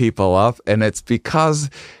people up. And it's because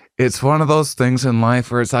it's one of those things in life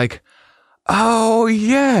where it's like, oh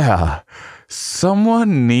yeah,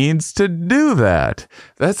 someone needs to do that.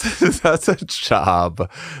 That's a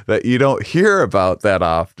job that you don't hear about that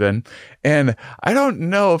often. And I don't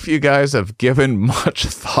know if you guys have given much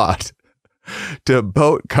thought to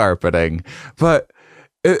boat carpeting, but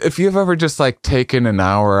if you've ever just like taken an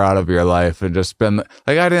hour out of your life and just been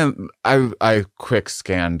like, I quick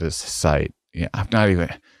scanned this site. Yeah, I'm not even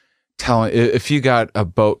telling. If you got a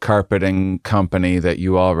boat carpeting company that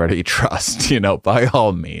you already trust, by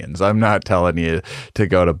all means, I'm not telling you to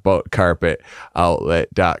go to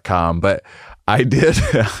boatcarpetoutlet.com, but I did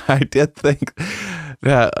think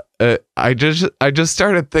that I just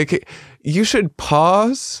started thinking you should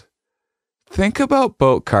pause. Think about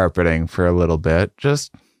boat carpeting for a little bit.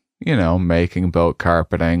 Just, making boat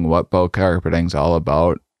carpeting, what boat carpeting's all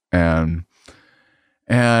about. And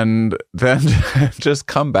then just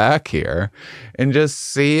come back here and just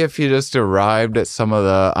see if you just arrived at some of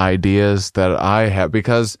the ideas that I have.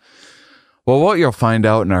 Because, well, what you'll find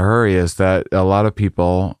out in a hurry is that a lot of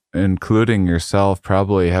people, including yourself,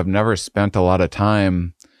 probably have never spent a lot of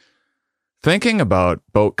time thinking about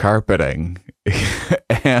boat carpeting.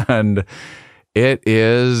 And it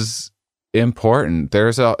is important.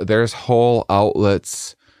 There's whole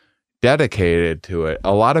outlets dedicated to it.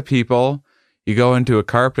 A lot of people, you go into a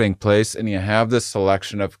carpeting place and you have this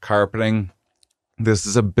selection of carpeting. This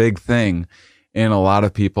is a big thing in a lot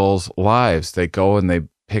of people's lives. They go and they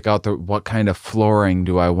pick out what kind of flooring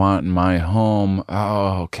do I want in my home?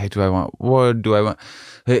 Oh, okay. Do I want wood? Do I want,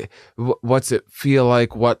 hey, what's it feel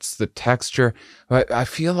like? What's the texture? I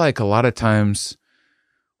feel like a lot of times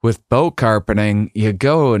with boat carpeting, you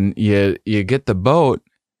go and you get the boat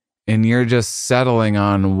and you're just settling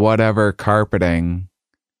on whatever carpeting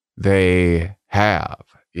they have,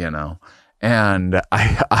 and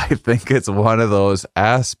I think it's one of those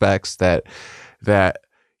aspects that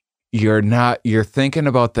you're thinking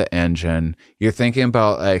about the engine, you're thinking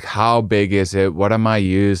about like, how big is it? What am I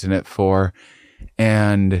using it for?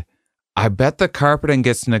 And I bet the carpeting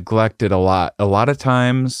gets neglected a lot of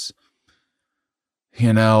times.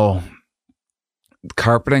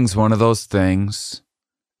 Carpeting's one of those things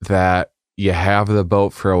that you have the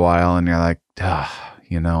boat for a while and you're like,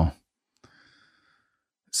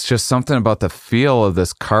 it's just something about the feel of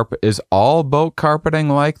this carpet. Is all boat carpeting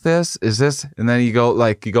like this? Is this? And then you go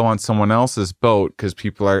on someone else's boat because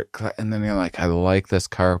people are, and then you're like, I like this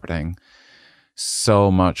carpeting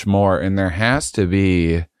so much more. And there has to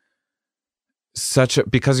be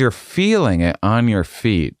because you're feeling it on your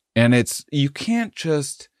feet. And you can't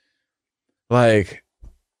just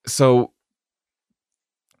so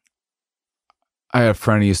I had a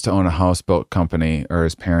friend who used to own a houseboat company, or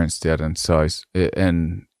his parents did. And so but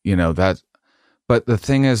the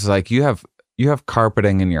thing is, you have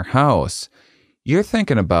carpeting in your house. You're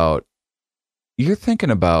thinking about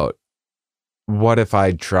what if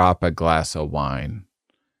I drop a glass of wine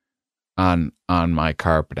on my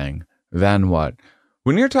carpeting? Then what?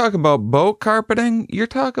 When you're talking about boat carpeting, you're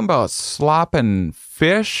talking about slopping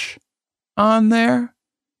fish on there.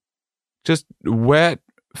 Just wet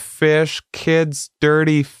fish, kids'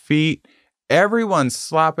 dirty feet. Everyone's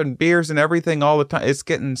slopping beers and everything all the time. It's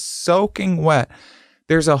getting soaking wet.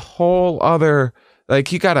 There's a whole other,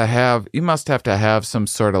 you must have to have some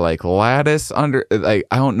sort of lattice under, I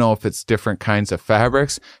don't know if it's different kinds of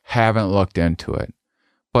fabrics. Haven't looked into it.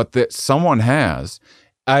 But that someone has.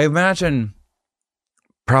 I imagine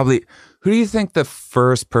probably, who do you think the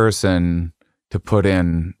first person to put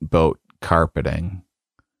in boat carpeting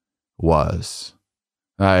was?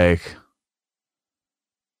 It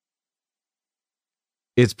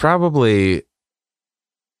probably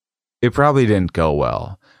didn't go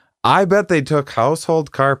well. I bet they took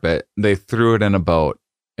household carpet, they threw it in a boat,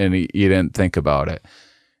 and you didn't think about it.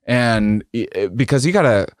 And because you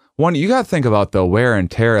gotta think about the wear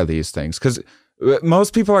and tear of these things, because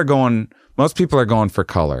most people are going for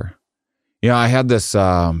color. I had this,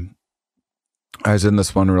 I was in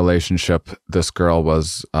this one relationship. This girl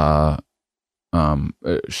was,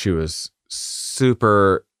 she was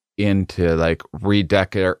super into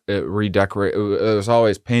redecorate. It was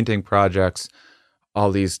always painting projects,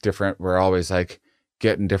 all these different, we're always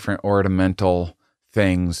getting different ornamental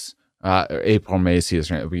things. April Macy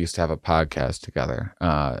we used to have a podcast together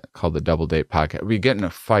called the Double Date Podcast. We get into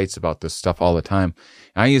fights about this stuff all the time.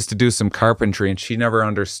 And I used to do some carpentry, and she never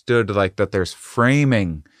understood that there's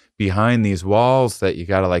framing behind these walls that you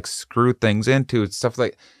got to screw things into and stuff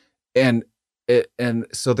and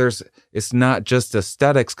so it's not just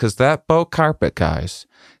aesthetics, because that boat carpet, guys,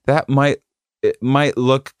 it might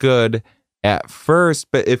look good at first,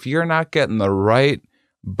 but if you're not getting the right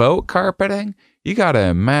boat carpeting, you got to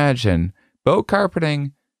imagine boat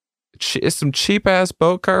carpeting is some cheap ass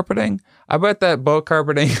boat carpeting. I bet that boat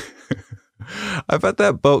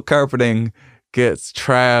carpeting gets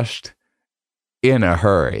trashed in a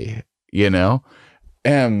hurry, you know?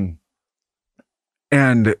 And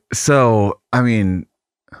so, I mean,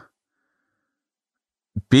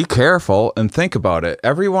 be careful and think about it.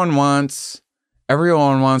 Everyone wants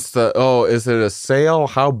the, oh, is it a sail?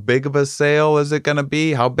 How big of a sail is it going to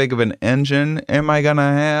be? How big of an engine am I going to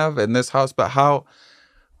have in this house?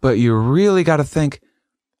 But you really got to think,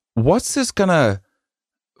 what's this going to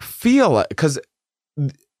feel like? Because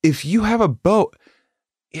if you have a boat,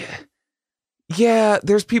 yeah,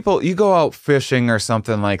 there's people, you go out fishing or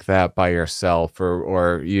something like that by yourself,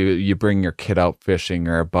 or you bring your kid out fishing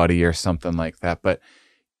or a buddy or something like that. But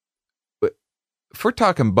if we're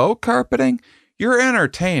talking boat carpeting, you're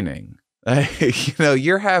entertaining. You know,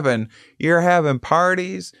 you're having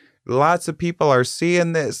parties. Lots of people are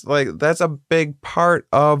seeing this. Like, that's a big part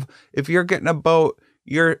of, if you're getting a boat,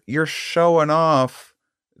 you're showing off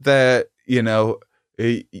that, you know,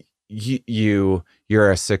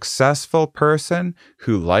 you're a successful person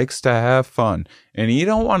who likes to have fun, and you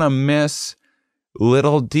don't want to miss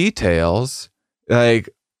little details. Like,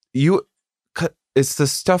 it's the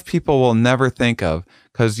stuff people will never think of,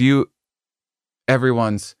 because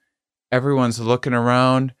everyone's looking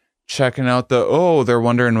around, checking out they're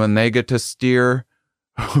wondering when they get to steer,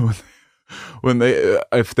 if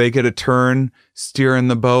they get a turn steering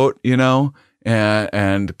the boat, you know,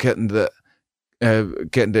 and getting to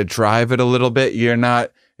drive it a little bit.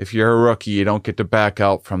 If you're a rookie, you don't get to back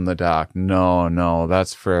out from the dock. No,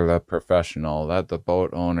 that's for the professional. That the boat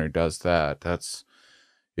owner does that. That's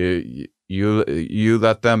you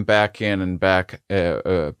let them back in and back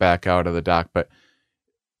out of the dock. But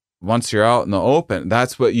once you're out in the open,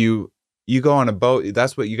 that's what you go on a boat.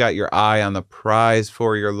 That's what you got your eye on the prize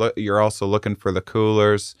for. You're also looking for the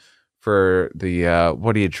coolers, for the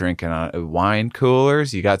what are you drinking on? Wine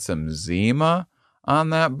coolers. You got some Zima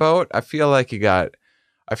on that boat. I feel like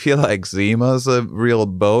Zima's a real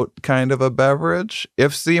boat kind of a beverage.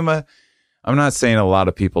 If Zima, I'm not saying a lot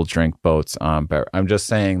of people drink boats on beverage. I'm just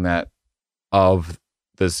saying that of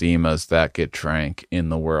the Zimas that get drank in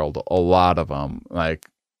the world, a lot of them, like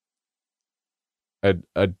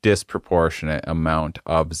a disproportionate amount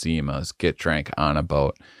of Zimas get drank on a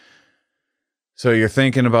boat. So you're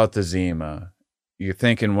thinking about the Zima. You're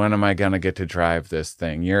thinking, when am I going to get to drive this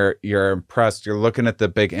thing? You're impressed. You're looking at the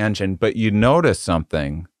big engine, but you notice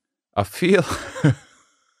something.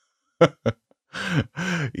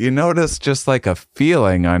 You notice just like a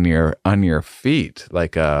feeling on your feet,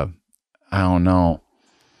 like I don't know.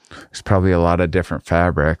 There's probably a lot of different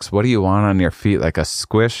fabrics. What do you want on your feet? Like a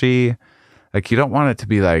squishy, like you don't want it to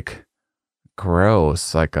be like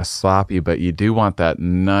gross, like a sloppy, but you do want that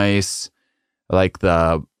nice, like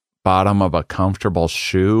the bottom of a comfortable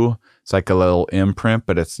shoe. It's like a little imprint,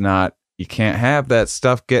 but it's not, you can't have that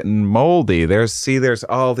stuff getting moldy. There's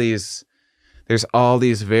all these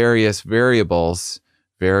various variables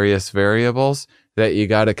that you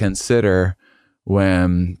got to consider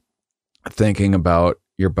when thinking about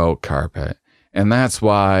your boat carpet. And that's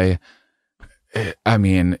why, I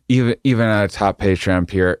mean, even at a top Patreon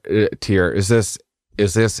tier, is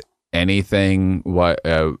this anything what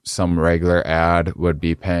some regular ad would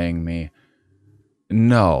be paying me?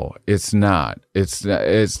 No, it's not. It's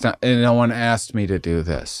not. And no one asked me to do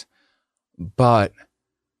this. But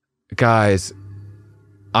guys,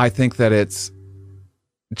 I think that it's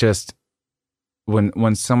just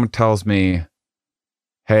when someone tells me,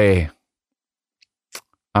 "Hey,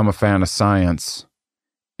 I'm a fan of science,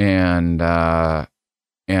 and I've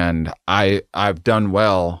done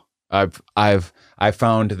well. I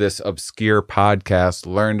found this obscure podcast,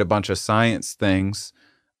 learned a bunch of science things.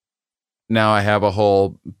 Now I have a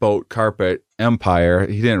whole boat carpet empire."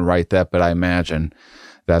 He didn't write that, but I imagine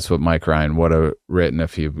that's what Mike Ryan would have written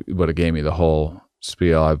if he would have gave me the whole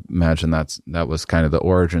spiel. I imagine that was kind of the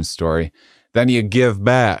origin story. Then you give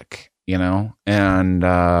back, you know, and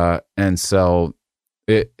so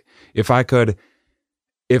if I could,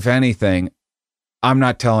 if anything, I'm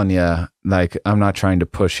not telling you, like, I'm not trying to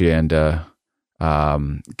push you into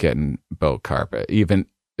getting boat carpet, even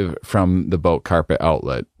from the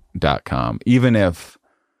boatcarpetoutlet.com, even if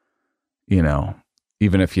you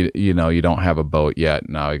don't have a boat yet.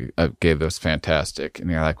 Now I gave this fantastic,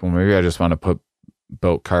 and you're like, well, maybe I just want to put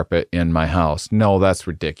boat carpet in my house. No, that's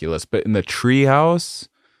ridiculous. But in the tree house,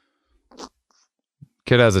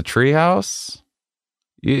 kid has a tree house.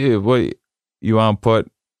 You want to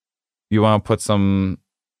put some,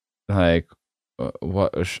 like,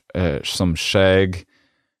 some shag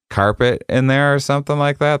carpet in there or something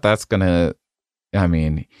like that, that's gonna, I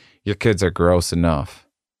mean, your kids are gross enough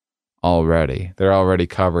already. They're already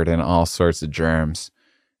covered in all sorts of germs,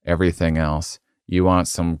 everything else. You want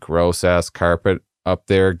some gross ass carpet up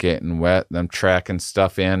there getting wet, them tracking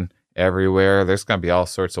stuff in everywhere. There's gonna be all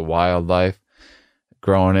sorts of wildlife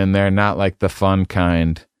growing in there, not like the fun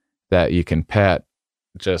kind that you can pet,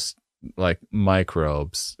 just like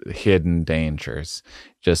microbes, hidden dangers,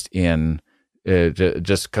 just in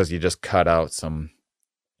just because you just cut out some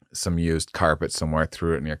used carpet somewhere,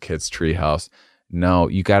 threw it in your kid's treehouse. No,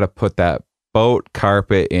 you got to put that boat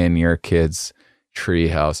carpet in your kid's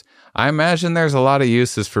treehouse. I imagine there's a lot of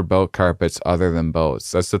uses for boat carpets other than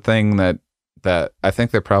boats. That's the thing that I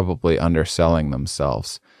think they're probably underselling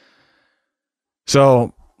themselves.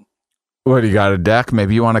 So, what, you got a deck?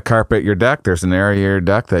 Maybe you want to carpet your deck. There's an area of your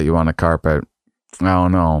deck that you want to carpet. I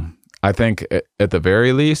don't know. I think at the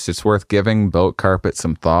very least, it's worth giving boat carpet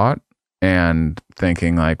some thought and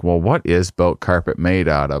thinking like, well, what is boat carpet made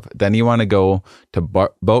out of? Then you want to go to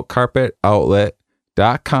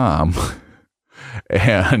boatcarpetoutlet.com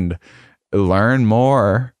and learn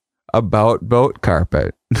more about boat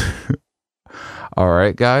carpet. All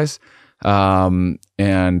right, guys. And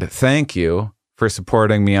thank you for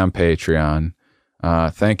supporting me on Patreon.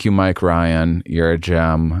 Thank you, Mike Ryan. You're a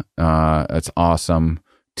gem. It's awesome.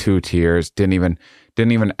 2 tiers. Didn't even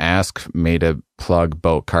ask me to plug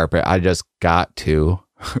boat carpet. I just got to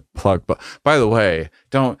plug. By the way,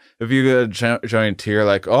 if you join tier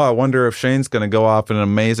like, oh, I wonder if Shane's going to go off in an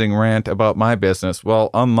amazing rant about my business. Well,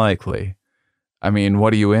 unlikely. I mean,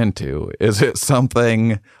 what are you into? Is it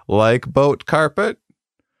something like boat carpet?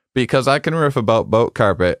 Because I can riff about boat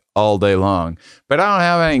carpet all day long, but I don't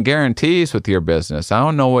have any guarantees with your business. I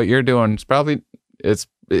don't know what you're doing. I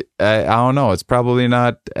don't know. It's probably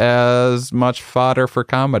not as much fodder for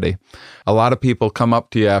comedy. A lot of people come up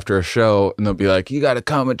to you after a show and they'll be like, you got to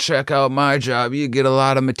come and check out my job. You get a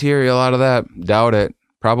lot of material out of that. Doubt it.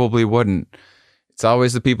 Probably wouldn't. It's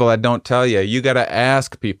always the people that don't tell you. You got to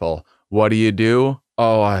ask people, what do you do?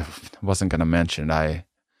 Oh, I wasn't going to mention I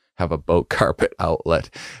have a boat carpet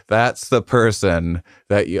outlet. That's the person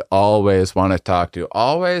that you always want to talk to.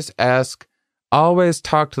 Always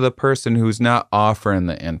talk to the person who's not offering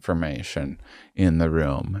the information in the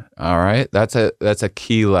room. All right. That's a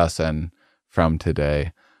key lesson from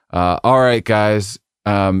today. All right, guys.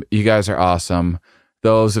 You guys are awesome.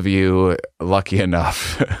 Those of you lucky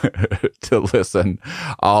enough to listen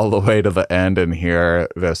all the way to the end and hear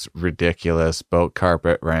this ridiculous boat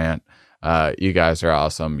carpet rant, you guys are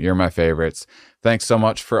awesome. You're my favorites. Thanks so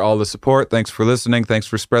much for all the support. Thanks for listening. Thanks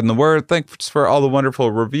for spreading the word. Thanks for all the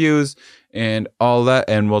wonderful reviews and all that.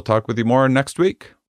 And we'll talk with you more next week.